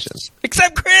good question. Chris.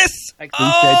 Except Chris! Who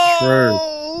said true?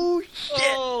 Oh, shit.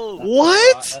 Oh,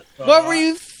 What? What were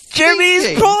you Jimmy's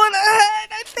thinking? pulling ahead,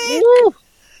 I think.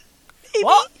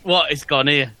 What? What is gone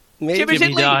here? Maybe.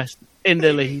 Jimmy dies in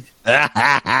the lead.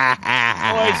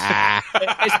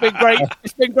 It's been great.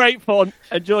 It's been great fun.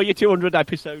 Enjoy your 200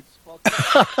 episodes.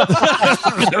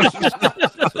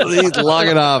 Please log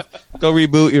it off. Go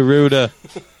reboot your Ruda.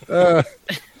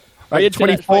 Right,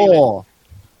 internet's 24.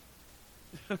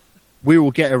 We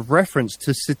will get a reference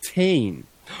to Satine.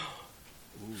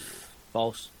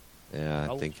 False.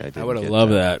 Yeah, I think I did. I would have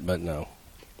loved that, but no.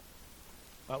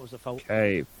 That was a fault.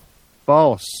 Okay.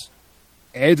 False.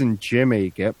 Ed and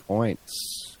Jimmy get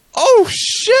points. Oh,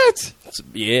 shit!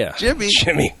 Yeah. Jimmy.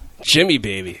 Jimmy,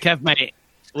 baby. Kev, mate,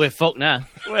 we're fucked now.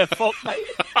 We're fucked, mate.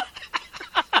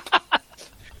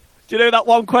 Do you know that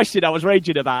one question I was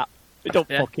raging about? It don't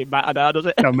fucking matter now, does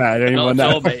it? Don't matter anyone Not at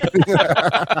now. all, mate.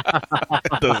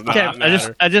 Does not Kev,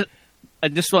 matter. I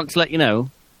just want to let you know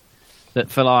that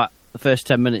for like the first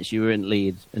 10 minutes you were in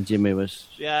lead and Jimmy was,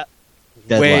 Yeah.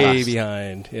 Dead way last.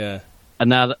 behind, yeah. and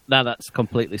now that's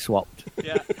completely swapped.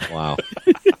 Yeah. Wow.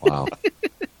 Wow.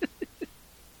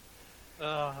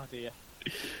 Oh, dear.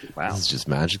 Wow. This is just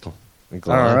magical.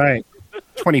 All right.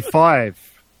 25.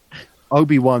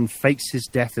 Obi-Wan fakes his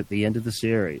death at the end of the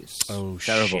series. Oh,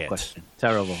 Terrible shit. question.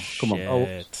 Terrible. Come on. Oh,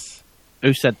 Shit.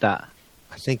 who said that?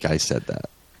 I think I said that.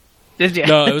 Did you?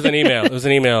 No, it was an email. It was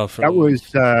an email from That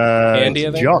was Andy,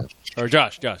 I think? Josh. Or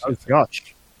Josh. That was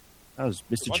Josh. That was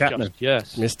Mr. What Chapman. just-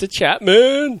 yes. Mr.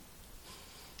 Chapman.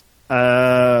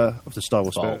 Of the Star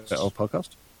Wars podcast.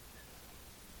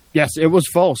 Yes, it was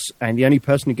false, and the only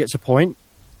person who gets a point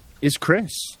is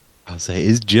Chris. I'll say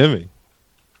is Jimmy.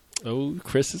 Oh,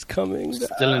 Chris is coming.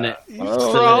 Still in it.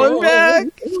 Crawling back.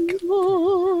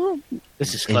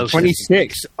 This is close.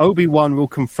 26. Obi-Wan will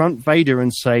confront Vader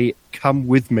and say, "Come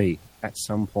with me," at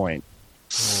some point.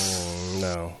 Oh,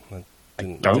 no.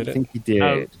 Don't think he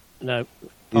did. No.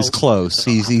 He's close.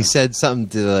 He said something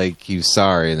to like he was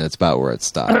sorry, and that's about where it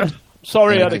stopped.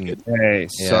 Sorry, Anakin. Okay,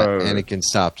 Yeah, so Anakin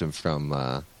stopped him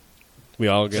from We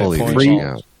all get fully points. reaching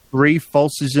out. 3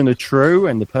 falses and a true,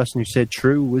 and the person who said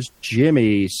true was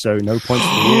Jimmy, so no points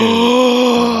for you.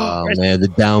 Oh man, the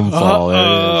downfall. There it is.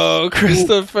 Oh,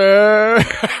 Christopher.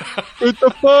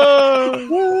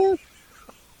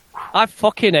 I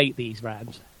fucking hate these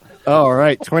rounds. All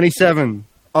right, 27.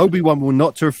 Obi-Wan will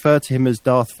not refer to him as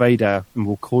Darth Vader and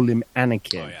will call him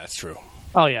Anakin. Oh, yeah, that's true.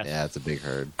 Oh, yeah. Yeah, it's a big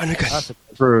herd.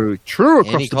 True. True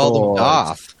across And he the called him board.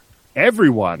 Darth.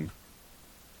 Everyone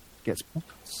gets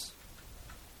points.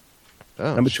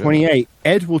 Oh, Number sure. 28.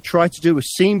 Ed will try to do a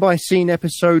scene-by-scene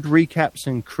episode recaps,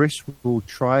 and Chris will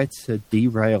try to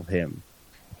derail him.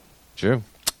 True.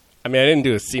 I mean, I didn't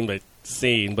do a scene by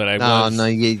scene, but I was. No,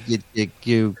 you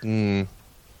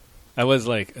I was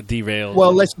like derailed.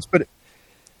 Well, let's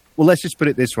just put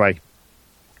it this way: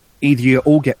 either you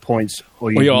all get points, or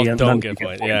we you all none don't of you get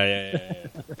points. Yeah.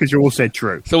 because you all said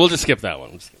true. So we'll just skip that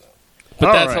one. But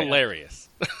All that's right. hilarious.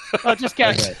 Oh, just go.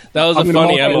 Okay. That was I'm a gonna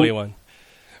funny mark it Emily all- one.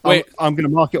 Wait. I'm going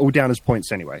to mark it all down as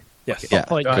points anyway. Yes. Yeah.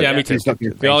 Point. Yeah, me too. It's not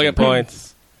good. We all get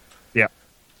points. Yeah.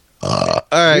 all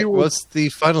right. We will- What's the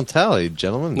final tally,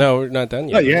 gentlemen? No, we're not done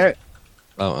Oh, yet.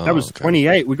 yeah. That was okay.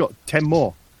 28. We got 10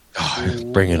 more.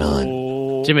 Bring it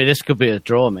on. Jimmy, this could be a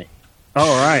draw, me.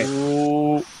 All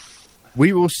right.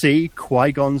 We will see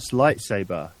Qui-Gon's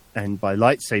lightsaber. And by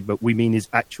lightsaber, we mean his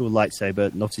actual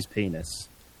lightsaber, not his penis.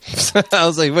 I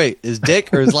was like, wait, his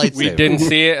dick or his lightsaber? We didn't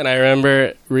see it, and I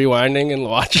remember rewinding and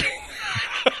watching.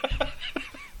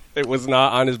 It was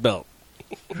not on his belt.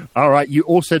 All right. You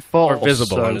all said false. Or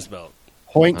visible so on his belt.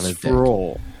 Points On his for dick.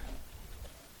 all.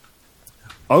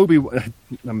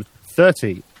 Number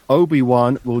 30.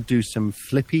 Obi-Wan will do some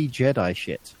flippy Jedi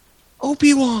shit.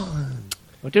 Obi-Wan.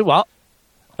 We'll do what?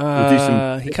 We'll do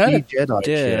some He kind of flippy Jedi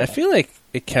did. shit. I feel like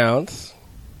it counts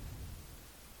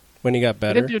when he got He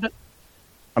better. didn't do, that.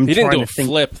 I'm He didn't trying do a to think.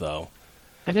 flip, though.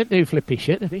 He didn't do flippy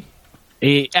shit, did he?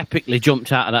 He epically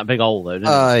jumped out of that big hole, though,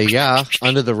 didn't he? Yeah,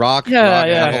 under the rock, Yeah, rock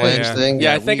yeah, avalanche yeah. thing.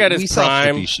 Yeah, I think at his we saw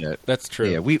prime- flippy shit. That's true.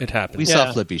 Yeah, it happened. We Yeah.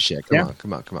 saw flippy shit. Yeah.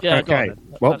 Come on. Yeah, go on Okay. then.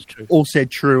 Well, That's true. all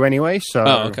said true anyway, so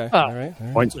Oh, okay. Oh. All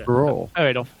right. points for all. Fair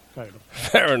enough.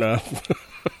 Fair enough.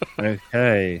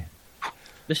 Okay.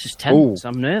 This is tense.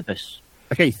 I'm nervous.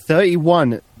 Okay,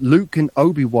 31. Luke and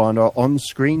Obi-Wan are on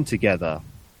screen together.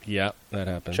 Yeah, that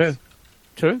happens.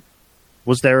 True.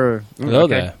 Was there a... Hello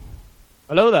okay. there.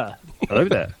 Hello there. Hello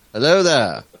there. Hello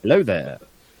there. Hello there.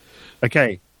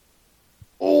 Okay.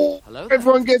 Oh,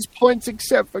 everyone gets points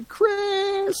except for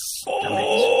Chris.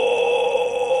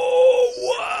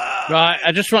 Right,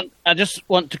 I just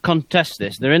want to contest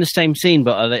this. They're in the same scene,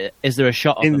 but is there a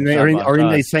shot of them? Are in side by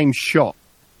the side? same shot.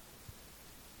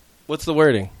 What's the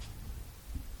wording?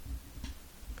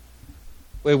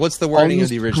 Wait, what's the On wording of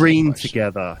the original screen question?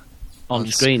 together. on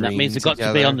screen? That means they've got to be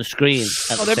together. on the screen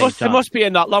at Oh, the they same time. must be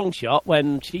in that long shot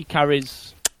when she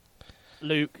carries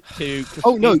Luke to.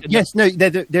 Oh no! Yes, no.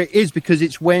 There is, because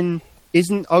it's when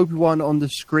isn't Obi-Wan on the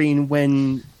screen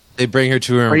when They bring her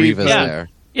to her and Reva. Reva's Yeah. there.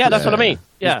 Yeah, that's what I mean.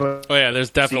 Yeah. Oh yeah, there's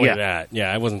definitely Yeah. that.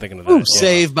 Yeah, I wasn't thinking of that. Ooh, Yeah.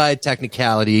 saved by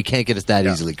technicality. You can't get us that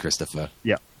Yeah. easily, Christopher.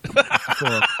 Yeah.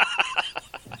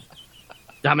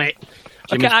 Damn it! Look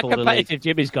Jimmy's at how pulled a lead. competitive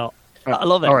Jimmy's got. I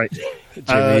love it. All right.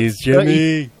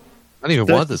 Jimmy. I don't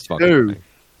even want this fucking 32. thing.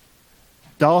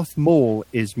 Darth Maul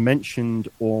is mentioned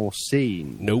or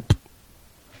seen. Nope.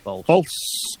 False. False.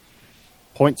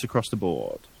 Points across the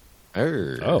board.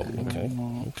 Oh,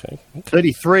 Okay.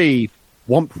 33.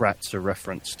 Womp rats are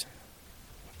referenced.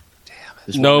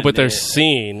 There's No, one but in they're there.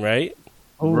 seen, right?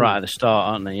 Right at the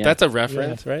start, aren't they? Yeah. That's a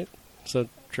reference, right? So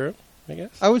true, I guess.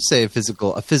 I would say a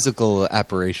physical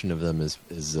apparition of them is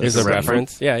a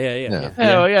reference. Yeah. Yeah.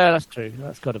 Oh, yeah, that's true.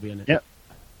 That's got to be in it. Yeah.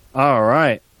 All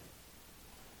right.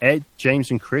 Ed, James,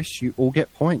 and Chris, you all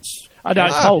get points. I know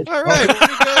it's cold. All right,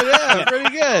 pretty good. Yeah, pretty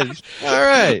good. All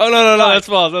right. Oh no, that's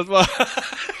false. That's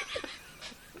false.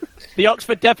 The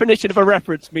Oxford definition of a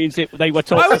reference means they were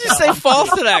talking. Why would you say false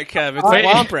to that, Kev? It's a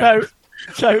womp rat.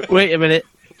 So Wait a minute.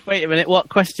 What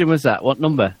question was that? What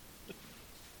number?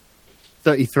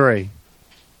 33.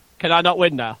 can I not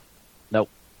win now? Nope.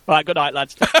 Right, good night,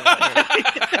 lads.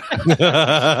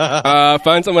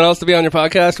 Find someone else to be on your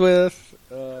podcast with.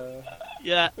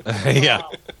 Yeah. Yeah.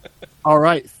 All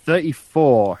right,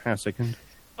 34. Hang on a second.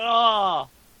 Oh.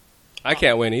 I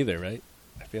can't win either, right?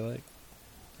 I feel like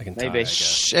I can. Maybe. Tie, I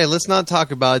guess. Hey, let's not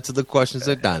talk about it till the questions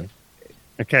are done.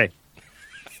 Okay.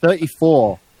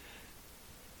 34.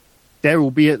 There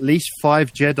will be at least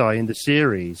 5 Jedi in the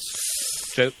series.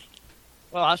 True.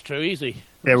 Well, that's true. Easy.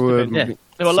 There were There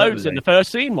were loads in the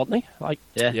first scene, wasn't they? Like,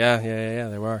 Yeah.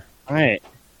 There were. All right.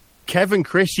 Kevin,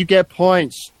 Chris, you get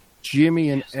points. Jimmy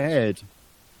and Ed,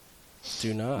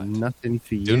 Do not. nothing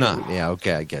for you. Do not. Yeah,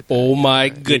 okay, I get that. Oh my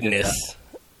goodness.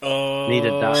 Oh,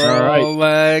 Needed that. All right. oh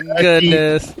my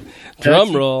goodness.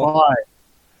 Drum roll.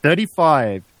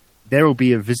 35. There will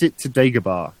be a visit to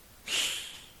Dagobah.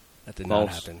 That did not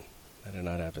False.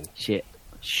 happen. Shit.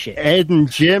 Ed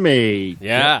and Jimmy.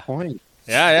 Yeah. Get points.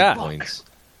 Yeah. Points.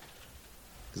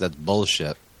 Because that's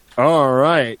bullshit. All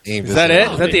right. Is that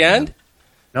it? Is that the end?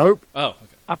 Nope. Oh, okay.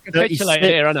 I've capitulated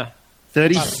here, haven't I?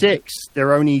 36. There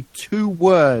are only 2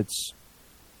 words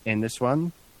in this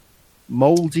one.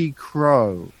 Moldy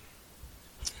Crow.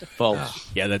 False.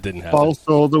 Yeah, that didn't happen. False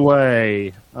all the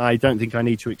way. I don't think I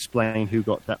need to explain who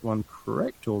got that one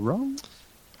correct or wrong.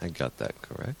 I got that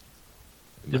correct.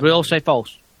 Did we all say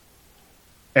false?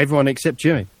 Everyone except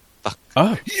Jimmy.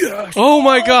 Oh. Yes. Oh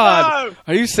my god.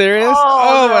 Are you serious?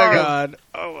 Oh my god.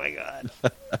 Oh my god.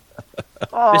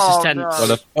 This is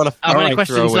tense. What a How many fucking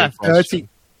questions throwaway left? question.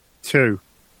 32.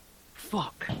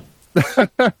 Fuck.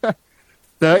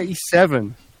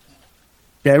 37.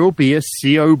 There will be a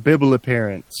CO Bibble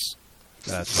appearance.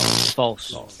 That's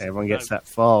false. Everyone gets that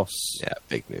false. Yeah,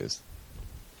 fake news.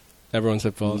 Everyone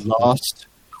said false. Last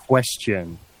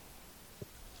question.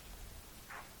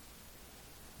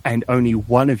 And only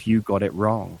one of you got it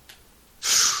wrong.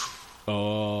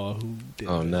 Oh, who did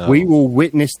Oh, it? no. We will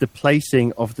witness the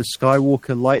placing of the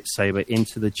Skywalker lightsaber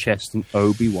into the chest in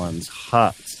Obi-Wan's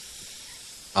hut.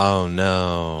 Oh,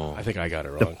 no. I think I got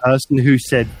it The wrong. person who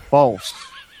said false.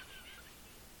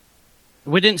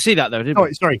 We didn't see that though, did Oh,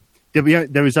 we? sorry.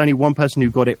 There was only one person who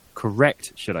got it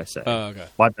correct, should I say. Oh, okay.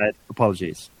 My bad.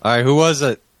 Apologies. All right, who was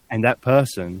it? And that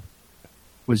person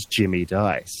was Jimmy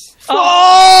Dice.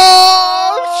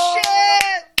 Oh,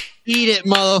 shit! Eat it,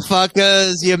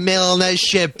 motherfuckers. You're mailing that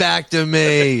shit back to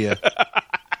me. I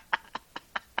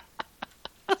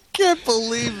can't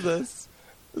believe this.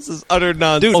 This is utter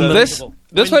nonsense. Dude,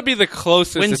 this might be the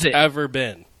closest Wins it's it. ever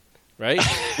been. Right?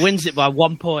 Wins it by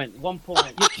 1 point. 1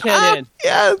 point. You're kidding.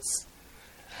 Yes.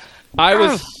 I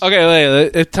was...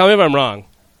 Okay, wait, tell me if I'm wrong.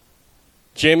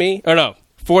 Jimmy... Or no.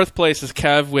 4th place is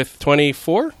Kev with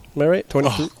 24. Am I right?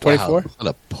 22? 24? Wow, what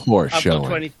a poor I've showing. got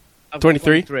 20. I've got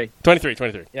 23? 23.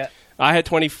 23. Yeah. I had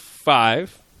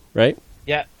 25, right?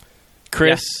 Yeah.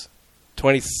 Chris,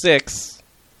 26.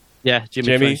 Yeah,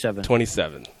 Jimmy 27.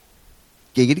 27.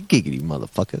 Giggity, giggity,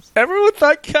 motherfuckers. Everyone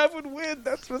thought Kev would win.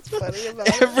 That's what's funny about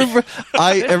it.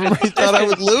 Everybody thought I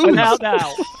would lose. Without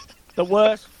doubt, the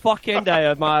worst fucking day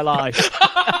of my life.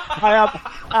 I am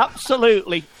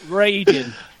absolutely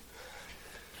raging.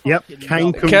 Yep.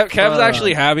 Can Kev's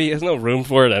actually happy. There's no room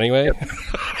for it anyway.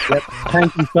 Yep. Can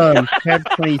confirm. Kev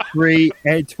 23,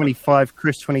 Ed 25,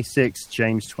 Chris 26,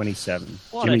 James 27.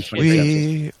 What Jimmy a shit. 27.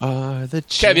 We are the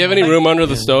Kev, you have any room under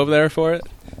the stove there for it?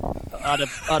 I'd have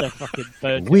fucking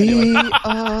burned it We anyway.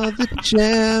 are the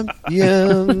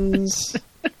champions.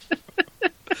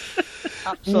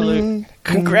 Absolute.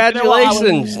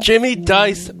 Congratulations, Jimmy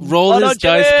Dice rolled his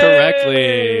dice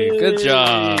correctly. Good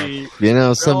job. You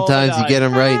know, sometimes you get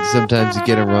them right, and sometimes you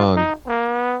get them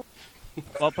wrong.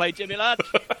 Well played, Jimmy lad.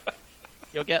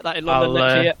 You'll get that in London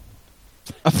next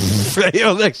year.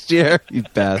 Radio next year, you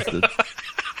bastard.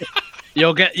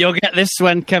 You'll get this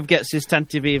when Kev gets his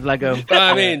Tantive Lego.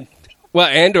 I mean, well,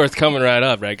 Andor's coming right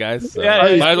up, right, guys? So Yeah,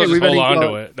 might as well we've just hold only on got-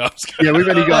 to it. No, I'm just kidding. Yeah, we've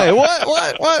only got Hey,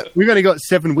 what? we've only got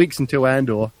 7 weeks until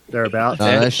Andor, thereabouts.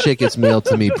 That shit gets mailed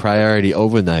to me priority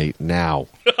overnight now.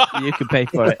 You can pay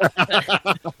for it.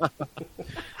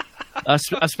 I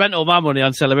spent all my money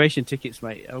on celebration tickets,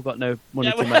 mate. I've got no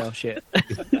money to mail shit.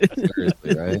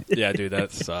 Seriously, right? Yeah, dude,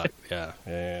 that sucked. Yeah.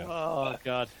 Oh,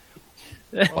 God.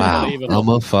 Wow, Unbelievable. I'm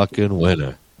a fucking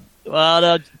winner. Well,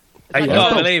 no, Hey, I that's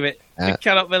can't not- believe it. I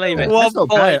cannot believe it. That's not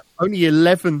bad. Only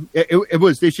 11. It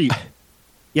was literally.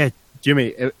 Yeah,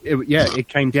 Jimmy. It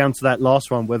came down to that last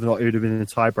one whether or not it would have been a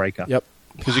tiebreaker. Yep.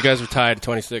 Because you guys were tied at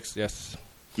 26, yes.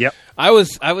 Yep. I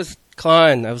was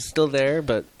Klein. I was still there,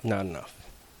 but not enough.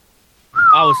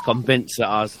 I was convinced that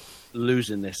I was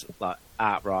losing this like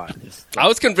outright. I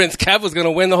was convinced Kev was going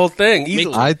to win the whole thing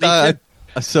easily. I thought.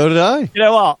 So did I. you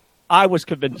know what? I was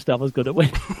convinced I was going to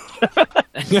win.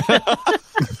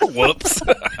 Whoops.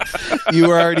 You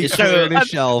were already clearing a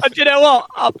shelf. And you know what?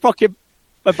 I'm fucking...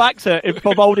 My back's hurting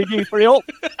from holding you three up.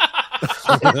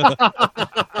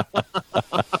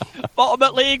 Bottom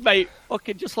at league, mate.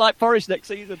 Fucking just like Forest next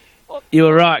season. You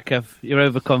were right, Kev. Your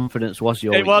overconfidence was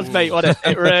your It was, mate, wasn't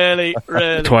it? It really,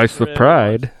 really... Twice the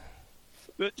pride.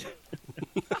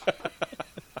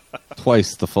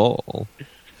 Twice the fall.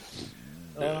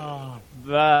 Oh,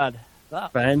 man.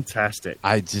 Fantastic.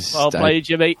 Well played,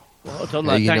 Jimmy. Well done,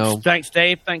 lad. Thanks,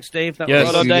 Dave. Thanks, Dave. That Yes.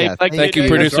 was Well done, Dave. Thank you,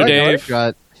 producer Dave.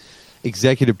 Got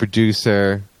executive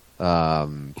producer,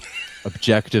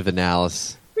 objective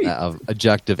analyst,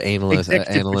 objective analyst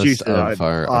Producer, of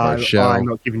our show. I'm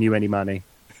not giving you any money.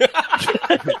 You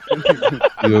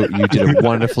did a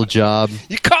wonderful job.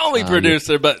 You call me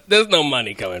producer, but there's no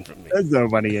money coming from me. There's no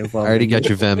money I involved. already got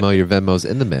your Venmo. Your Venmo's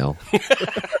in the mail. In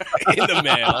the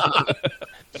mail.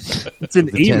 It's an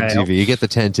The 10 email. TV. You get the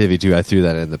 10 TV too. I threw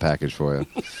that in the package for you.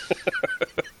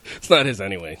 It's not his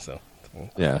anyway, so.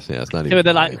 Yeah, it's not You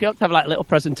even. have to have like a little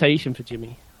presentation for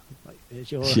Jimmy. Like, here's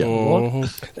your Yeah. award.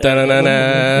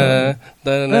 Da-na-na-na,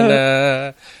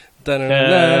 da-na-na-na,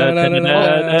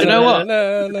 da-na-na-na. Do you know what?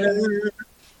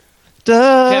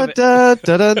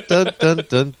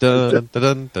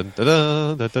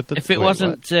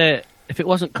 If it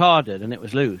wasn't carded and it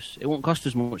was loose, it wouldn't cost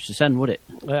as much to send, would it?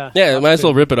 Yeah, might as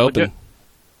well rip it open.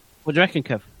 What do you reckon,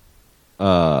 Kev?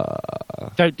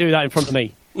 Don't do that in front of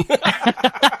me.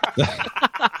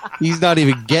 He's not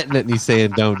even getting it, and he's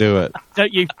saying, "Don't do it."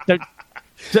 Don't you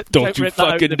Don't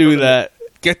fucking do that.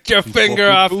 Get your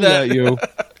finger off that.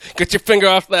 Get your finger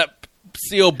off that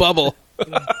seal bubble.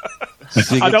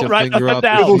 I don't write nothing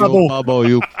down. Bubble,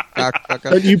 you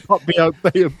cocksucker. Don't you pop me out,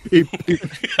 you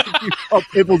pop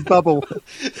Ibble's bubble.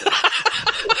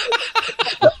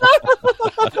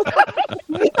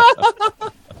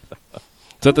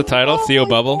 Is that the title? CO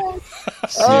Bubble?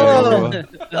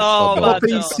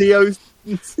 Popping CO's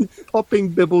popping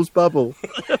Bibble's bubble.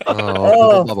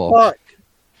 Bubble. Fuck.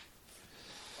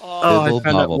 Bibble, I found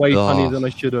bubble. that way funnier than I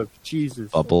should have. Jesus.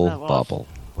 Bubble.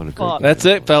 What a great That's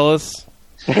it, fellas.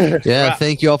 Yeah,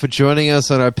 thank you all for joining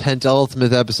us on our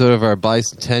penultimate episode of our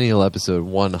bicentennial episode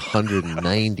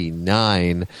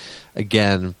 199.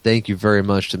 Again, thank you very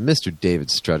much to Mr.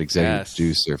 David Strutt, executive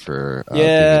producer, for being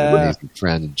an amazing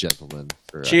friend and gentleman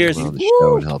for Cheers. coming on the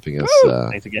show and helping us.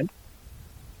 Thanks again.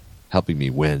 Helping me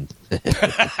win.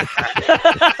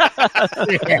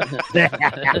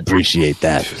 Appreciate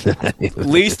that.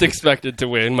 Least expected to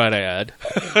win, might I add.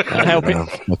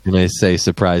 What can I say?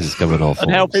 Surprise is coming all And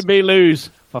helping me lose.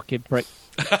 Fucking prick.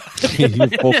 You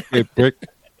fucking prick.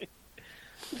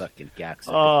 Fucking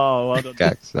gacksucker. Oh, well done.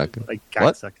 Gacksucker. Like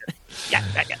What? gacksucker.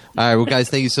 All right, well, guys,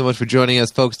 thank you so much for joining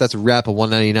us, folks. That's a wrap of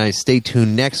 199. Stay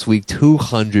tuned next week,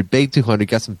 200, big 200.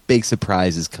 Got some big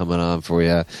surprises coming on for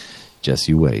you. Just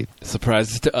you wait.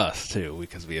 Surprises to us, too,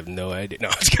 because we have no idea. No,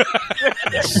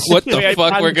 what the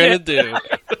fuck we're going to do.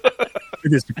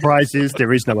 The surprise is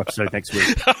there is no episode next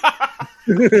week.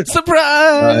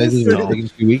 Surprise!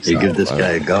 You give this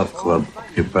guy a golf club,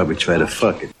 he'll probably try to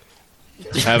fuck it.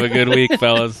 Have a good week,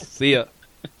 fellas. See ya.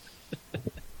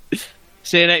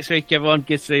 See you next week, everyone.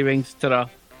 Give 3 rings. Ta-ra.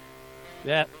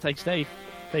 Yeah, take Steve.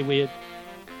 Stay weird.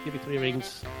 Give me 3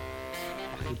 rings.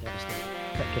 Fucking devastating.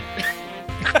 Take care.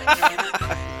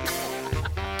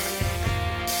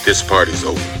 This party's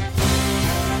over.